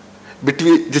up.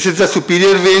 This is the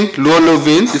superior vein, lower lobe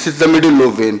vein, this is the middle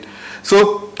lobe vein.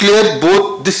 So clear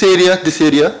both this area, this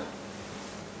area.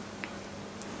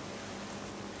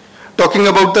 Talking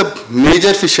about the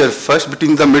major fissure first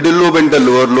between the middle lobe and the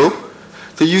lower lobe.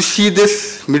 So you see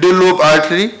this middle lobe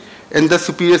artery and the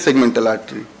superior segmental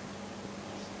artery.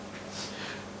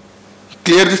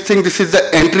 Clear this thing, this is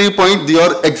the entry point,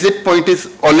 your exit point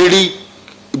is already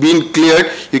been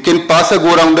cleared. You can pass a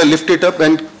go around, lift it up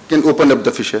and can open up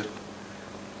the fissure.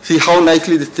 See how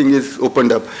nicely this thing is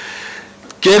opened up.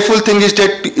 Careful thing is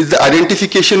that is the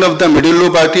identification of the middle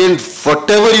lobe artery, and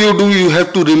whatever you do, you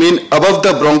have to remain above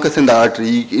the bronchus and the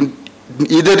artery.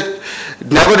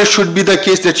 Never it should be the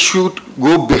case that should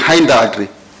go behind the artery.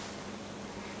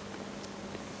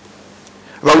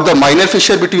 About the minor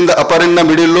fissure between the upper and the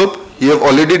middle lobe, you have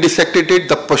already dissected it.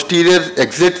 The posterior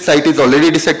exit site is already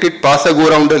dissected. Pass a go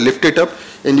rounder, lift it up,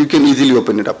 and you can easily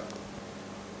open it up.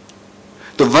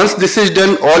 So once this is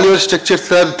done, all your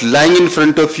structures are lying in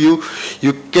front of you.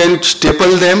 You can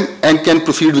staple them and can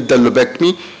proceed with the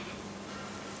lobectomy.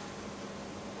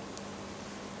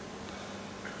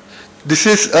 This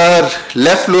is our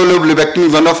left lower lobe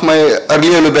lobectomy, one of my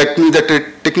earlier lobectomy.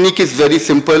 The technique is very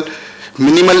simple,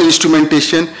 minimal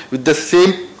instrumentation with the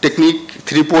same technique,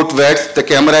 3-port VATS, the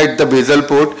camera at the basal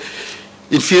port.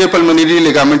 Inferior pulmonary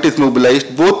ligament is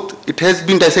mobilized. Both, it has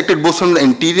been dissected both from the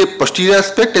anterior, posterior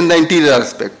aspect and the anterior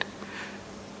aspect.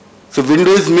 So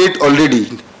window is made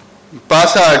already.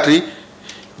 Pass the artery,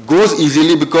 goes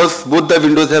easily because both the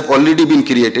windows have already been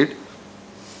created.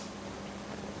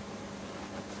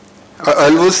 I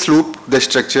will slope the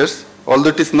structures, although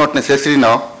it is not necessary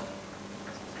now.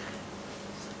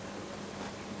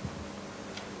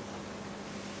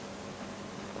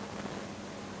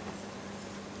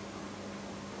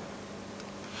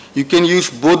 You can use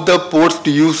both the ports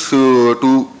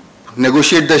to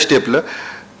negotiate the stapler.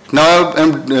 Now I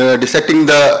am dissecting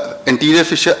the anterior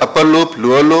fissure, upper lobe,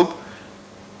 lower lobe.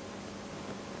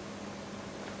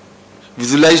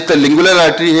 Visualize the lingular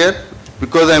artery here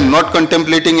because I am not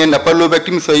contemplating an upper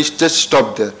lobectomy, so I just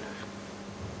stop there.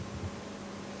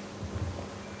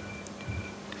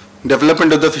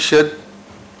 Development of the fissure.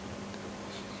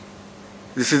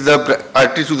 This is the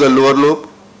artery to the lower lobe,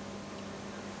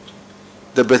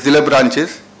 the basilar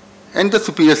branches, and the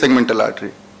superior segmental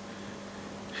artery.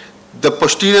 The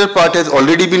posterior part has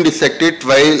already been dissected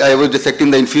while I was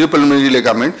dissecting the inferior pulmonary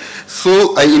ligament.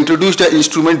 So I introduced an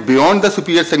instrument beyond the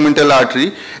superior segmental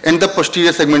artery and the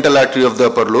posterior segmental artery of the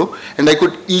upper lobe, and I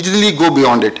could easily go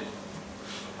beyond it.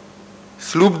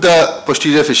 Sloop the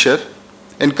posterior fissure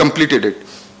and completed it.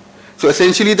 So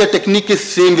essentially the technique is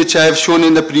same which I have shown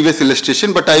in the previous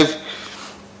illustration, but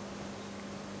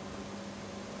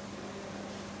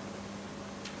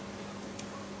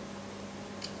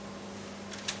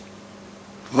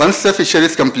once the fissure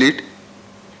is complete,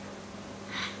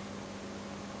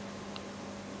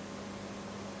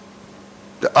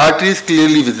 the artery is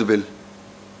clearly visible.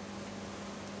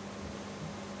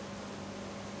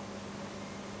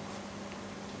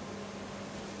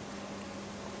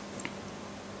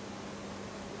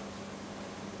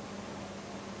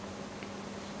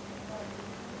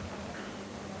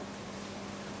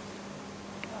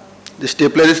 The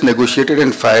stapler is negotiated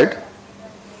and fired.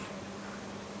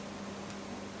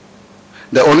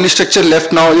 The only structure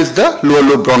left now is the lower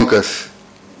lobe bronchus,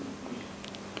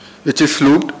 which is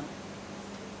slooped.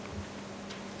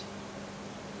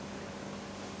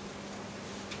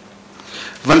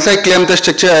 Once I clamp the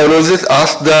structure, I always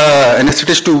ask the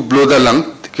anesthetist to blow the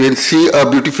lung. You can see a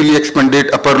beautifully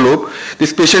expanded upper lobe.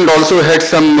 This patient also had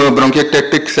some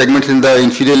bronchiectatic segments in the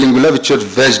inferior lingula which were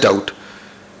wedged out.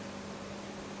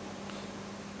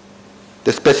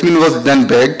 The specimen was then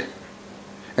bagged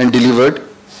and delivered.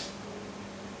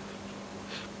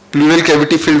 Pleural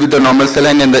cavity filled with the normal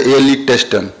saline and the air leak test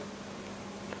done.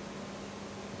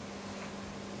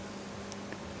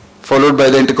 followed by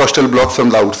the intercostal blocks from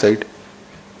the outside.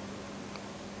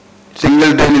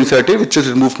 Single drain inserted, which is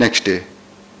removed next day.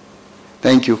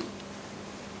 Thank you.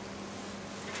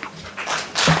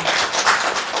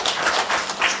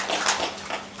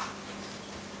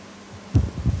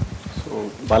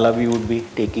 So, Bala, we would be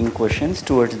taking questions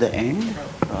towards the end.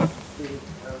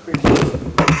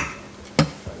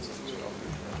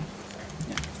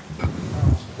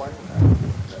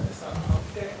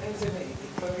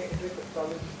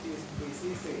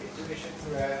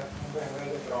 Where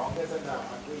the bronchus and the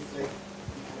arteries like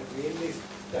really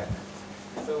stuck.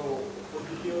 So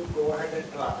would you go ahead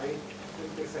and try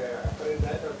to separate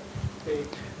that or take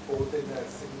both in a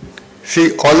single?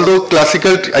 See, although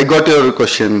classical, I got your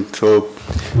question. So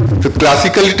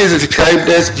classical it is described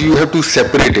as you have to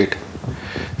separate it.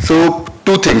 So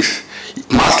two things.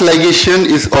 Mass ligation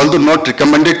is although not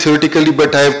recommended theoretically,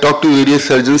 but I have talked to various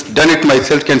surgeons, done it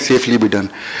myself, can safely be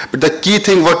done. But the key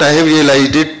thing what I have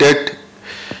realized is that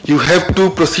you have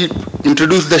to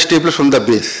introduce the stapler from the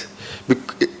base.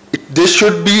 This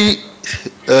should be,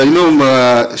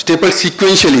 stapled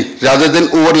sequentially rather than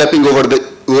overlapping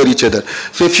over each other.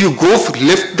 So if you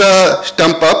lift the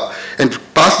stump up and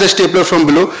pass the stapler from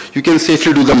below, you can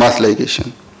safely do the mass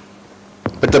ligation.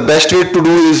 But the best way to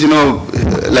do is,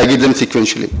 ligate them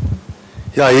sequentially.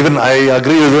 Yeah, even I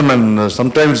agree with him, and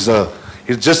sometimes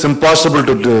it's just impossible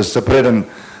to separate, and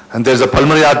there's a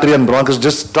pulmonary artery and bronchus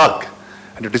just stuck.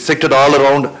 And you dissected all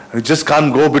around, and you just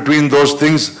can't go between those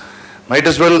things. Might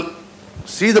as well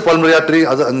see the pulmonary artery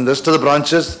and the rest of the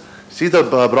branches, see the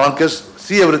bronchus,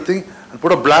 see everything, and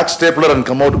put a black stapler and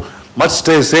come out. Much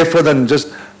safer than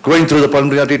just going through the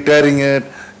pulmonary artery, tearing it,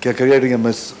 creating a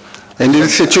mess. And in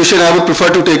this situation, I would prefer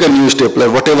to take a new stapler,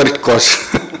 whatever it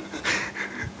costs.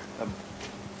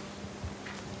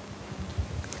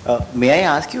 May I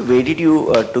ask you, where did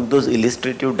you took those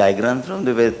illustrative diagrams from?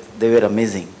 They were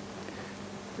amazing.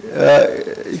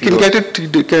 You can get it,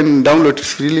 you can download it,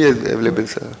 it's freely available,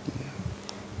 sir.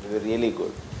 They were really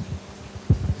good.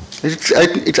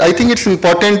 I think it's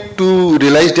important to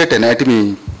realize that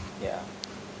anatomy. Yeah.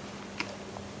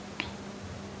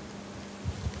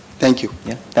 Thank you.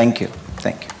 Yeah, thank you.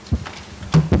 Thank you.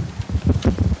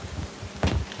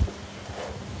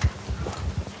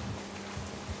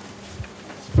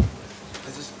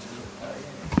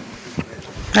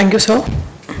 Thank you, sir.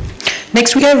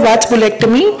 Next we have VATS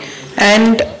bulectomy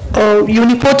and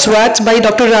Uniport's VATS by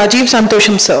Dr. Rajiv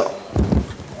Santosham, sir.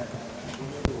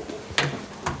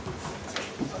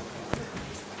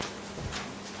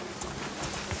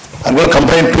 I'm going to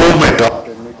combine two of my talk.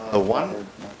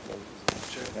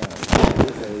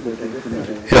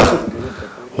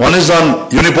 One is on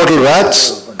uniportal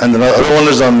VATS, and the other one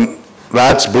is on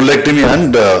VATS bulectomy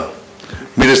and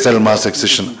mediastinal mass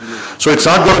excision. So it's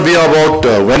not going to be about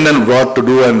when and what to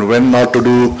do and when not to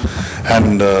do,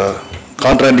 and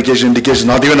contraindication, indication,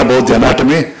 not even about the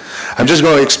anatomy. I'm just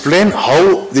going to explain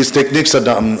how these techniques are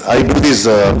done. I do these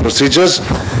procedures,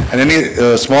 and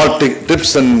any small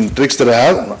tips and tricks that I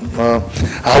have,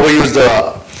 how I use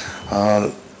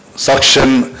the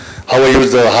suction, how I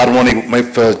use the harmonic, my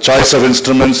choice of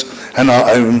instruments, and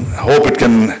I hope it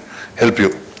can help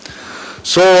you.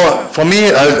 So for me,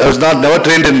 I was never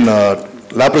trained in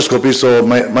laparoscopy, so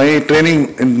my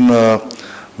training in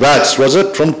VATS was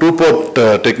from two-port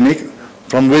technique,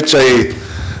 from which I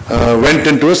went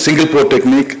into a single-port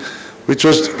technique, which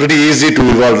was pretty easy to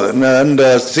evolve. And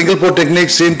single-port technique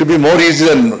seemed to be more easy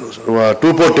than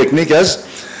two-port technique, as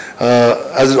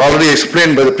already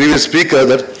explained by the previous speaker,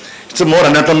 that it's a more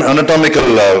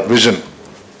anatomical vision.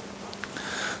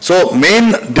 So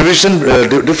main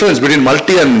difference between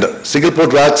multi and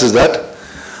single-port VATS is that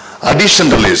adhesion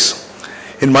release.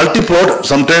 In multi-port,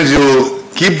 sometimes you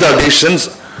keep the adhesions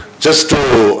just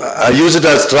to use it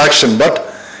as traction,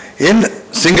 but in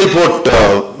single-port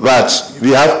VATS,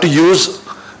 we have to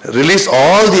release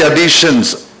all the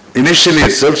adhesions initially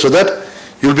itself, so that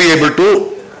you'll be able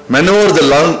to maneuver the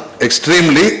lung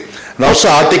extremely and also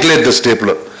articulate the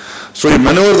stapler. So you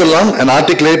maneuver the lung and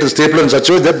articulate the stapler in such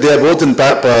a way that they are both in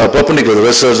perpendicular, the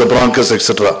vessels, the bronchus,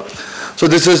 etc. So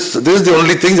this is the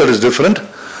only thing that is different.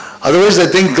 Otherwise, I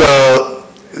think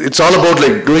it's all about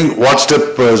like doing what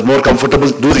step is more comfortable,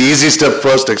 do the easy step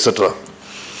first, etc.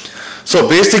 So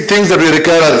basic things that we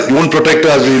require are wound protector,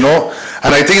 as we know,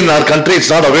 and I think in our country it's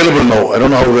not available now. I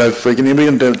don't know how, if you can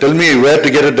even tell me where to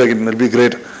get it, it'll be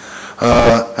great.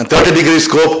 And 30-degree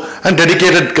scope and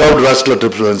dedicated curved vascular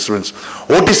tip instruments.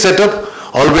 OT setup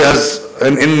always has,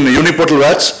 in uniportal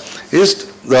VATS,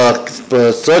 is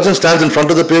the surgeon stands in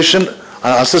front of the patient,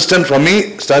 assistant from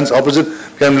me stands opposite.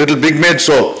 I'm a little big made,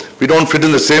 so we don't fit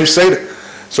in the same side.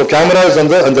 So camera is on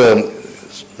the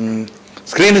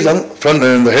screen is on front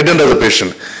in the head end of the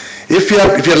patient. If you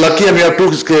are lucky and we have two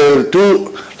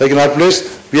like in our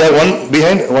place, we have one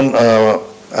behind,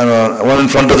 one in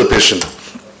front of the patient.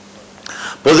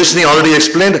 Positioning already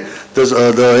explained. There's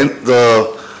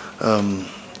the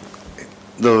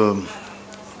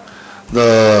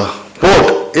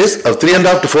port is a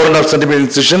 3.5 to 4.5 centimeter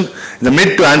incision in the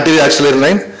mid to anterior axillary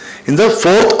line in the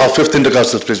 4th or 5th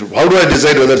intercostal space. How do I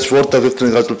decide whether it's 4th or 5th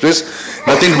intercostal space?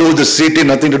 Nothing to do with the CT,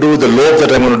 nothing to do with the lobe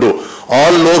that I'm going to do.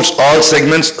 All lobes, all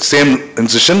segments, same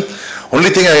incision. Only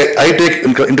thing I take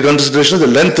into consideration is the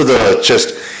length of the chest.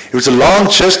 If it's a long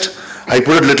chest, I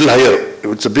put it a little higher. If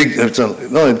it's a big,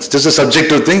 it's just a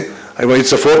subjective thing.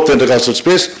 It's a 4th intercostal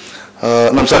space.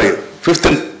 No, I'm sorry,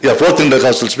 4th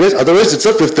intercostal space. Otherwise, it's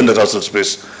a 5th intercostal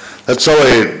space. That's how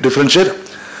I differentiate.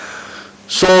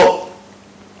 So,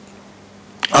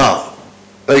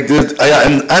 like this,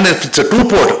 and if it's a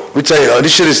 2-port, which I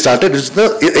initially started, it's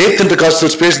the 8th intercostal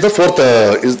space, the 4th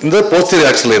is in the posterior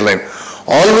axillary line.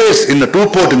 Always in the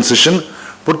 2-port incision,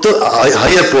 put the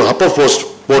higher port, upper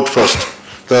port first,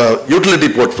 the utility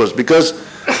port first, because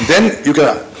then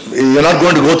you're not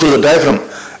going to go through the diaphragm.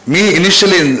 Me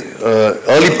initially in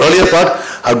earlier part,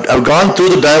 I've gone through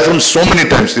the diaphragm so many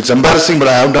times. It's embarrassing, but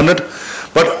I have done it.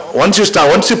 But once you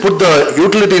put the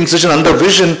utility incision under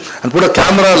vision and put a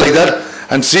camera like that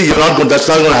and see, that's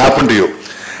not going to happen to you.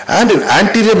 And in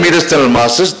anterior mediastinal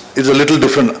masses, it's a little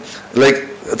different. Like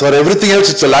for everything else,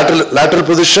 it's a lateral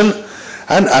position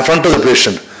and front of the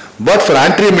patient. But for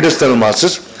anterior mediastinal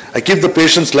masses, I keep the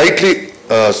patient slightly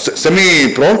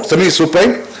semi-prone,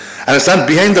 semi-supine, and I stand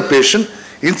behind the patient.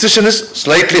 Incision is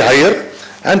slightly higher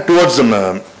and towards the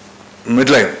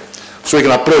midline, so you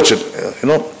can approach it.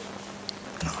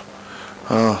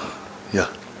 Yeah.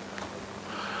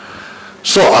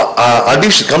 So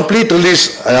complete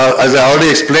release, as I already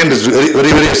explained, is very, very,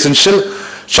 very essential.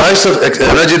 Choice of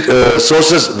energy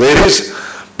sources varies,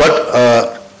 but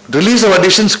release of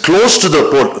adhesions close to the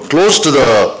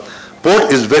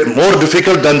port is more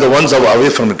difficult than the ones away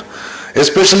from it,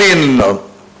 especially in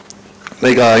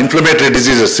inflammatory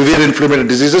diseases, severe inflammatory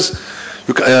diseases.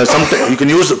 You can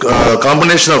use a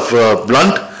combination of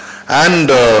blunt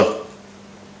and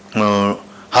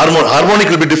harmonic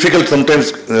will be difficult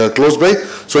sometimes close by,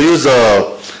 so use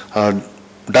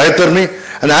diathermy.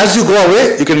 And as you go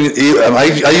away, you can.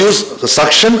 I use the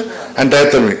suction and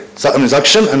diathermy.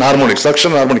 Suction and harmonic.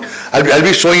 Suction and harmonic. I'll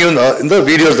be showing you in the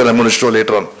videos that I'm going to show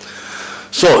later on.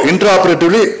 So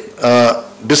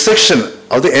intraoperatively, dissection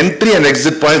of the entry and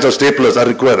exit points of staplers are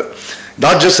required.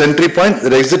 Not just entry point,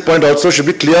 the exit point also should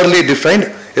be clearly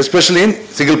defined, especially in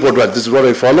single port valve. This is what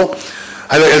I follow.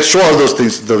 I'll show all those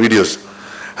things in the videos.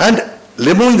 And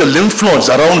removing the lymph nodes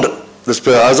around the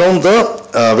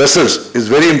vessels is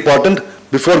very important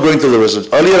before going through the vessels.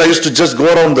 Earlier I used to just go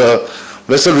around the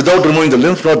vessel without removing the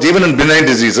lymph nodes, even in benign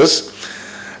diseases,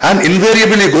 and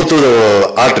invariably go through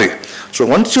the artery. So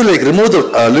once you remove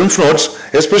the lymph nodes,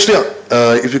 especially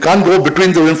if you can't go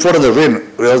between the lymph node and the vein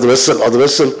or the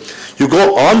vessel, you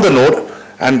go on the node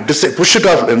and push it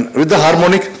off, and with the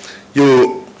harmonic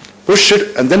you push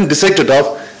it and then dissect it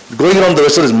off. Going around the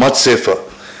vessel is much safer.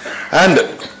 And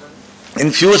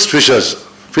infused fissures,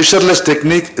 fissureless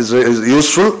technique is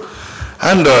useful,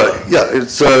 and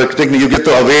it's a technique. You get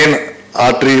the vein,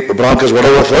 artery, bronchus,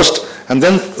 whatever first, and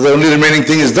then the only remaining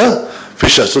thing is the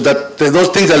fissure. So that those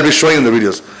things I'll be showing in the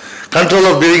videos. Control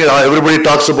of bleeding, everybody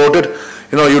talks about it.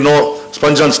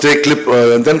 Sponge on stake clip,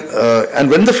 and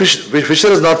when the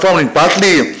fissure is not formed,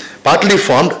 partly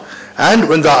formed, and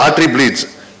when the artery bleeds,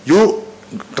 you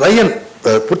try and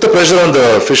put the pressure on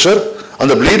the fissure, on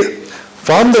the bleed,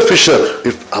 form the fissure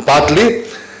partly,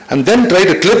 and then try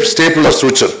to clip, staple or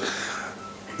suture.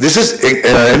 This is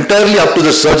entirely up to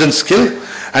the surgeon's skill,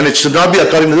 and it should not be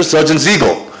according to the surgeon's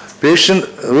ego. Patient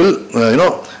will,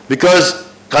 because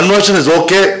conversion is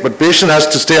okay, but patient has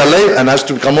to stay alive and has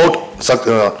to come out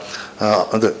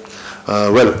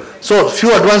well. So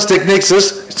few advanced techniques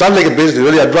it's not like a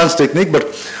very advanced technique,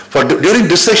 but during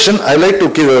dissection, I like to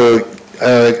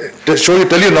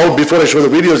tell you now before I show the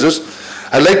videos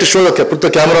I like to put the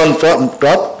camera on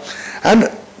top and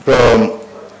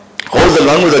hold the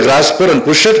lung with a grasper and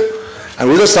push it, and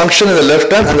with a suction in the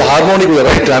left hand and the harmonic with the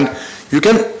right hand, you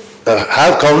can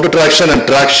have counter traction and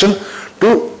traction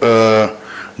to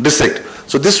dissect.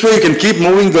 So this way you can keep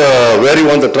moving where you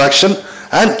want the traction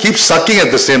and keep sucking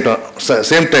at the same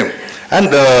time. And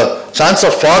the chance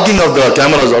of fogging of the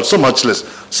camera is also much less.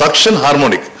 Suction,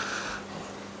 harmonic.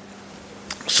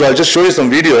 So I'll just show you some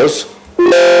videos.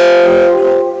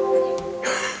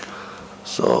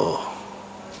 So,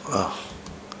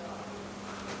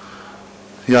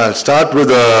 I'll start with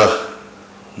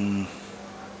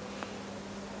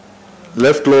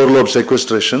left lower lobe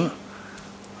sequestration.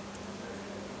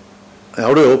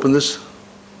 How do I open this?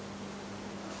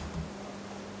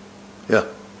 Yeah.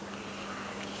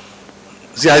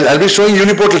 See, I'll be showing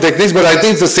uniportal techniques, but I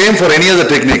think it's the same for any other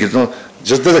technique. You know,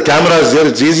 just that the camera is here,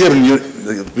 it's easier,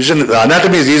 the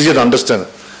anatomy is easier to understand.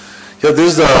 Here,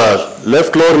 this is the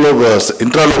left lower lobe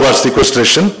intralobar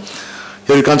sequestration.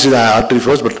 Here you can't see the artery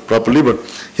first, but properly. But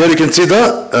here you can see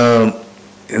the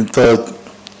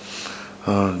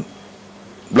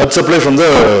blood supply from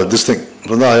the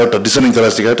from the aorta, descending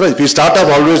thoracic aorta. If we start off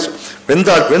always when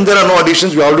there are no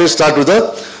adhesions, we always start with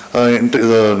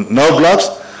the nerve blocks.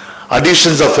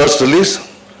 Adhesions are first release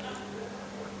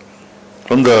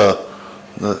from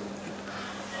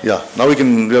yeah. Now we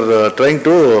are trying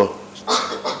to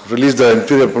release the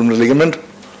inferior pulmonary ligament,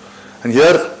 and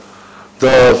here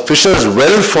the fissure is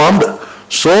well formed,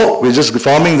 so we're just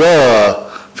forming the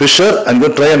fissure and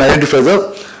we'll try and identify the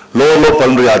lower lobe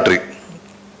pulmonary artery.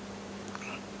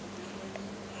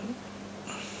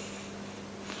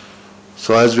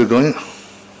 So as we're going,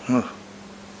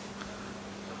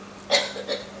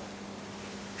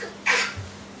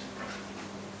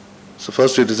 so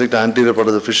first we dissect the anterior part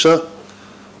of the fissure.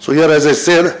 So here, as I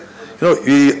said,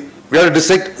 we have to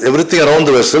dissect everything around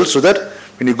the vessel, so that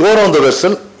when you go around the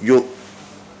vessel, you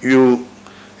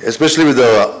especially with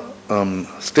the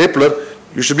stapler,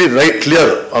 you should be right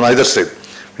clear on either side.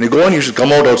 When you go on, you should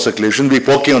come out outside clear. You shouldn't be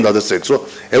poking on the other side. So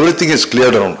everything is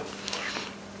cleared around.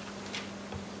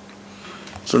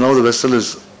 So now the vessel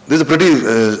is, this is a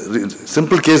pretty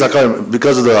simple case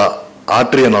because of the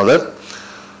artery and all that.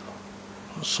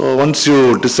 So once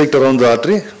you dissect around the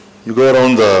artery, you go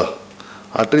around the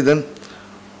artery, then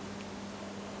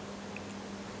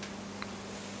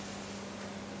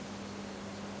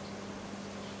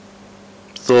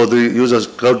so they use a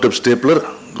curved tip stapler,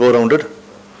 go around it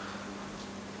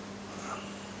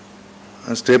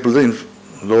and staple the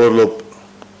lower lobe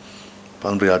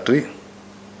pulmonary artery.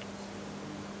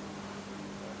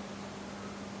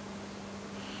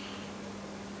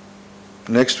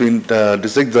 Next we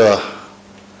dissect the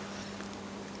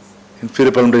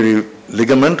inferior pulmonary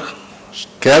ligament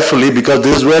carefully, because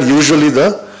this is where usually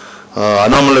the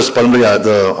anomalous pulmonary,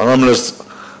 the anomalous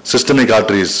systemic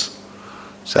arteries.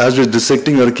 So as we're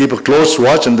dissecting, you have to keep a close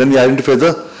watch, and then you identify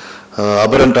the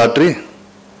aberrant artery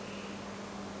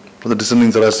from the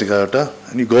descending thoracic aorta,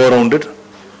 and you go around it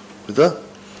with the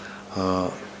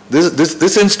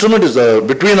this instrument is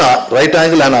between a right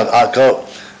angle and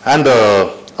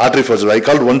artery first. We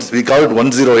call it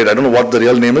 108. I don't know what the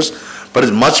real name is, but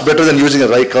it's much better than using a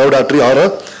curved artery or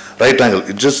a right angle.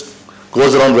 It just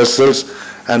goes around vessels,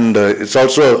 and it's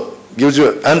also gives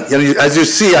you, and as you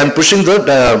see, I'm pushing the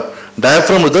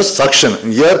diaphragm with the suction.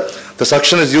 Here the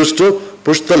suction is used to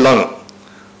push the lung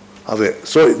away.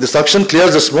 So the suction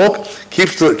clears the smoke,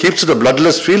 keeps it a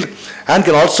bloodless field, and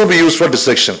can also be used for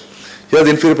dissection. Here the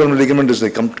inferior pulmonary ligament is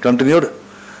continued,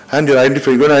 and you're going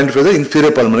to identify the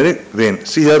inferior pulmonary vein.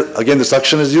 See here again the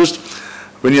suction is used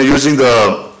when you're using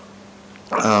the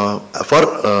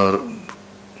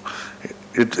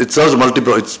it serves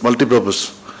it's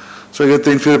multi-purpose. So you get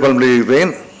the inferior pulmonary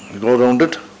vein, you go around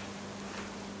it.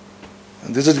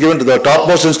 And this is given to the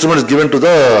topmost instrument is given to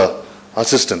the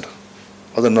assistant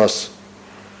or the nurse.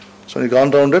 So you go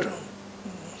around it.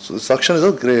 So the suction is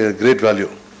a great value.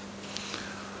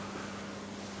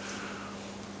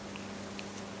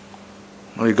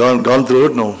 Now you've gone through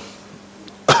it now.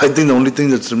 I think the only thing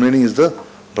that's remaining is the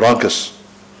bronchus.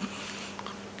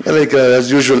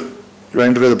 As usual, you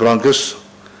identify the bronchus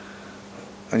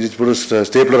and just put a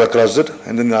stapler across it,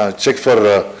 and then check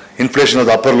for inflation of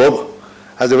the upper lobe.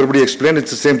 As everybody explained, it's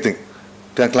the same thing.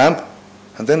 Clamp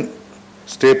and then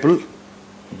staple,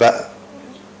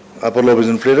 upper lobe is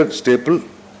inflated, staple,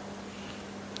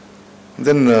 and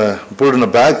then put it in a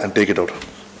bag and take it out.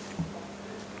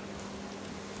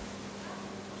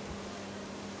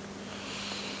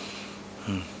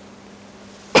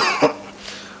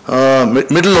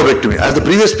 Middle lobectomy. As the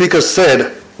previous speaker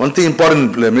said, one thing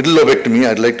important in middle lobectomy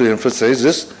I'd like to emphasize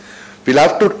is we'll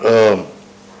have to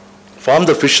form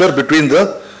the fissure between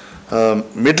the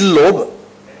middle lobe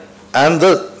and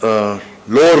the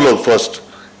lower lobe first.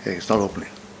 Okay, it's not opening.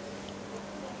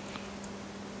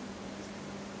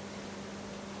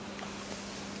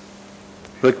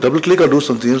 Like double click or do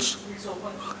something else.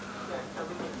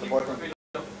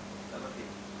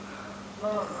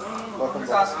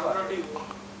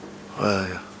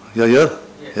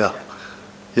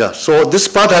 Yeah. So this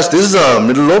part this is the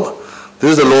middle lobe,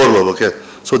 this is the lower lobe. Okay.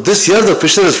 So this here the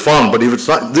fissure is formed, but if it's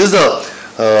not, this is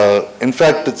in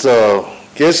fact it's a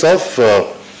case of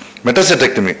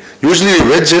metastectomy. Usually we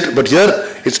wedge it, but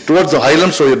here it's towards the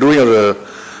hilum, so you're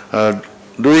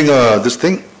doing this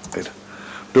thing, right,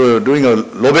 doing a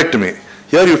lobectomy.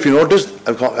 Here, if you notice,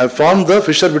 I've formed the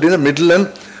fissure between the middle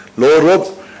and lower lobe.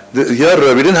 Here,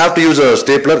 we didn't have to use a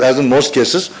stapler, as in most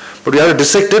cases, but we have to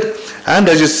dissect it, and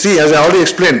as you see, as I already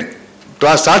explained,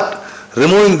 start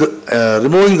removing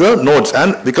the nodes,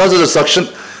 and because of the suction,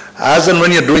 as and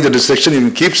when you're doing the dissection, you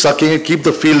can keep sucking it, keep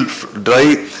the field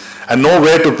dry, and know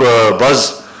where to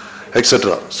buzz,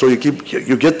 etc. So you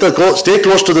stay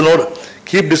close to the node,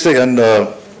 keep dissecting,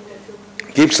 and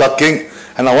keep sucking,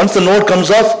 and now once the node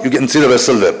comes off, you can see the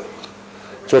vessel there.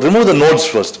 So remove the nodes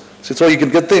first. So you can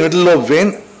get the middle lobe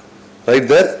vein right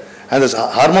there, and this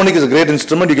harmonic is a great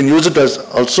instrument. You can use it as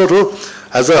also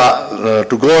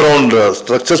to go around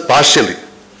structures partially,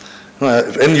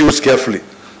 when used carefully.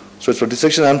 So it's for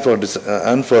dissection and for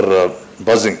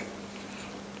buzzing.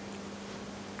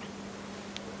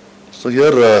 So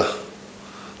here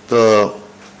the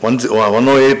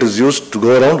 108 is used to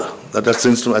go around. That's the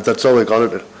instrument. That's how I call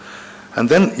it. And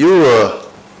then you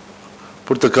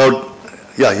put the curve.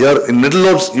 Yeah, here in middle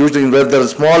lobes, usually where there are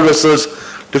small vessels,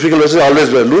 difficult vessels, always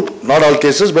wear loop. Not all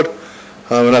cases, but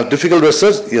when I have difficult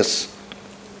vessels, yes.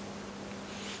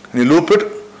 And you loop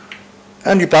it,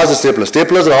 and you pass the stapler.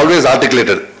 Staplers are always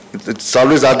articulated. It's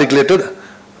always articulated,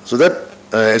 so that,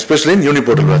 especially in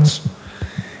uniportal VATS.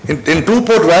 In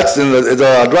two-port VATS,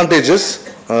 the advantages,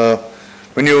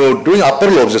 when you're doing upper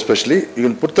lobes especially, you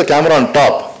can put the camera on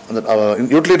top, in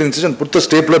utility incision, put the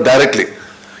stapler directly.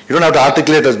 You don't have to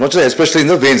articulate as much, especially in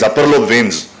the veins, upper lobe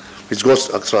veins, which goes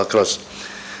across.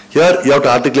 Here, you have to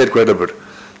articulate quite a bit.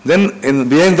 Then,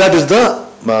 behind that is the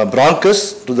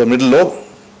bronchus to the middle lobe.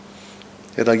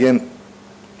 Yet again,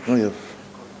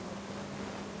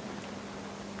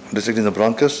 dissecting the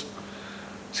bronchus.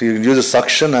 So you can use the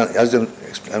suction, as I'm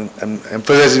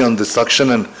emphasizing on the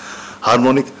suction and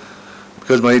harmonic,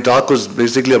 because my talk was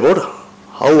basically about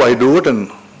how I do it and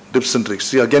tips and tricks.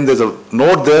 See, again, there's a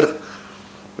node there,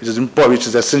 which is important, which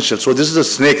is essential. So this is a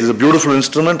snake. It's a beautiful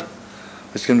instrument,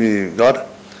 which can be got,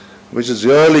 which is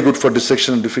really good for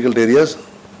dissection in difficult areas.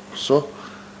 So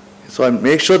I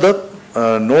make sure the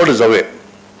node is away.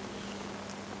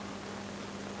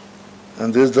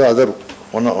 And this is the other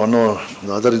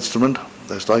the other instrument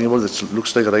that I was talking about. This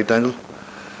looks like a right angle.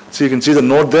 So you can see the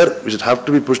node there, which would have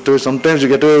to be pushed away. Sometimes you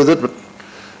get away with it, but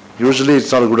usually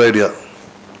it's not a good idea.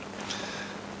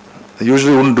 I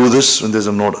usually wouldn't do this when there's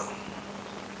a node.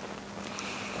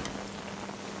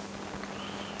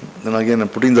 Then again, I'm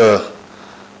putting the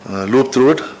loop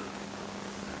through it,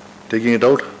 taking it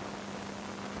out.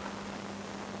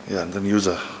 Yeah, and then use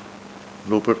a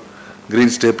loop it. Green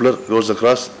stapler goes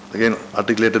across, again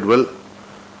articulated well.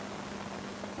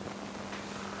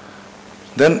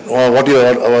 Then what you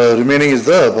are remaining is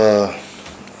the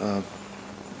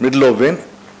middle lobe vein,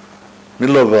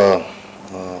 middle lobe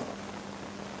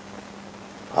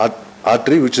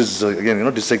artery, which is again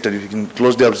dissected. You can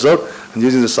closely observe, and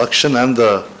using the suction and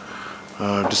the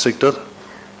dissector.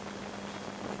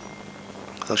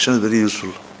 Suction is very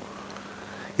useful.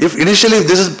 If initially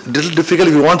this is a little difficult,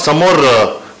 if you want some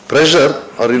more pressure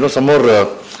or some more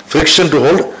friction to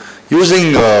hold,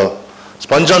 using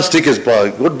sponge on stick is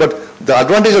good. But the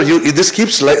advantage of this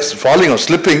keeps falling or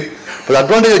slipping. But the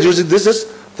advantage of using this is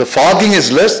the fogging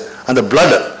is less and the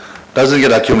blood doesn't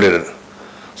get accumulated.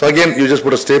 So again, you just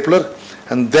put a stapler,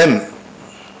 and then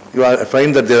you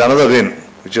find that there's another vein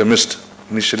which you missed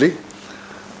initially,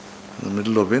 the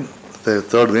middle of vein, the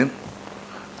third vein.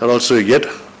 That also you get.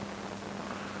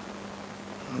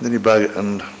 And then you bag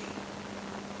and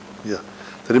yeah,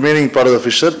 the remaining part of the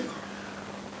fissure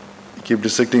you keep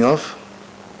dissecting off.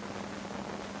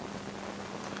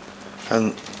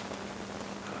 And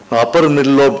now upper and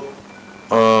middle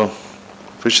lobe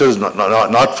fissure is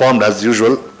not formed as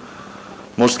usual.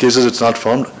 Most cases it's not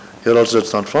formed. Here also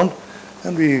it's not formed.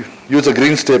 And we use a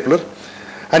green stapler.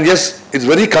 And yes, it's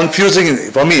very confusing,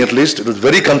 for me at least, it was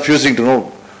very confusing to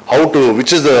know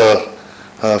which is the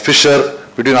fissure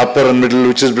between upper and middle,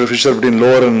 which is the fissure between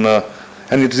lower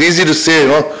and it's easy to say,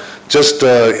 just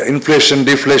inflation,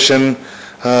 deflation,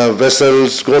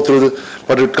 vessels go through,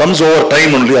 but it comes over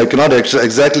time only. I cannot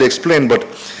exactly explain, but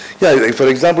yeah, for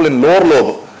example, in lower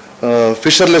lobe,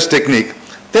 fissureless technique,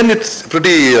 then it's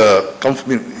pretty,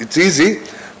 it's easy,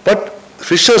 but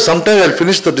fissure, sometimes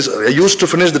I used to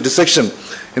finish the dissection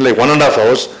in like 1.5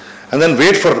 hours, and then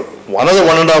wait for another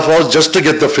 1.5 hours just to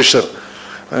get the fissure.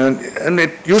 And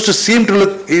it used to seem to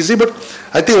look easy, but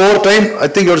I think over time, I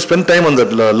think you have to spend time on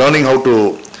that, learning how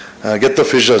to get the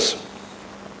fissures.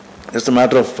 It's a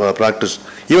matter of practice,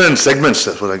 even in segments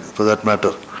for that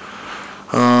matter.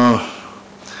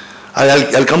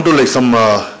 I'll come to like some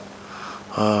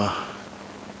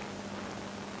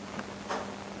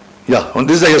Yeah, and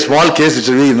this is like a small case which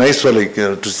is really nice for like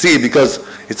to see because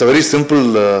it's a very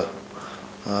simple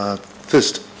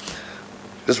cyst.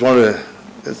 Just want to,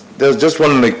 there's just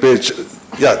one like page.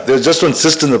 Yeah, there's just one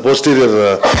cyst in the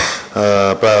posterior,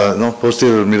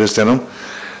 posterior mediastinum.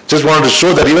 Just wanted to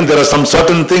show that even there are some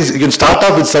certain things, you can start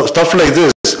off with stuff like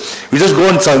this. You just go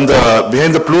inside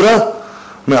behind the pleura,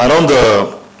 around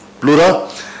the pleura,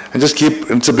 and just keep,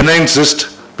 it's a benign cyst,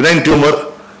 benign tumor.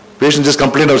 Patient just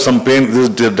complained of some pain, this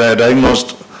is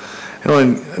diagnosed.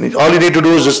 And all you need to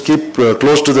do is just keep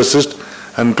close to the cyst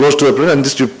and close to the pleura, and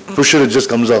just you push it, it just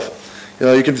comes off.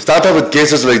 You can start off with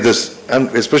cases like this, and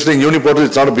especially in uniportal,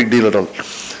 it's not a big deal at all.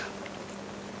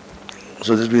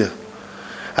 So this will be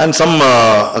and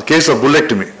a case of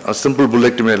bullectomy, a simple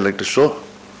bullectomy I'd like to show.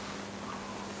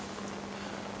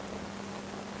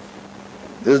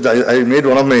 I made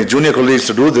one of my junior colleagues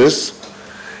to do this.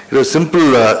 It was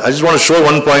simple. I just want to show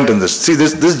one point in this. See,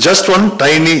 this is just one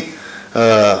tiny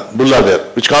bulla there,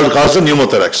 which causes a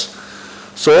pneumothorax.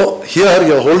 So here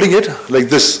you are holding it like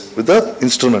this with the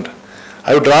instrument.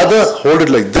 I would rather hold it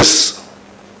like this.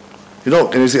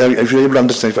 Can you see, if you're able to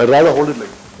understand, if I'd rather hold it like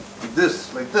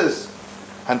this,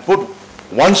 and put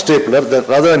one stapler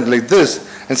rather than like this,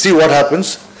 and see what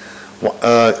happens.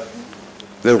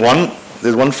 There's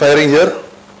one firing here,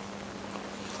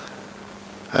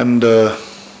 and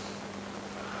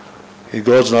it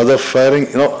goes another firing.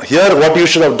 Here what you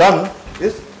should have done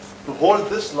is to hold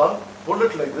this lung, hold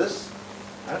it like this,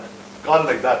 and gone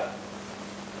like that.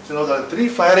 So there are 3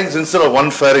 firings instead of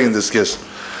 1 firing in this case.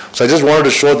 So I just wanted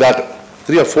to show that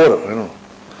 3 or 4,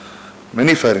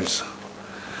 many firings.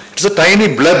 It's a tiny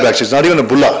bleb actually. It's not even a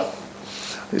bulla.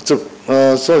 It's a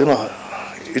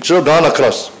it should have gone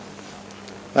across.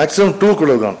 Maximum 2 could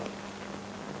have gone.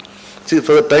 See,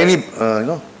 for the tiny,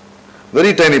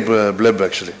 very tiny bleb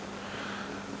actually.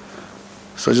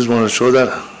 So I just wanted to show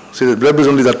that. See, the bleb is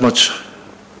only that much.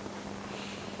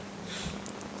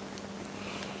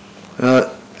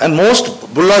 And most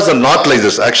bullas are not like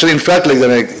this. Actually, in fact, like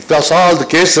when I saw all the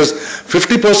cases,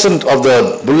 50% of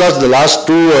the bullas in the last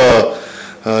 2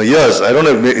 years, I don't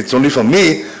know, it's only for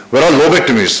me, were all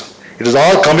lobectomies. It is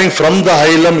all coming from the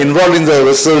hilum, involved in the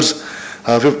vessels,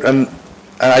 and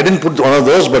I didn't put one of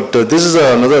those, but this is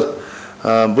another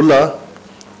bulla.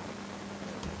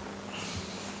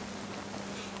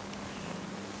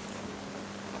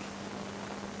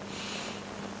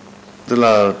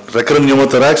 The recurrent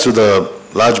pneumothorax with a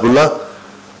large bulla.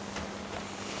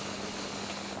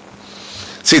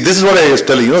 See, this is what I was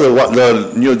telling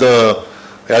you. The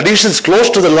additions close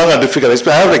to the lung are difficult.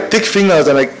 I have like thick fingers,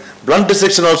 and like blunt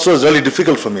dissection also is really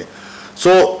difficult for me.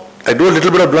 So I do a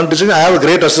little bit of blunt dissection. I have a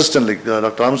great assistant like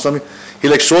Dr. Ramasamy. He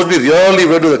like shows me really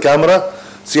where to the camera.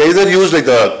 See, either use like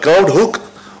the curved hook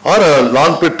or a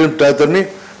long pit tip diathermy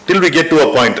till we get to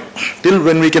a point, till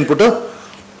when we can put a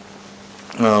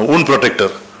wound protector.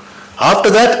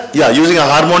 After that, yeah, using a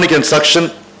harmonic and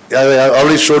suction, I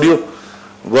already showed you,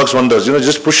 works wonders.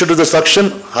 Just push it to the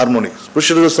suction, harmonic. Push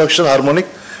it to the suction, harmonic,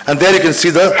 and there you can see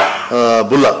the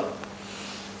bulla.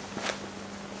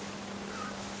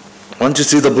 Once you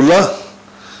see the bulla,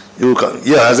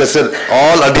 as I said,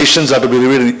 all adhesions have to be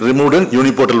removed in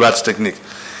uniportal VATS technique.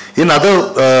 In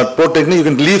other port technique, you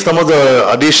can leave some of the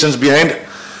adhesions behind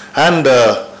and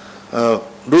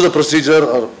do the procedure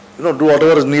or do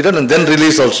whatever is needed and then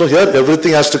release also. Here,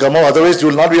 everything has to come out, otherwise you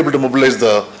will not be able to mobilize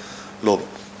the lobe.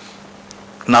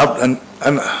 Now, and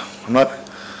not,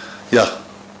 yeah.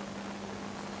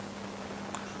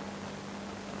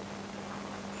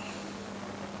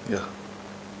 Yeah.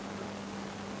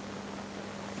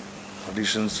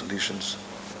 Adhesions,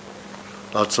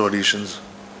 lots of adhesions.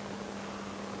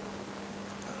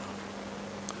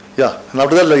 Yeah, and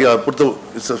after that, like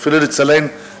fill it with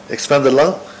saline, expand the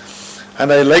lung.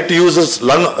 And I like to use this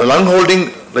lung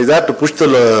holding like that to push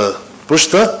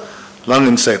the lung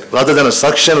inside, rather than a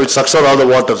suction which sucks out all the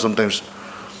water sometimes.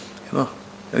 And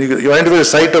you identify the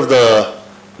site of the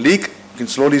leak, you can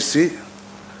slowly see.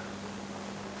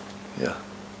 Yeah.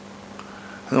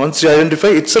 And once you identify,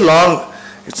 it's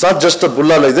it's not just a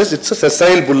bulla like this, it's a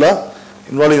sessile bulla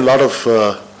involving a lot of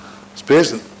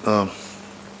space.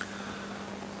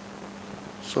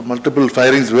 So multiple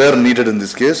firings were needed in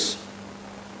this case.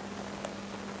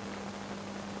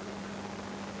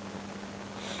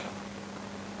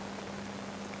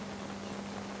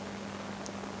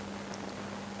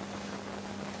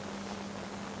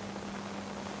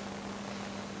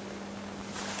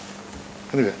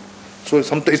 Anyway, so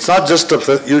it's not just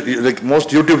like most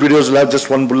YouTube videos will have just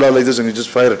one bulla like this and you just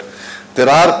fire it. There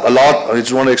are a lot. I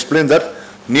just want to explain that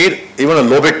need even a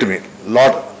lobectomy.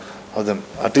 of them,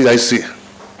 at least I see, in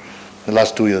the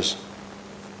last 2 years.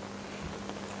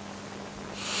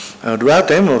 Do I have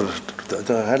time, or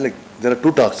I had like, there are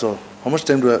 2 talks, so how much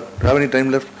time do I have any time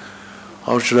left?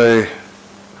 How should I?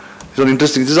 It's not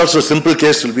interesting. This is also a simple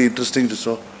case. It will be interesting to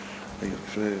show. It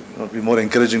will be more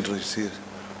encouraging to see it.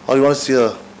 Or you want to see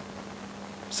a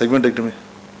segmentectomy?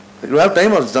 Do you have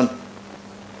time, or it's done?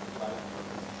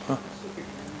 Huh?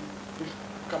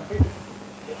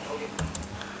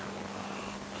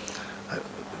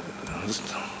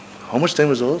 How much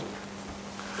time is over?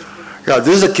 Yeah,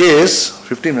 this is a case,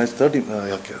 15 minutes, 30,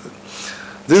 okay.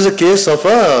 This is a case of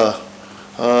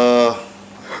I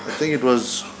think it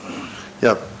was,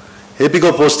 yeah,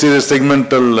 apico-posterior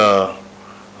segmental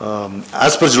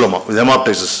aspergilloma with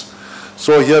hemoptysis.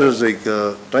 So here is like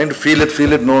trying to feel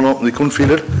it, no, we couldn't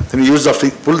feel it. Then we used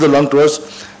pulled the lung to us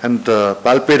and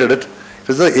palpated it. It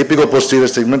is the apico-posterior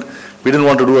segment. We didn't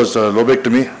want to do a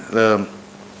lobectomy,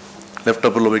 left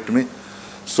upper lobectomy.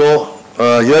 So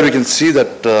here we can see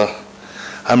that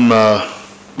hilum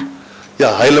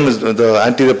is, the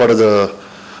anterior part of the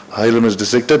hilum is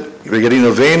dissected. We're getting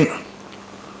a vein,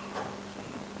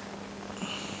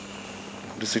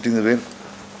 dissecting the vein.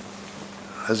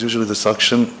 As usual with the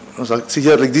suction. See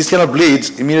here, like these kind of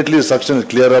bleeds, immediately the suction is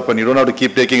clear up and you don't have to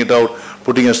keep taking it out,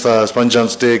 putting a sponge on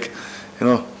stake,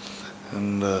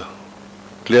 and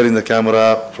clearing the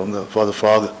camera for the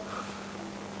fog.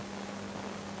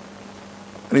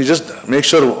 And you just make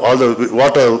sure all the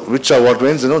which are what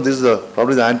veins, this is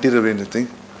probably the anterior vein, I think,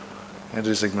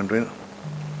 anterior segment vein.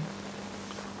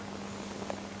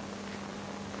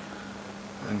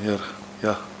 And here,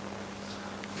 yeah.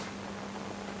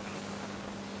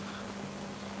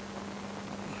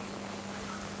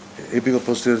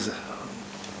 Apico-posterior.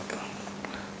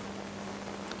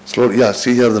 Slowly, yeah,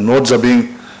 see here the nodes are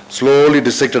being slowly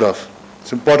dissected off.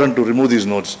 It's important to remove these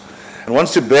nodes. And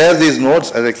once you bear these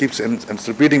nodes, as I keep saying, and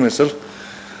repeating myself,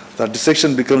 the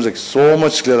dissection becomes like so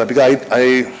much clearer. Because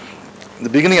in the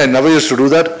beginning I never used to do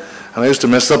that, and I used to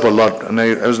mess up a lot. And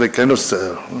I was like kind of,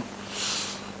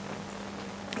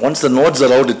 once the nodes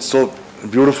are out, it's so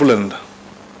beautiful and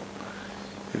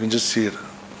you can just see it.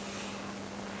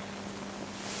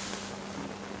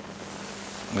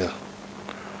 Yeah.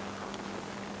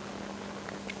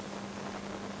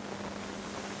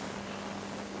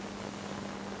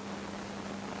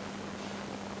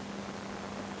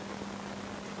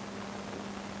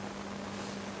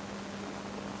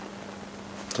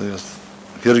 So yes,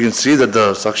 here you can see that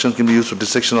the suction can be used for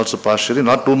dissection also partially,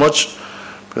 not too much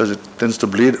because it tends to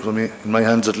bleed for me, in my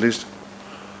hands at least.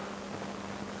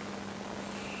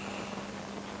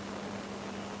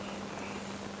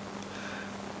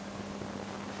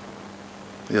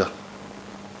 Yeah.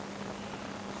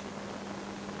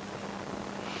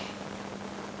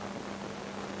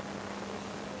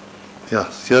 Yeah,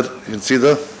 here you can see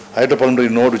the hypopulmonary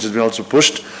node which has been also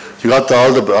pushed. You got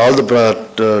all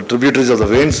the tributaries of the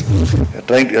veins,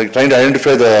 trying to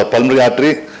identify the pulmonary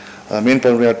artery, main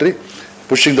pulmonary artery,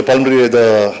 pushing the pulmonary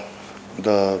the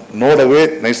node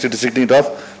away, nicely dissecting it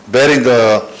off, bearing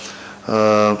the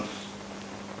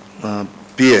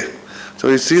PA. So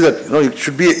you see that it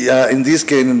should be in these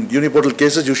in uniportal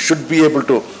cases you should be able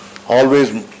to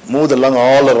always move the lung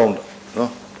all around.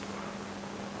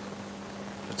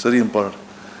 It's very important.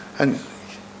 And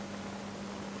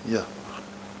yeah.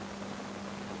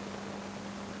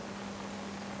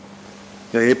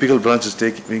 Yeah, apical branch is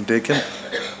being taken.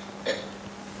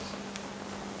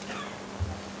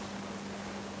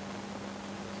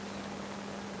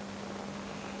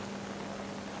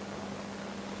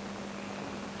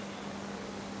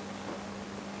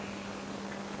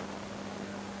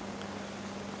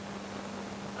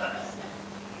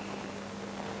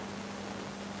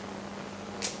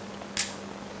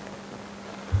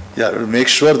 Yeah, we'll make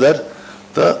sure that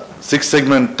the 6th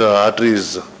segment artery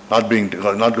is not going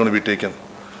to be taken.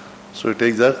 So we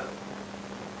take that.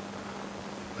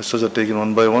 Vessels are taken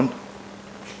one by one.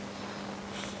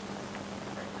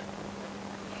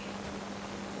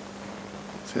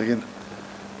 See again,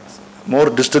 more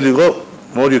distal you go,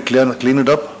 more you clean it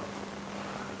up.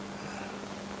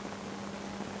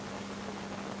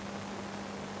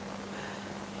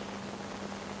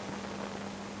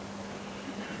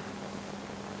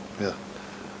 Yeah.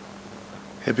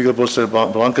 Apical posterior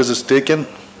bronchus is taken.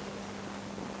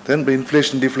 Then by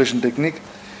inflation deflation technique,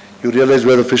 you realize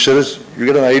where the fissure is, you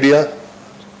get an idea,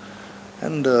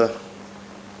 and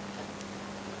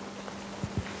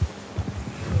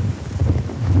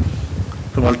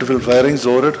multiple firings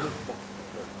over it.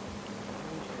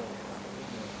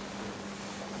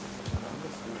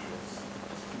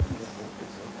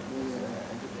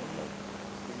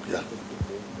 Yeah.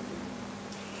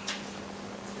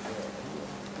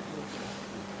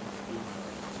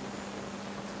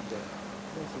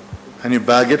 and you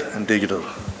bag it and take it over.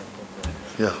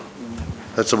 Yeah,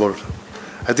 that's about it.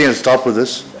 I think I'll stop with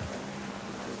this.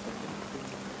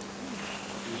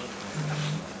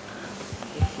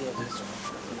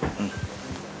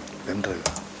 Pen drive.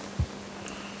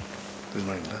 This is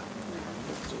mine, huh?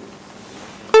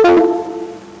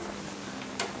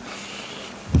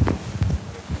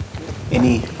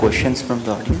 Any questions from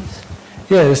the audience?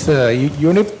 Yes,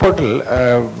 Uniportal,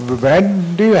 where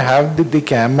do you have the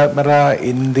camera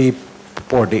in the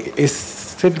body?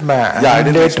 Is it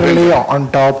mandatorily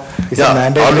on top? Is it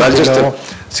mandatorily I'll just below?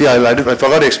 see. I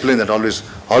forgot to explain that always.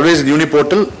 Always in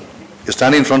Uniportal, you're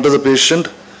standing in front of the patient,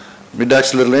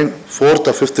 mid-axillary line, 4th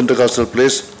or 5th intercostal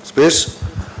space.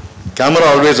 Camera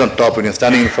always on top when you're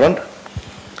standing in front.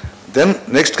 Then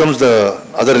next comes the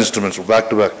other instruments, back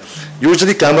to back.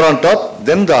 Usually camera on top,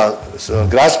 then the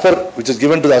grasper, which is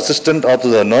given to the assistant or to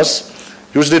the nurse,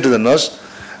 usually to the nurse,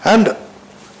 and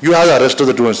you have the rest of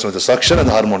the two instruments, the suction and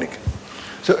the harmonic.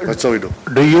 So that's how we do.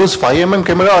 Do you use 5 mm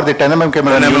camera or the 10 mm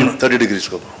camera? 10 mm, 30 degree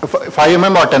scope. 5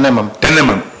 mm or 10 mm? 10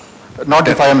 mm. Not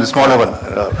the 5 mm, the smaller one.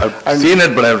 I've seen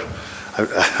it, but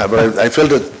I felt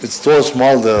that it's so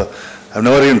small, I've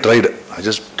never even tried it. I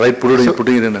just tried putting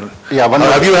it in. Yeah,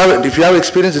 if you have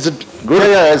experience, is it good?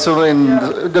 Yeah. So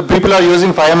the people are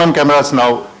using 5 mm cameras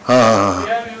now.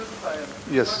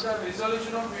 Yes.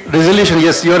 Resolution,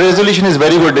 yes. Your resolution is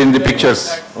very good in the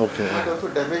pictures. Okay.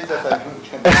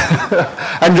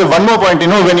 And one more point,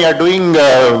 when you are doing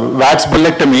VATS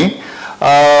bullectomy,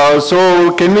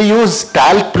 so can we use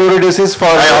talc fluoridesis for?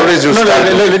 I always use talc.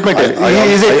 Let me tell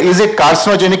you. Is it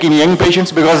carcinogenic in young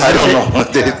patients? Because I don't know.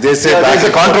 They say there's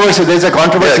a controversy. There's a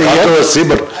controversy here.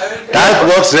 But talc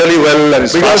works really well and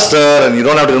it's faster and you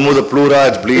don't have to remove the pleura.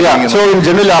 It's bleeding. Yeah. So in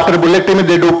general, after bullectomy,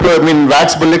 they do.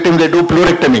 VATS bullectomy, they do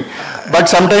pleurectomy. But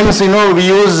sometimes, we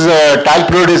use talc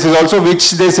fluoridesis also,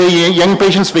 which they say young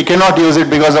patients we cannot use it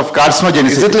because of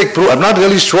carcinogenicity. Is it like proved? I'm not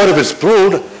really sure if it's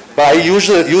proved. But I use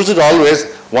it always.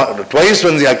 Twice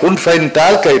when I couldn't find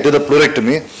talc, I did a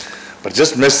pleurectomy. But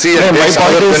just messy and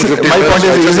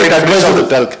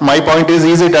my point is,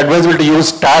 is it advisable to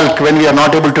use talc when we are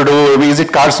not able to do? Is it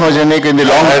carcinogenic in the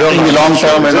long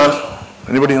term?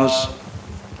 Anybody else?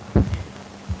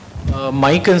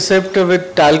 My concept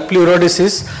with talc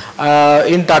fluoridesis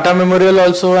in Tata Memorial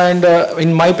also and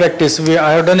in my practice,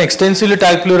 I have done extensively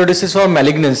talc fluoridesis for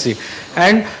malignancy,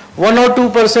 and 1 or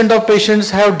 2% of patients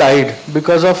have died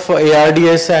because of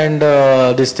ARDS and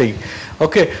this thing.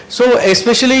 Okay, so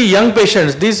especially young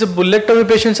patients, these bullectomy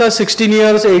patients are 16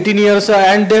 years, 18 years,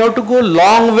 and they have to go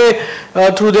long way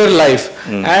through their life.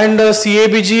 And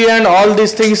CABG and all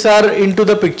these things are into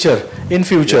the picture in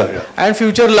future. And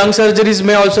future lung surgeries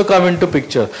may also come into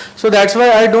picture. So that's why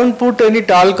I don't put any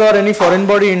talc or any foreign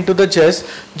body into the chest.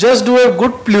 Just do a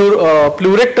good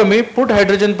pleurectomy, put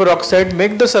hydrogen peroxide,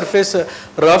 make the surface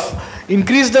rough,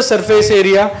 increase the surface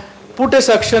area, put a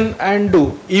suction and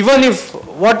do. Even if,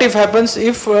 what if happens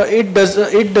if it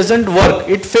doesn't work,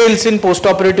 it fails in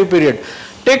post-operative period.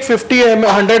 Take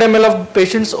 100 ml of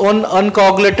patient's own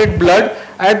uncoagulated blood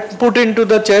and put into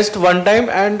the chest one time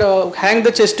and hang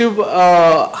the chest tube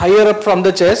higher up from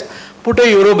the chest, put a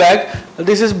Euro bag.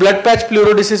 This is blood patch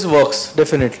fluoridesis works,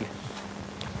 definitely.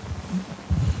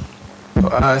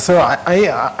 So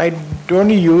I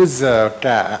don't use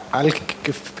talc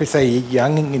if it's a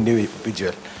young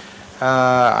individual.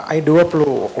 I do a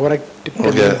oral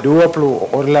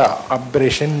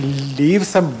abrasion, leave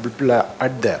some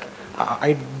blood there.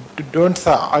 I don't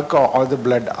suck all the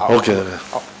blood out.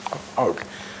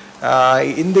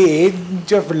 In the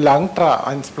age of lung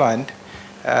transplant,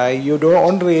 you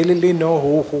don't really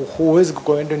know who is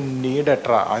going to need a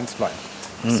transplant.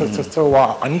 So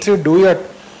once you do your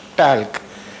talc,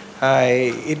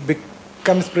 it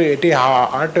becomes pretty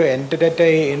hard to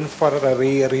entertain for a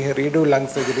redo lung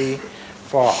surgery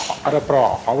for a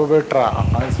probable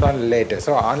transplant later.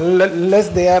 So unless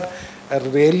they are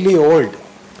really old,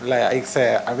 like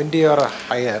say 70 or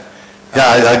higher. Yeah,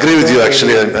 I agree with you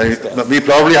actually. We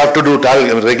probably have to do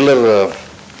regular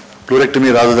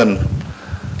pleurectomy rather than.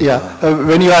 Yeah,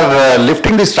 when you are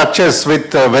lifting the structures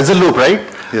with vessel loop, right?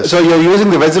 Yes. So you are using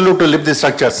the vessel loop to lift the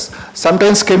structures.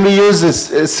 Sometimes can we use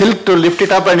this silk to lift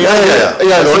it up and yeah.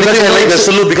 The only thing I like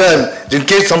vessel loop because in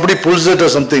case somebody pulls it or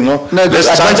something, there's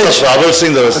chance of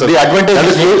traversing the vessel. The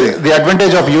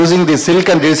advantage of using the silk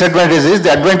and the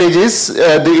disadvantage is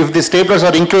if the staplers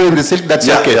are included in the silk, that's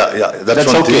okay.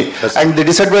 That's okay. And the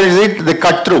disadvantage is they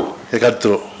cut through. They cut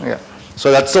through. Yeah.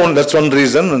 So that's one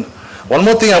reason. And one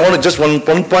more thing I want to just one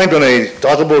point when I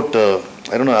talk about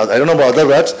I don't know about other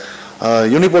VATS.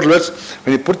 Uniportal VATS,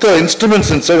 when you put the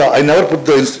instruments inside, I never put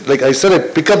like I said, I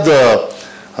pick up the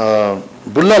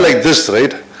bulla like this,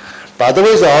 right? But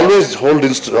otherwise, I always hold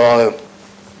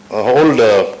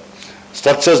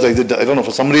structures like that. I don't know,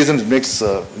 for some reason it makes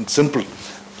it simple.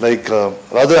 Like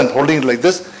rather than holding it like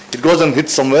this, it goes and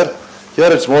hits somewhere.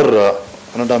 Here it's more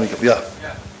anatomical. Yeah.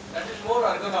 Yeah, that is more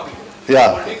ergonomic.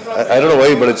 Yeah, I don't know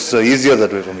why, but it's easier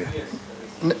that way for me.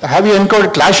 Have you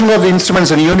encountered clashing of the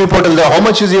instruments in uniportal? How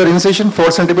much is your incision?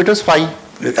 4 centimeters?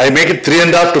 5? I make it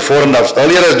 3.5 to 4.5.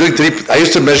 Earlier I was doing 3. I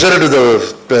used to measure it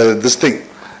with this thing.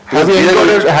 Have you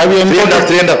encountered?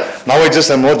 3.5. Now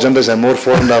I'm more generous. I'm more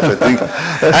 4.5. I think.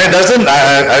 And it doesn't.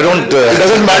 I don't. It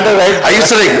doesn't matter, right? I used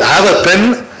to have a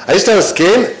pen. I used to have a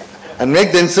scale and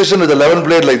make the incision with 11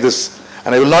 blade like this,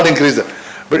 and I will not increase that.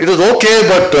 But it was okay.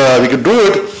 But we could do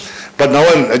it. But now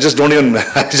I just don't even. I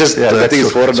think it's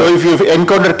 4.5. So if you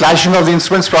encounter clashing of the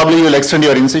instruments, probably you will extend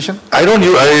your incision. I don't.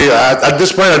 At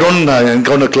this point, I don't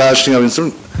encounter clashing of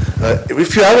instruments.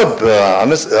 If you have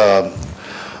a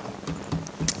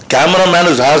cameraman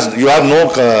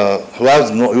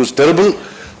who's terrible,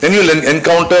 then you'll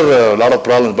encounter a lot of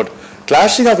problems. But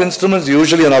clashing of instruments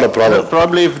usually are not a problem.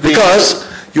 Probably because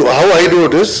how I do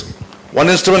it is, one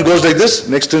instrument goes like this,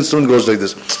 next instrument goes like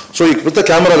this. So you put the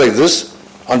camera like this,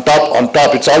 on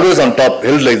top, it's always on top,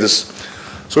 held like this.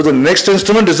 So the next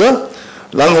instrument is a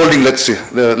lung holding, let's see.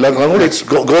 The lung holding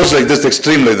goes like this, the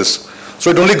extreme like this. So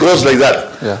it only goes like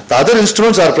that. Yeah. The other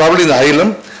instruments are probably in the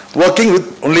hilum, working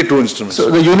with only 2 instruments. So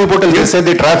the uniportal, they say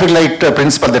the traffic light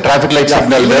principle, the traffic light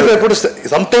signal.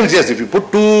 Sometimes yes, if you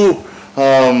put 2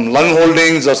 lung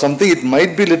holdings or something, it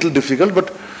might be a little difficult,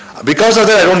 but because of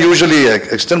that I don't usually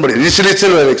extend, but initially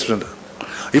itself I extend.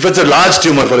 If it's a large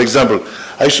tumor, for example,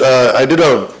 I did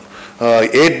a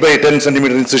 8 by 10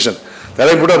 centimeter incision. Then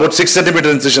I put about 6 centimeter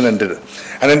incision and did it.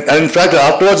 And in fact,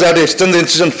 afterwards I had to extend the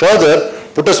incision further,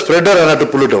 put a spreader and I had to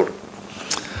pull it out.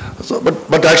 So,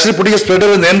 but actually putting a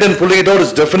spreader in the end and pulling it out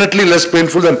is definitely less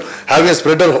painful than having a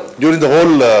spreader during the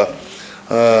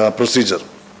whole procedure.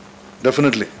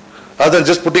 Definitely. Rather than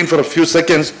just putting for a few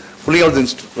seconds, pulling out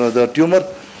the tumor,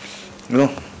 you know.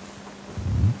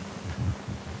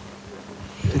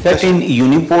 In fact, in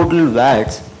uniportal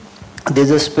VATS, there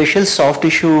is a special soft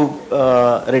tissue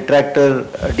retractor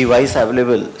device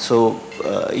available. So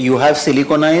you have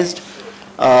siliconized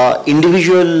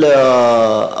individual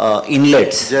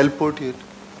inlets. Gel port here.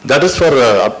 That is for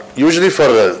usually for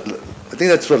I think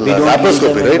that's for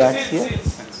laparoscopy, right?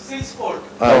 Seals port.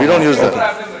 We don't use that.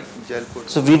 Gel port.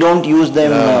 So we don't use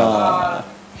them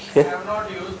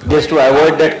just to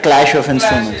avoid that clash of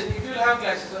instruments. It will have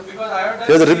clashes because I have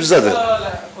done the ribs are there.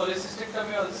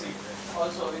 cholecystectomy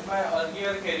also in my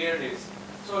earlier career days.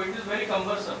 So it is very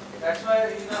cumbersome. That's why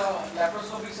in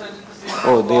laparoscopic surgery the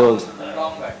seals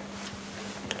long back.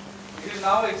 It is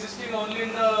now existing only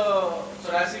in the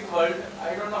thoracic world.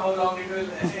 I don't know how long it will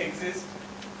exist.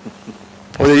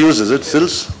 Oh, they use, is it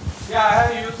sills? Yeah,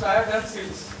 I have done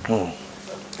seals. Oh.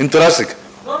 In thoracic?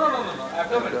 No,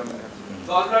 abdomen.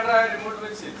 Gallbladder I removed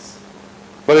with seals.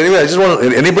 But anyway, I just want,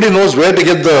 anybody knows where to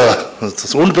get the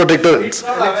wound protector? It's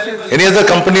not available. Any other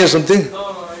company or something?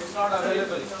 No, it's not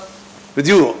available. With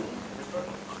you?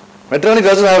 Medtronic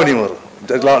doesn't have anymore.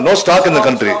 There's no stock in the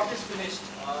country. Stock is finished.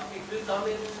 It will come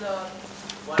in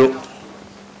 1 month.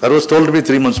 That was told to me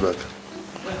 3 months back.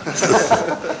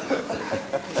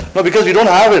 No, because we don't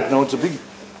have it now. It's a big,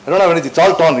 I don't have anything. It's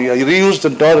all torn. I reused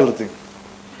and tore everything.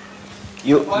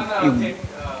 One thing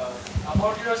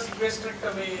about your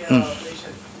sequestrectomy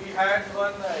patient. We had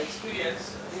one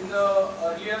experience in the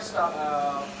earlier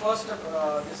first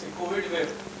this COVID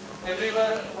wave.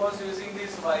 Everyone was using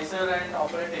this visor and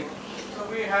operating. So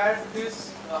we had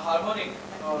this harmonic.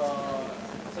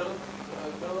 So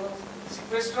the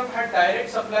sequestrum had direct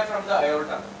supply from the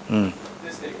aorta.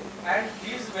 This thing, and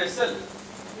this vessel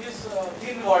is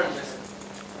thin walled vessel.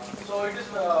 So it is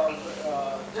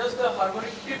just the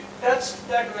harmonic tip touched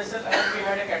that vessel and we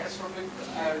had a catastrophic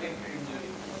aortic injury.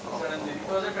 Suddenly, it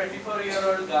was a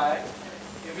 24-year-old guy.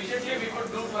 Immediately we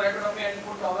could do thoracotomy and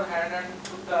put our hand and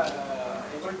put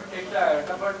able to take the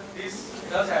aorta, but this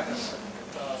does happen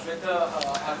with the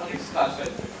harmonic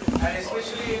scalpel, and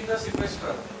especially in the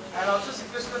sequestrum. And also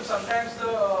sequestrum, sometimes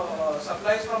the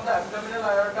supplies from the abdominal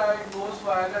aorta, it goes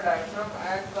via the diaphragm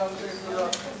and comes into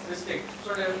this thing.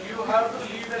 So you have to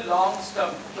leave a long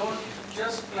stump. Don't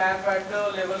just clamp at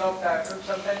the level of diaphragm.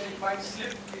 Sometimes it might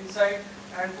slip inside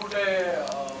and put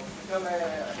become a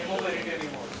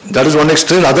hemoperitoneum. That is one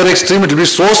extreme. Other extreme, it will be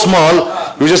so small,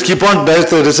 you just keep on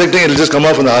dissecting, it will just come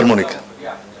off in the harmonic.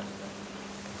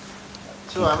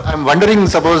 So I'm wondering,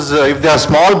 suppose if there are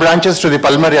small branches to the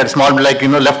pulmonary, small like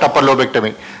left upper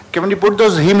lobectomy, can we put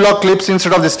those hemlock clips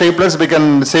instead of the staplers? We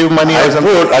can save money.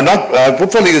 I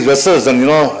put for these vessels, and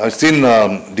I've seen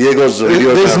Diego's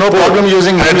video. There is no problem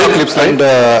using hemlock clips, right?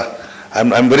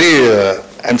 And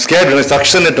I'm scared when I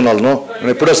suction it and all, no? When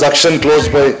I put a suction close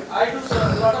by. I do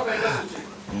a lot of endoscopy.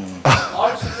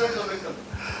 All children do victim.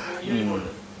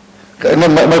 We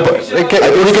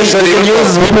can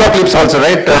use hemlock clips also,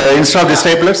 right? Instead of the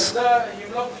staplers? The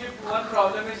hemlock clip, one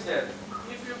problem is there.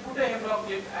 If you put a hemlock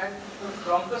clip and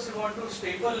Bronchus you want to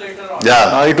staple later on.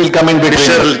 Yeah. It will come in between.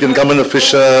 Fissure can come in the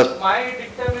fissure. My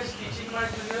dictum is teaching my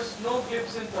juniors no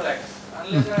clips in thorax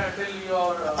unless I tell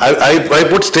your. I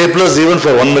put staplers even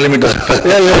for 1 millimeter.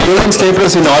 Yeah, you're using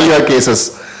staplers in all your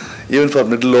cases. Even for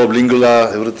middle lobe,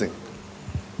 lingula, everything.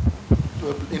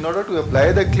 In order to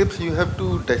apply the clips, you have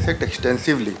to dissect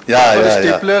extensively. Yeah, For yeah, a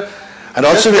stapler, And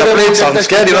also we apply it, I'm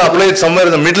scared, apply it somewhere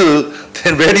in the middle,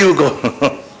 then where do you go?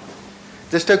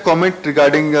 Just a comment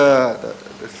regarding the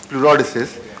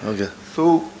pleurodesis. Okay.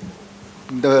 So,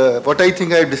 what I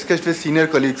think I discussed with senior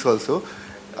colleagues also,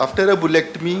 after a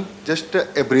bullectomy, just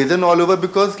abrasion all over,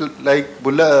 because like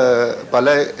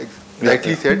Bala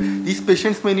rightly said, these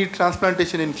patients may need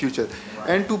transplantation in future.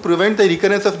 And to prevent the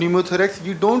recurrence of pneumothorax,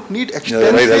 we don't need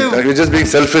extensive. Right. You're just being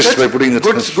selfish by putting it.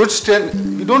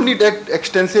 We don't need that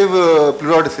extensive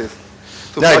pleurodesis.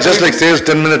 So yeah, it just like saves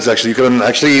 10 minutes actually. You can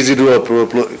actually easily do a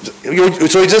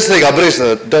so it's just like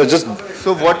abrasion.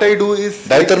 So what I do is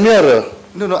diathermy or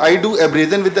no, I do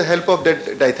abrasion with the help of that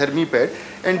diathermy pad,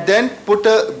 and then put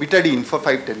a betadine for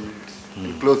 5-10 minutes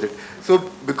to close it. So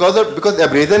because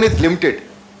abrasion is limited,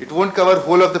 it won't cover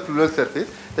whole of the pleural surface.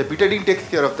 The betadine takes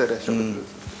care of the rest of the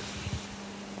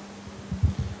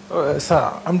pleural surface.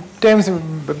 Sometimes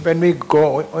when we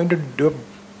go into do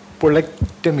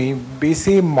bullectomy, we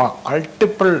see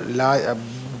multiple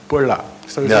bulla.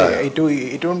 So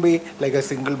it won't be like a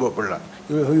single bulla.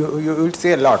 You will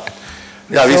see a lot.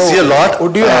 Yeah, we see a lot.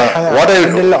 What we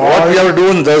have to do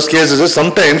in those cases is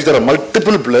sometimes there are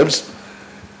multiple blebs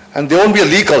and there won't be a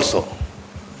leak also.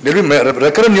 There will be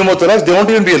recurrent pneumothorax, there won't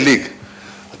even be a leak.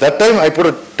 At that time I put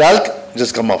a talc,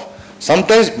 just come off.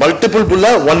 Sometimes multiple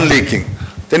bulla, one leaking.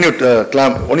 Then you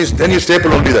clamp, then you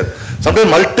staple only that. Sometimes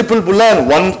multiple bulla and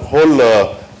one whole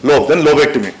lobe, then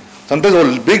lobectomy. Sometimes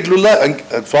a big bulla and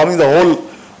forming the whole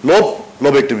lobe,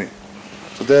 lobectomy.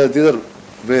 So these are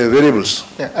variables.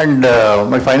 Yeah, and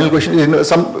my final question is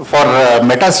for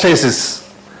metastasis.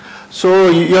 So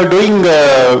you are doing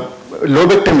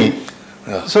lobectomy.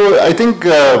 Yeah. So I think,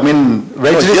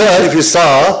 if you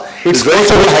saw, it's very close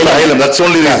to the hilum. That's the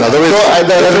only reason. Otherwise,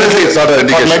 definitely it's not an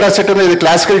indication. For metastasis, the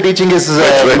classical teaching is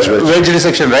wedge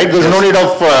resection, right? There's no need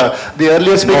of, the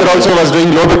earlier speaker also was doing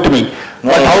lobectomy.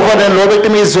 But how far then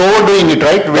lobectomy is overdoing it,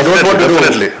 right? We don't want to do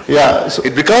it. Yeah. So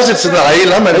because it's in the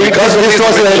hilum and because this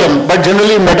was the hilum. But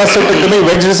generally metastasis,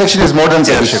 wedge resection is more than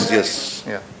sufficient. Yes.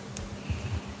 Yeah.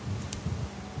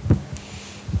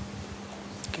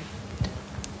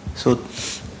 So,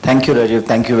 thank you, Rajiv.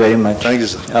 Thank you very much. Thank you,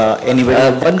 sir.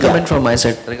 Anybody? One comment from my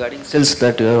side regarding cells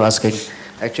that you are asking.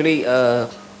 Actually,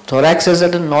 thorax is a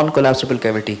non-collapsible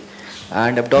cavity,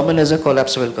 and abdomen is a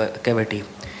collapsible cavity.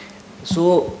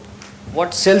 So,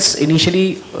 what cells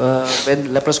initially, when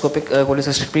laparoscopic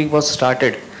cholecystectomy was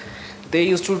started, they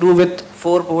used to do with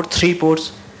 4 ports, 3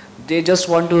 ports. They just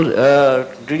want to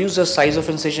reduce the size of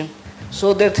incision.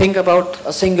 So they think about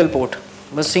a single port,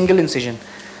 a single incision.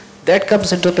 That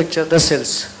comes into picture, the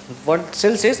cells. What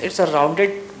cells is, it's a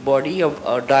rounded body of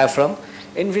a diaphragm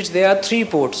in which there are 3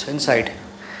 ports inside.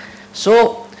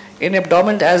 So in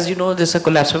abdomen, as you know, this is a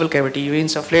collapsible cavity. You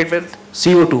insufflate with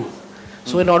CO2.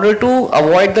 So in order to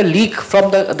avoid the leak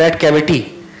from that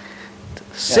cavity,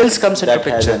 cells comes into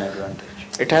picture. Has an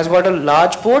advantage. It has got a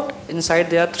large port.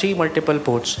 Inside there are 3 multiple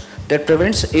ports that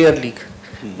prevents air leak.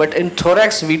 But in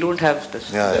thorax we don't have this.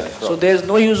 So there is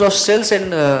no use of cells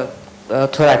in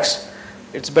thorax.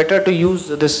 It's better to use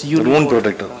this wound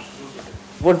protector.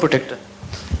 Wound protector.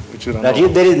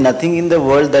 Rajiv, there is nothing in the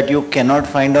world that you cannot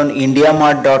find on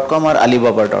indiamart.com or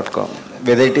alibaba.com.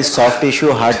 Whether it is soft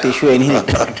tissue, hard tissue,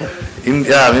 anything.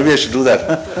 Yeah, maybe I should do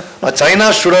that.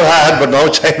 China should have had, but now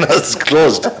China is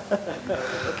closed.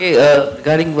 Okay,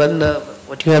 regarding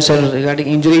what you have said regarding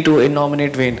injury to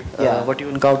innominate vein, what you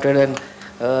encountered and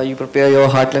you prepare your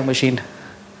heart-lung machine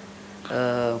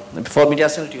for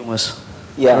mediastinal tumors.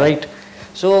 Yeah. Right.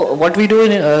 So what we do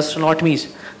in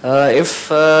stenotomies, if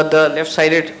the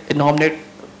left-sided innominate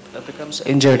becomes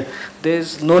injured, there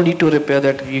is no need to repair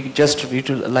that. You just need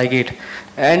to ligate.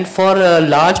 And for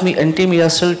large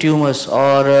anti-mediastinal tumors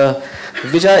or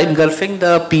which are engulfing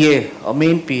the PA or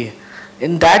main PA,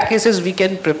 In that cases, we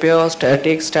can prepare,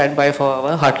 take standby for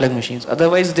our heart-lung machines.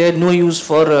 Otherwise, there are no use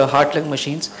for heart-lung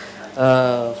machines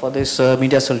for this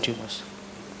medial cell tumors.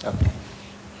 Okay.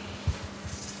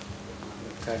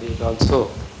 That is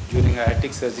also, during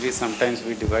aortic surgery, sometimes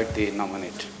we divide the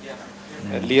nominate.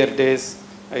 Earlier days,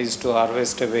 I used to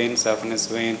harvest a vein, saphenous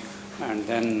vein, and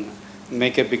then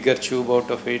make a bigger tube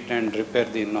out of it and repair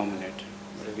the nominate.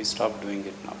 But we stopped doing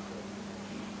it now.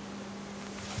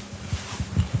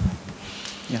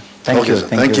 Yeah. Thank you.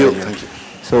 Thank you. Thank you.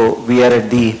 So we are at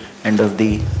the end of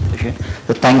the session.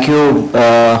 So thank you,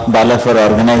 Bala, for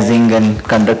organizing and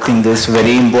conducting this.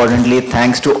 Very importantly,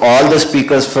 thanks to all the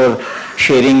speakers for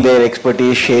sharing their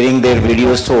expertise, sharing their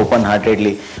videos so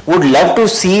open-heartedly. Would love to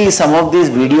see some of these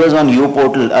videos on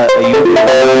YouPortal.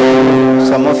 YouTube.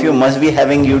 Some of you must be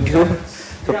having YouTube.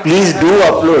 So please do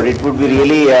upload. It would be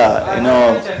really,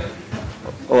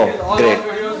 oh, great.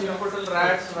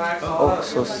 Oh,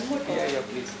 so.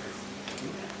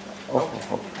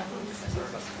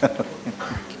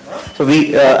 So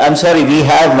we, I'm sorry, we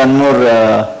have one more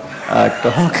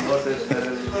talk.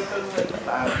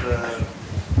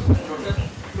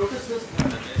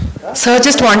 Sir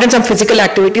just wanted some physical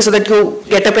activity so that you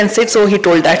get up and sit, so he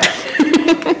told that.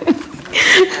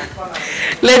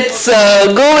 Let's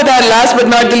go with our last but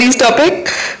not the least topic.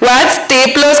 VATS,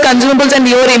 staplers, consumables and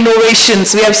your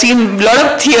innovations. We have seen a lot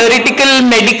of theoretical,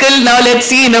 medical, now let's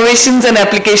see innovations and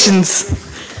applications.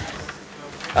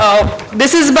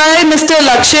 This is by Mr.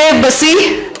 Lakshay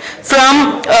Basi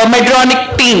from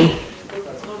Medtronic team.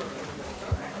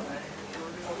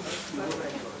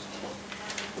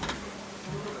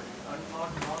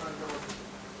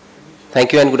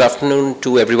 Thank you and good afternoon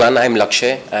to everyone. I'm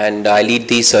Lakshay and I lead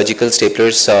the surgical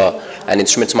staplers and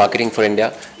instruments marketing for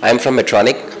India. I'm from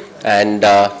Medtronic and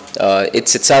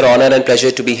it's our honor and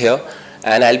pleasure to be here,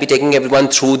 and I'll be taking everyone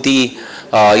through the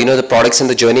the products and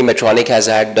the journey Medtronic has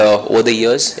had over the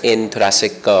years in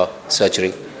thoracic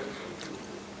surgery.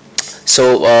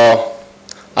 So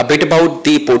a bit about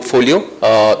the portfolio.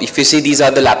 If you see, these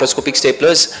are the laparoscopic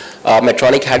staplers.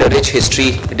 Medtronic had a rich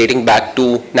history dating back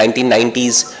to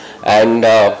 1990s. And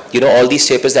all these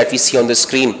staplers that we see on the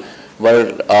screen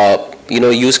were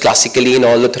used classically in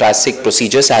all the thoracic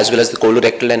procedures as well as the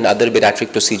colorectal and other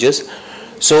bariatric procedures.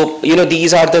 So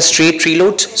these are the straight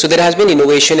reloads. So there has been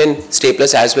innovation in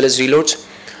staplers as well as reloads.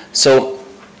 So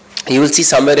you will see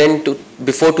somewhere in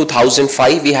before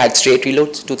 2005 we had straight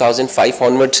reloads. 2005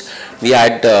 onwards we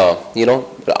had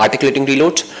articulating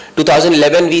reloads.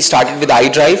 2011 we started with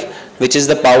iDrive, which is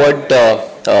the powered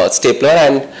stapler,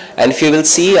 and if you will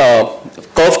see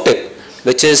curved tip,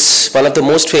 which is one of the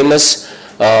most famous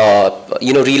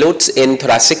reloads in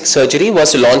thoracic surgery,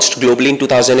 was launched globally in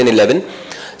 2011.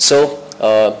 So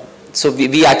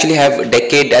we actually have a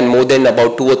decade and more than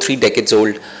about 2 or 3 decades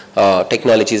old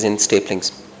technologies in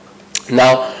staplings.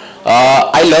 Now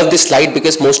I love this slide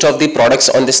because most of the products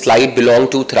on this slide belong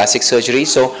to thoracic surgery.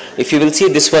 So if you will see,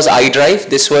 this was iDrive.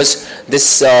 This was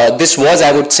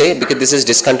I would say, because this is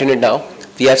discontinued now.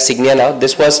 We have Signia now.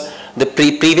 This was the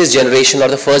previous generation or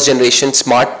the first generation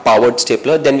smart powered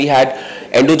stapler. Then we had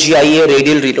EndoGIA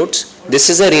radial reloads. This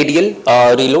is a radial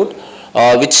reload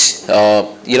which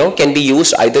can be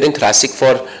used either in thoracic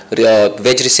for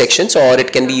wedge resections, or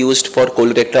it can be used for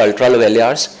colorectal ultra low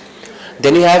LARs.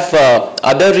 Then you have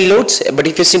other reloads, but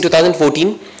if you see in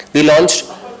 2014 we launched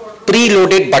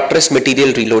preloaded buttress material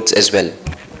reloads as well.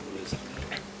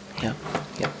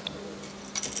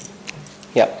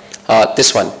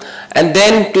 This one. And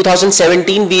then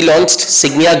 2017 we launched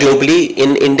Signia globally.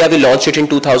 In India we launched it in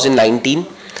 2019.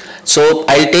 So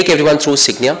I'll take everyone through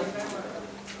Signia.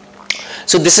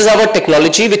 So this is our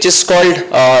technology, which is called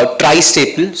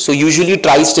tri-staple. So usually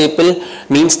tri-staple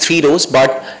means 3 rows,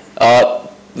 but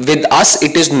with us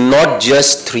it is not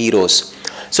just 3 rows.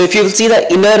 So if you will see,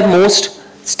 the innermost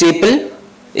staple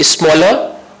is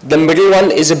smaller, the middle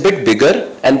one is a bit bigger,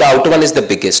 and the outer one is the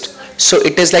biggest. So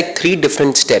it is like 3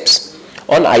 different steps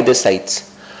on either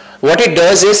sides. What it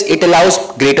does is it allows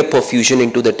greater perfusion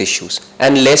into the tissues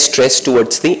and less stress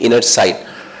towards the inner side.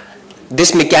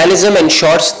 This mechanism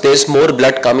ensures there is more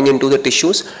blood coming into the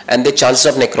tissues and the chances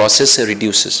of necrosis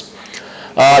reduces.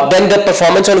 Then the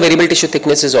performance on variable tissue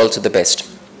thickness is also the best.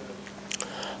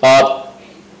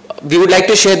 We would like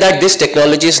to share that this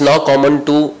technology is now common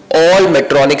to all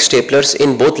Medtronic staplers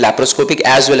in both laparoscopic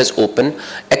as well as open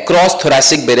across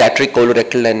thoracic, bariatric,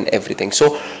 colorectal and everything.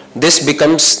 So this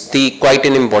becomes quite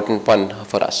an important one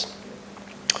for us.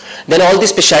 Then all the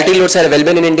specialty reloads are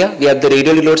available in India. We have the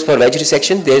radial reloads for wedge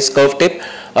resection. There is curved tip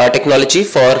technology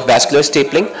for vascular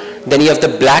stapling. Then you have the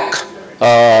black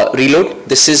reload.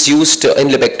 This is used in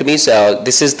lobectomies.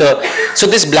 This is the, so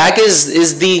this black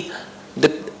is the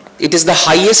it is the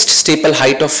highest staple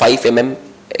height of 5 mm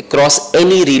across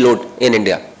any reload in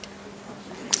India.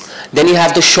 Then you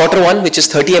have the shorter one, which is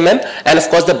 30 mm, and of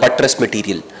course the buttress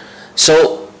material.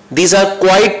 So these are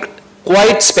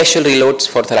quite special reloads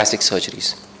for thoracic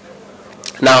surgeries.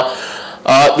 Now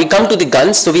we come to the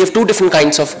guns. So we have two different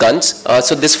kinds of guns.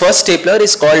 So this first stapler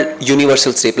is called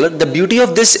universal stapler. The beauty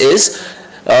of this is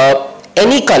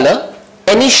any color,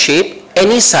 any shape,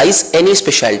 any size, any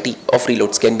specialty of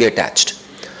reloads can be attached.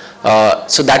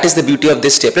 So that is the beauty of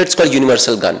this stapler. It's called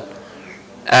universal gun.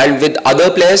 And with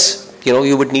other players,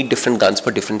 you would need different guns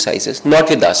for different sizes. Not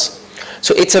with us.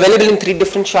 So it's available in 3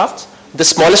 different shafts. The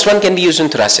smallest one can be used in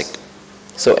thoracic.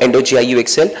 So endo GIU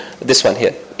XL. This one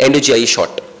here, endo GIU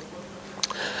short.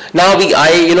 Now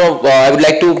I would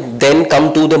like to then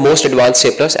come to the most advanced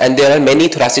staplers, and there are many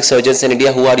thoracic surgeons in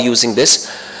India who are using this.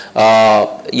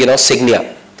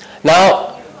 Signia.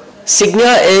 Now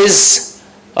Signia is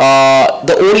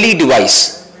the only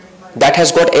device that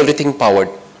has got everything powered.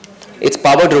 It's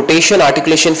powered rotation,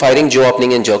 articulation, firing, jaw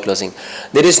opening and jaw closing.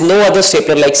 There is no other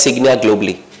stapler like Signia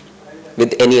globally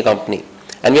with any company,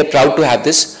 and we are proud to have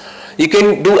this. You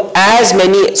can do as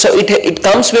many, so it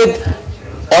comes with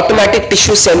automatic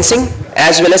tissue sensing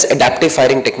as well as adaptive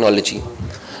firing technology.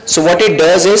 So what it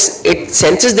does is it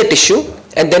senses the tissue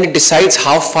and then it decides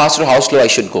how fast or how slow I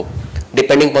should go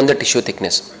depending upon the tissue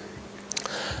thickness.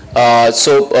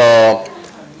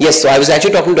 Yes, so I was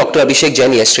actually talking to Dr. Abhishek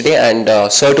Jain yesterday,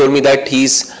 and sir told me that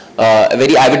he's a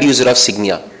very avid user of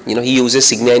Signia. He uses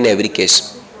Signia in every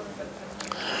case.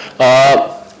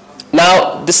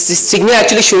 Now this Signia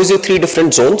actually shows you 3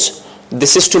 different zones.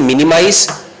 This is to minimize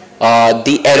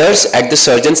the errors at the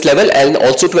surgeon's level and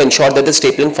also to ensure that the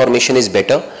stapling formation is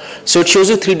better. So it shows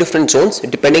you 3 different zones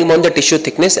depending on the tissue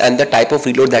thickness and the type of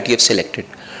reload that you have selected.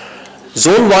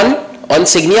 Zone 1 on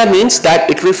Signia means that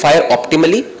it will fire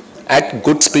optimally at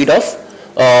good speed of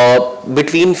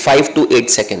between 5 to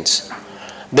 8 seconds.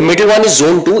 The middle one is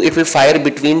zone 2, it will fire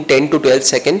between 10 to 12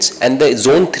 seconds, and the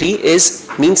zone 3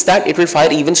 means that it will fire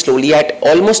even slowly at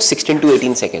almost 16 to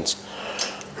 18 seconds.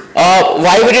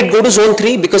 Why would it go to zone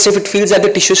 3? Because if it feels that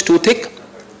the tissue is too thick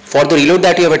for the reload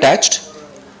that you have attached,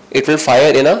 it will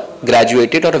fire in a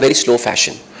graduated or a very slow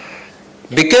fashion.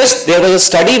 Because there was a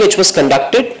study which was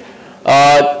conducted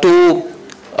to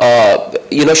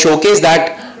showcase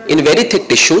that in very thick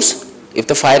tissues, if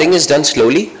the firing is done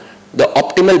slowly, the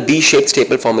optimal B-shaped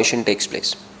staple formation takes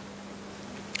place.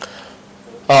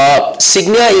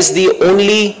 Signia is the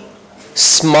only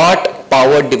smart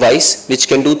powered device which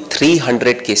can do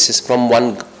 300 cases from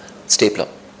one stapler.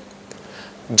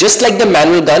 Just like the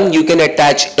manual gun, you can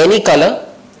attach any color,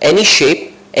 any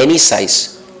shape, any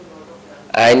size.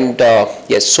 And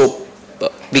yes, so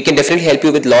we can definitely help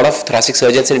you with a lot of thoracic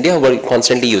surgeons in India who are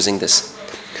constantly using this.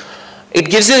 It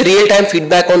gives you real-time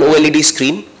feedback on OLED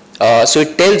screen. So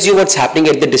it tells you what's happening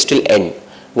at the distal end.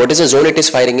 What is the zone it is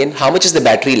firing in, how much is the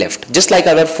battery left, just like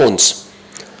our phones.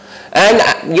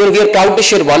 And we are proud to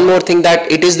share one more thing,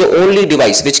 that it is the only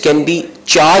device which can be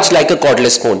charged like a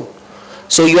cordless phone.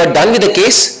 So you are done with the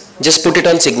case, just put it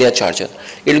on Signia charger.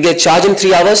 It will get charged in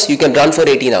 3 hours, you can run for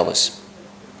 18 hours.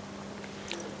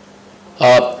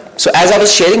 So as I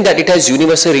was sharing that it has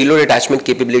universal reload attachment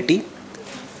capability,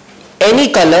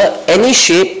 any color, any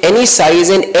shape, any size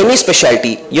and any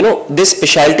specialty, this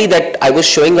specialty that I was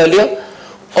showing earlier,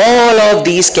 all of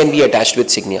these can be attached with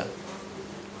Signia.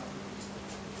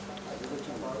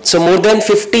 So more than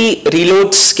 50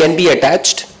 reloads can be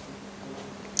attached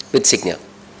with Signia.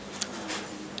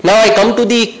 Now I come to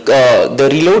the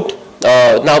reload.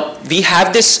 Now we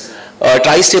have this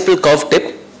tri-staple curve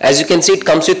tip. As you can see, it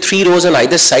comes with 3 rows on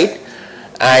either side,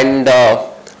 and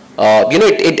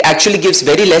it actually gives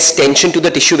very less tension to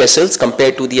the tissue vessels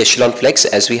compared to the echelon flex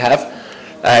as we have.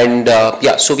 And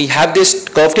yeah, so we have this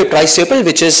curve tip tri-staple,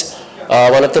 which is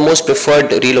one of the most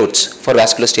preferred reloads for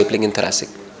vascular stapling in thoracic.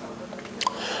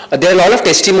 There are a lot of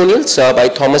testimonials by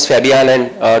Thomas Fabian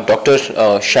and Dr.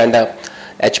 Shanda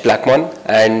H. Blackmon,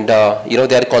 and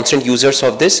they are constant users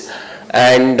of this.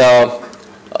 And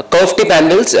curve tip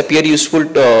handles appear useful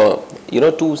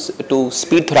to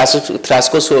speed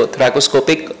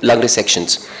thoracoscopic lung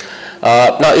resections.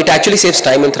 Now it actually saves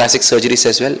time in thoracic surgeries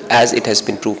as well, as it has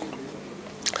been proved.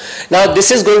 Now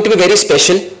this is going to be very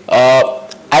special.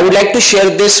 I would like to share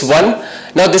this one.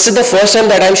 Now this is the first time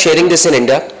that I am sharing this in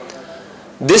India.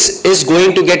 This is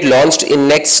going to get launched in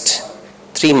next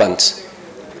 3 months.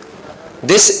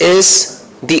 This is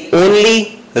the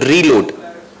only reload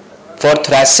for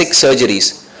thoracic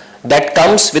surgeries that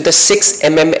comes with a 6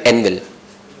 mm anvil.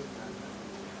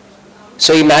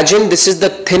 So imagine this is the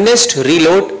thinnest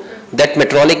reload that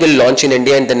Medtronic will launch in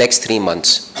India in the next 3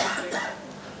 months.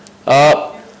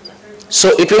 So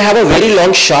it will have a very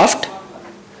long shaft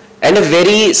and a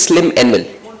very slim anvil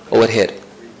over here.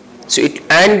 So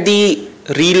and the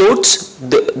reloads,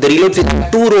 the reload with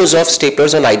 2 rows of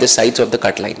staplers on either sides of the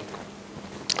cut line.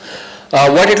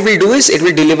 What it will do is it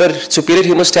will deliver superior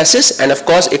hemostasis, and of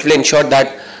course it will ensure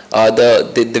that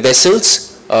the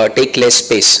vessels take less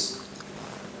space.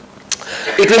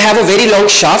 It will have a very long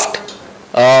shaft.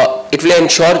 It will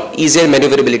ensure easier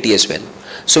maneuverability as well.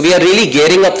 So we are really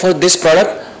gearing up for this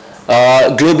product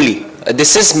globally.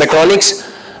 This is Medtronic's.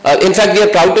 In fact, we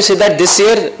are proud to say that this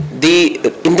year,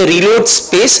 in the reload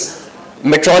space,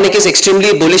 Medtronic is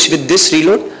extremely bullish with this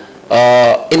reload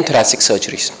in thoracic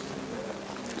surgeries.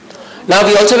 Now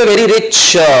we also have a very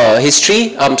rich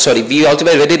we also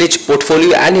have a very rich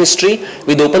portfolio and history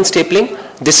with open stapling.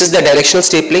 This is the directional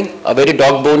stapling, a very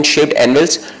dog bone shaped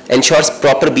anvils, ensures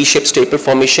proper B-shaped staple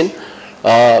formation.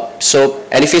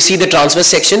 And if you see the transverse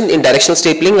section in directional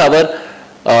stapling,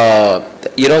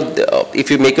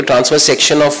 if you make a transverse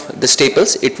section of the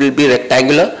staples, it will be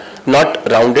rectangular, not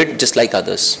rounded just like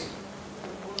others.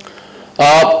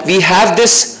 We have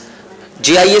this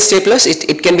GIS staplers.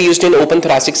 It can be used in open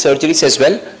thoracic surgeries as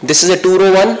well. This is a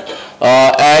 2-row one,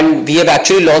 and we have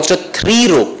actually launched a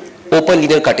 3-row open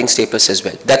linear cutting staplers as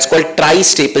well. That's called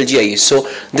tri-staple GIS. So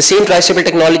the same tri-staple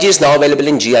technology is now available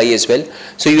in GI as well.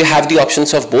 So you have the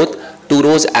options of both 2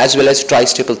 rows as well as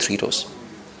tri-staple 3 rows.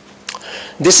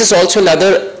 This is also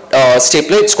another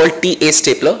stapler. It's called TA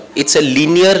stapler. It's a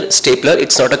linear stapler.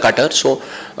 It's not a cutter. So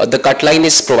the cut line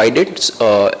is provided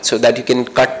so that you can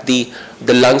cut the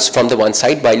lungs from the one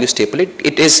side while you staple it.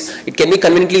 It can be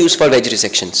conveniently used for wedge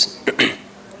resections,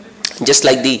 just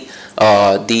like the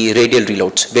radial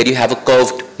reloads where you have a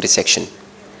curved resection.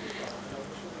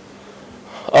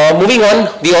 Moving on,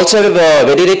 we also have a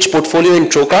very rich portfolio in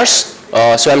trocars.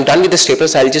 So I'm done with the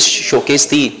staplers. I'll just showcase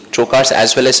the trocars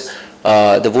as well as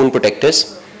the wound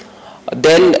protectors.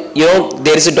 Then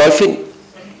there is a dolphin.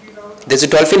 There's a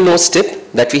dolphin nose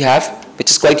tip that we have,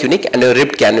 which is quite unique, and a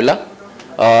ribbed cannula.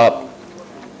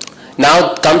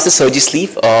 Now comes the surgery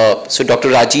sleeve. So Dr.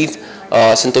 Rajiv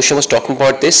Santosha was talking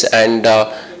about this, and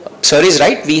sir is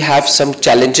right. We have some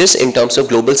challenges in terms of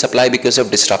global supply because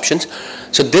of disruptions.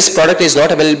 So this product is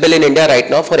not available in India right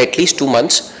now for at least 2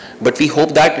 months, but we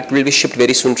hope that it will be shipped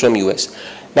very soon from US.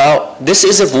 Now this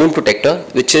is a wound protector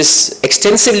which is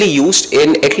extensively used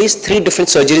in at least 3 different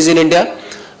surgeries in India.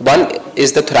 One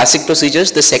is the thoracic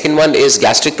procedures, the second one is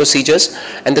gastric procedures,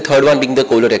 and the third one being the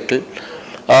colorectal.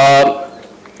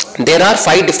 There are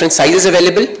 5 different sizes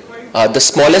available. The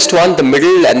smallest one, the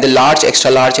middle, and the large, extra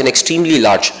large, and extremely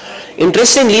large.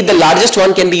 Interestingly, the largest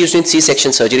one can be used in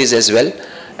C-section surgeries as well,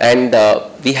 and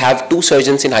we have 2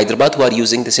 surgeons in Hyderabad who are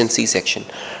using this in C-section.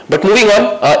 But moving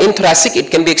on, in thoracic,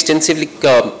 it can be extensively,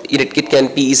 it can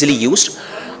be easily used.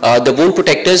 The wound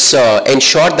protectors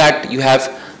ensure that you have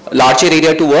larger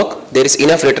area to work. There is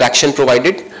enough retraction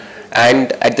provided,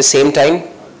 and at the same time,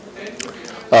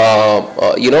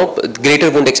 greater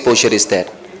wound exposure is there.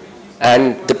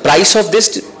 And the price of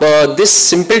this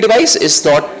simple device is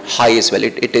not high as well.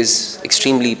 It is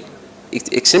extremely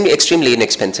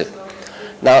inexpensive.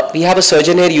 Now we have a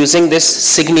surgeon here using this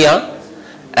Signia,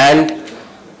 and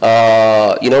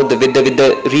with the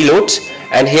reloads,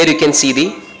 and here you can see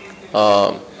the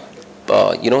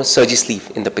surgery sleeve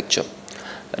in the picture.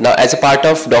 Now as a part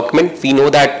of document, we know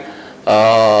that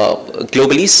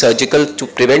globally to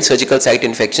prevent surgical site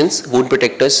infections, wound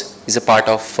protectors is a part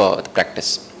of the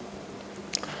practice.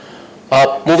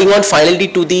 Moving on finally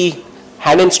to the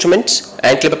hand instruments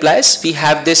and clip appliers, we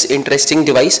have this interesting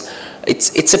device.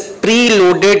 It's a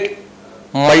preloaded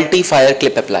multi-fire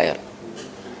clip applier.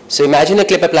 So imagine a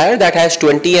clip applier that has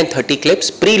 20 and 30 clips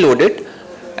preloaded,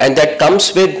 and that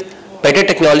comes with better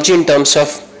technology in terms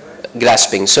of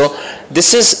grasping. So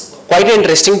this is quite an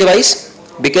interesting device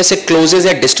because it closes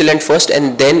at distal end first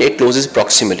and then it closes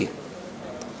proximally.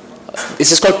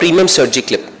 This is called premium surgery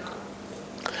clip.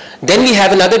 Then we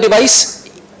have another device.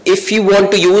 If you want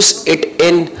to use it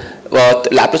in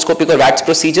laparoscopic or VATS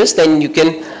procedures, then you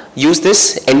can use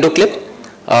this endo clip,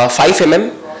 5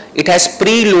 mm. It has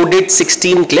preloaded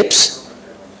 16 clips,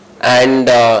 and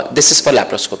this is for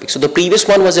laparoscopic. So the previous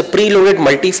one was a preloaded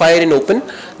multi-fire in open.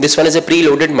 This one is a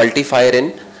preloaded multi-fire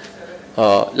in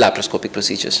laparoscopic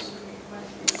procedures.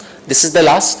 This is the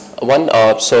last one.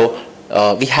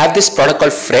 We have this product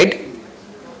called Fred.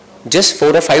 Just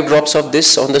 4 or 5 drops of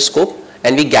this on the scope,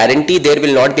 and we guarantee there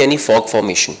will not be any fog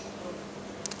formation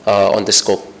on the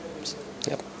scope,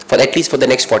 for at least for the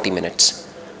next 40 minutes.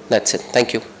 That's it.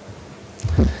 Thank you.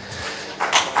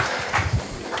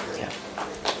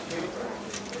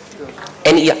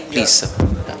 Any, yeah, please, sir.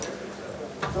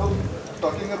 So,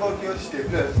 talking about your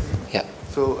staplers. Yeah.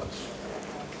 So,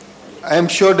 I am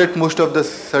sure that most of the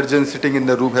surgeons sitting in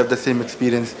the room have the same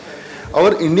experience.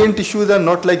 Our Indian tissues are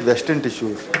not like Western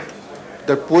tissues.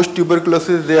 The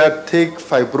post-tuberculosis, they are thick,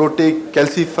 fibrotic,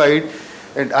 calcified,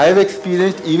 and I have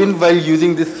experienced even while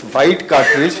using this white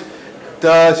cartridge,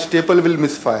 the staple will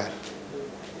misfire.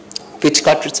 Which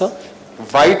cartridge, sir?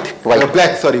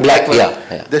 Black, sorry. Black, one.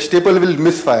 yeah. The staple will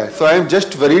misfire. So I am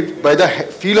just worried, by the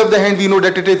feel of the hand we know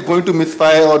that it is going to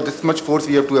misfire or this much force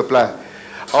we have to apply.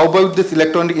 How about this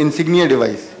electronic insignia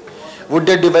device? Would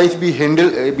that device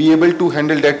be able to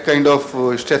handle that kind of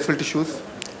stressful tissues?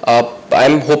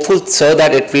 I'm hopeful, sir,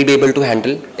 that it will be able to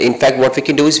handle. In fact, what we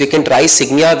can do is we can try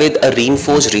Signia with a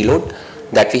reinforced reload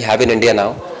that we have in India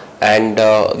now, and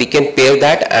we can pair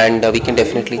that, and we can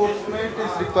definitely. Reinforcement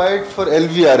is required for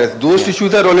LVRS. Those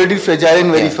tissues are already fragile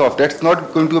and very soft. That's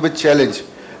not going to be a challenge.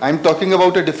 I'm talking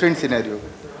about a different scenario.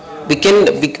 We can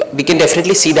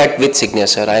definitely see that with Signia,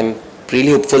 sir. I'm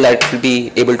really hopeful that it will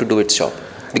be able to do its job,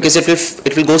 because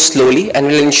it will go slowly and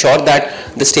will ensure that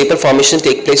the staple formation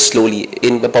take place slowly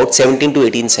in about 17 to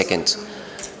 18 seconds.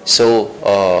 So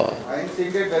I am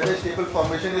saying that whether staple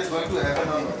formation is going to happen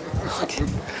or not. Okay.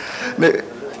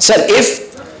 Sir,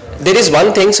 if there is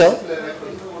one thing, sir,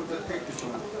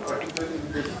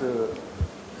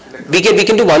 we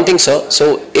can do one thing, sir.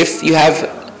 So if you have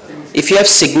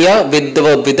Signia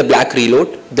with the black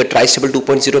reload, the tri-staple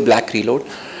 2.0 black reload,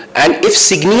 and if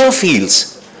Signia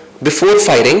feels before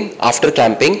firing, after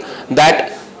clamping,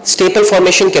 that staple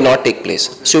formation cannot take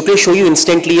place, so it will show you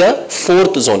instantly a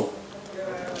fourth zone.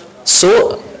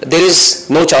 So there is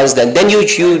no chance then. Then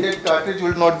that cartridge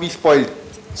will not be spoiled.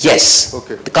 Yes.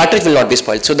 Okay. The cartridge will not be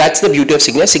spoiled. So that's the beauty of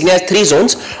Signia. Signia has 3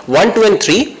 zones, 1, 2 and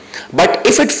 3. But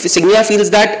if Signia feels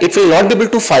that it will not be able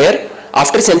to fire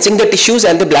after sensing the tissues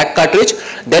and the black cartridge,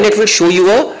 then it will show you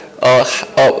a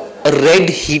red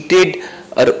heated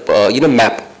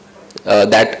map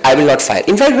that I will not fire.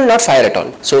 In fact, it will not fire at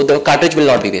all. So the cartridge will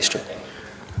not be wasted.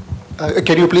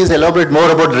 Can you please elaborate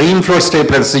more about reinforced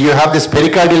staplers? So you have this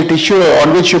pericardial tissue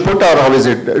on which you put, or how is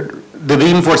it? The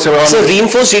reinforced. So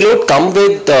reinforced reload come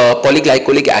with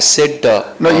polyglycolic acid.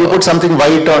 No, you put something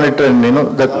white on it, and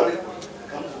that.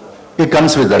 It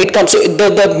comes with that. It comes. So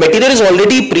the material is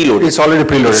already preloaded. It's already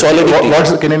preloaded. It's already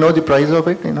preloaded. Can I know the price of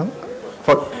it?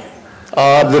 For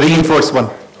the reinforced one.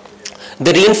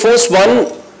 The reinforced one.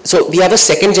 So we have a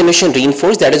 2nd generation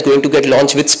reinforced that is going to get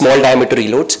launched with small diameter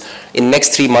reloads in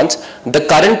next 3 months. The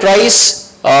current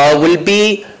price will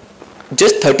be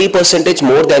just 30%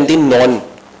 more than the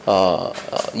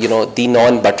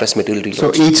non-buttress material reloads.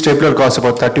 So each stapler costs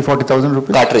about 30,000-40,000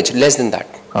 rupees? Cartridge, less than that.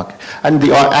 Okay. And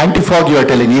the anti-fog you are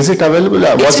telling, is it available?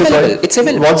 It's available. It's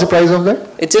available. What's the price of that?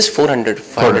 It's just 500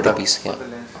 rupees. Yeah.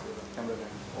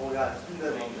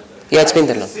 Yeah, it's been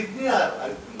there long. Signia, a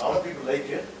lot of people like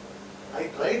it. I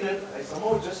tried it. I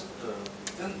somehow just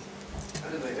didn't. I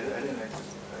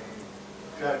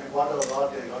got a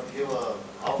lot. I gave a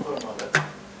offer and all that.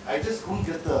 I just couldn't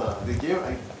get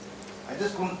I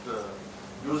just couldn't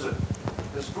use it.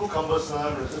 It's too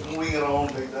cumbersome. It's just moving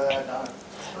around like that.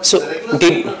 So the regular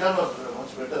gun was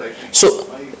much better, I think.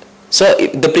 So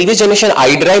the previous generation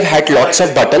iDrive had lots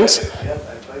of buttons.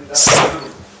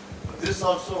 This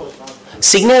also was not.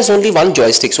 Signia has only one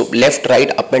joystick, so left, right,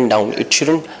 up and down. It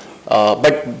shouldn't.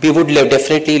 But we would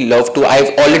definitely love to.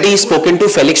 I've already spoken to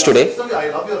Felix today. I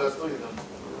love your resto.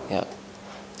 Yeah.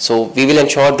 So we will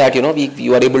ensure that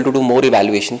you are able to do more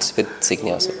evaluations with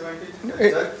Signia.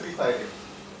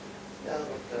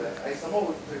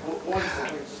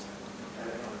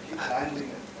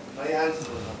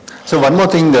 So one more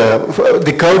thing,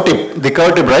 the curve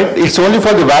tip, right? It's only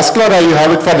for the vascular, or you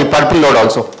have it for the purple load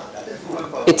also?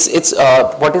 It's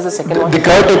what is the second one? The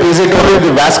curve tip, is it only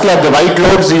the vascular, the white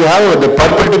loads you have, or the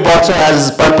purple tip also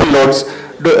has purple loads?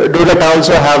 Do that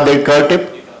also have the curve tip?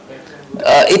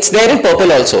 It's there in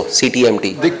purple also,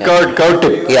 CTMT. The curve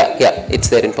tip? Yeah, it's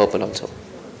there in purple also.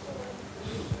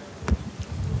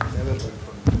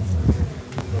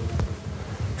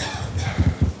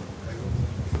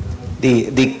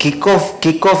 The kick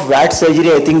of VATS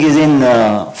surgery, I think, is in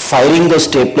firing the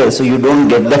stapler, so you don't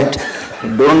get that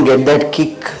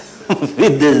kick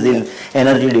with this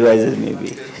energy devices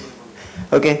maybe.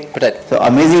 Okay, so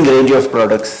amazing range of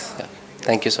products. Yeah.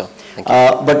 Thank you, sir. Thank you.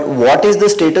 But what is the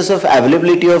status of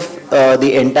availability of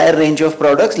the entire range of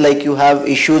products? Like you have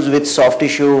issues with soft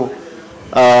tissue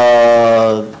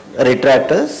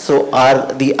retractors, so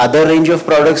are the other range of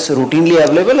products routinely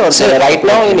available? Or so right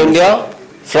now in India,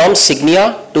 from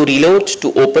Signia to reloads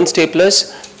to open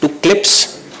staplers to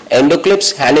clips, endo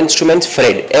clips, hand instruments,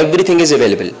 Fred, everything is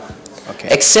available.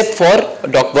 except for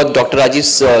what Dr. Rajiv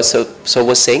sir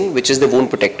was saying, which is the wound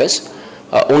protectors.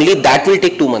 Only that will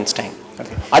take 2 months' time.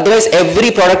 Otherwise,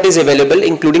 every product is available,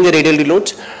 including the radial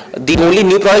reloads. The only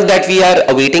new product that we are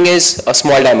awaiting is a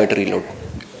small diameter reload.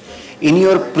 In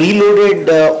your preloaded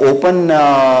open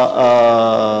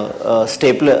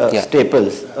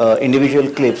staples, individual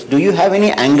clips, do you have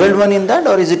any angled one in that,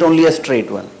 or is it only a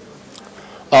straight one?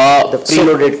 The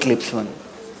preloaded clips one.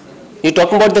 You're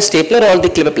talking about the stapler or the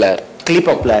clip applier? Clip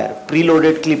applier,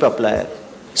 preloaded clip applier.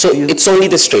 So it's only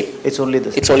the straight. It's only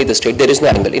the straight. It's only the straight. There is no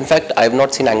angle. In fact, I have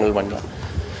not seen angled one yet.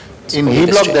 In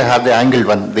Hemlock they have the angled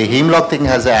one. The Hemlock thing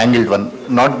has an angled one.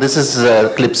 Not this is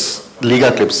clips,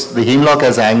 Liga clips. The Hemlock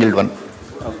has an angled one.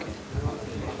 Okay.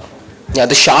 Yeah,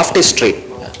 the shaft is straight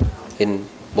in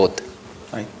both.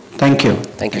 Right. Thank you.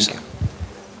 Thank you, sir.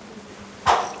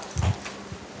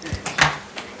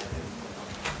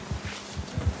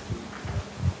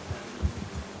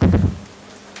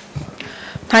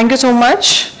 Thank you so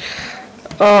much,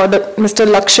 Mr.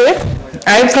 Lakshay.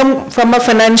 I am from a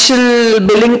financial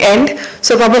billing end,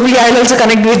 so probably I'll also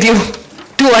connect with you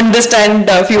to understand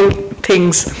a few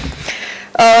things.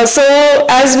 So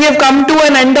as we have come to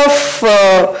an end of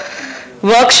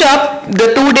workshop,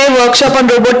 the 2-day workshop on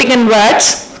robotic and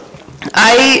VATS,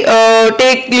 I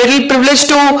take little privilege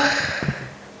to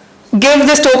give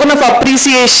this token of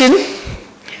appreciation.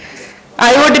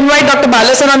 I would invite Dr.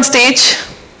 Balasan on stage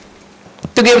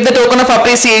to give the token of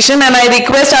appreciation, and I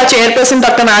request our chairperson,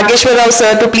 Dr. Nageshwar Rao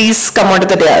sir, to please come onto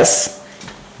the dais.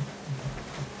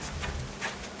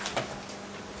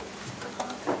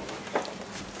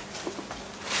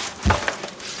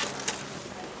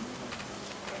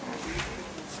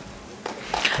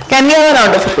 Can we have a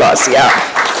round of applause? Yeah.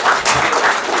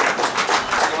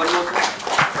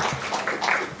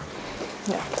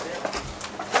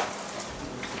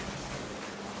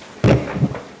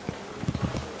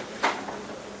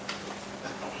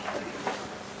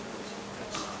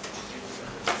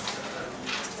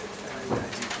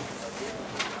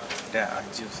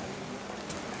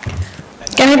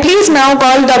 Can we please now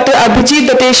call Dr. Abhijit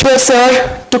Dateshwar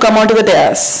sir to come onto the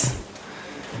dais?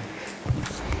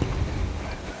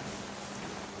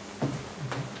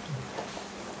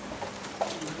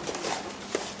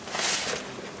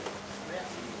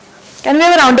 Can we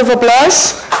have a round of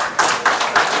applause?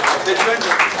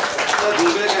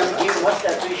 We must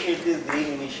appreciate these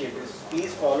green initiatives.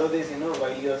 Please follow this,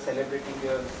 while you are celebrating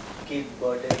your kid's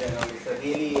birthday and all. It's a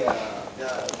really good.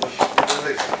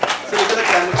 So look at the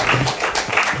camera.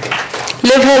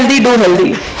 Live healthy, do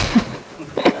healthy.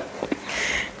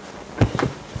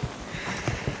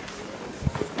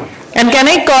 And can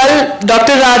I call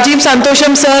Dr. Rajiv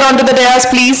Santosham sir onto the dais,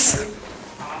 please?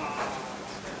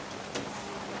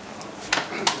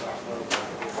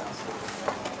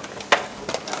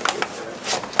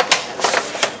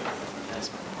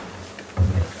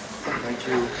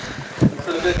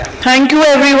 Thank you,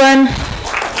 everyone.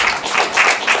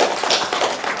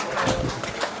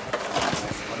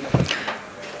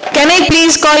 Can I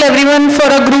please call everyone for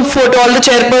a group photo, all the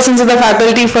chairpersons of the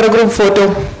faculty for a group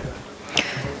photo?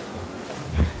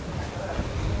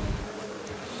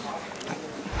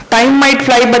 Time might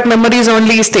fly, but memories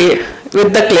only stay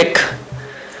with the click.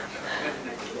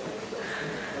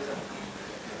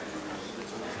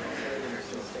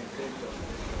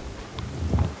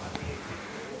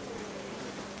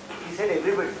 He said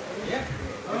everybody.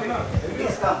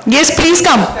 Yes, please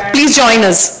come. Please join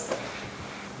us.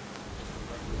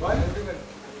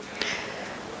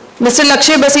 Mr.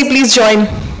 Lakshay Basi, please join.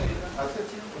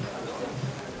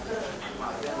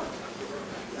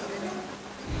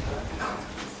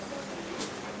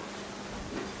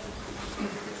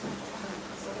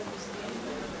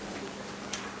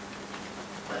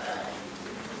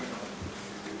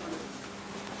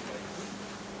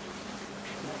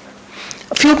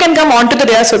 A few can come onto the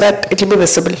dais so that it will be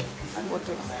visible.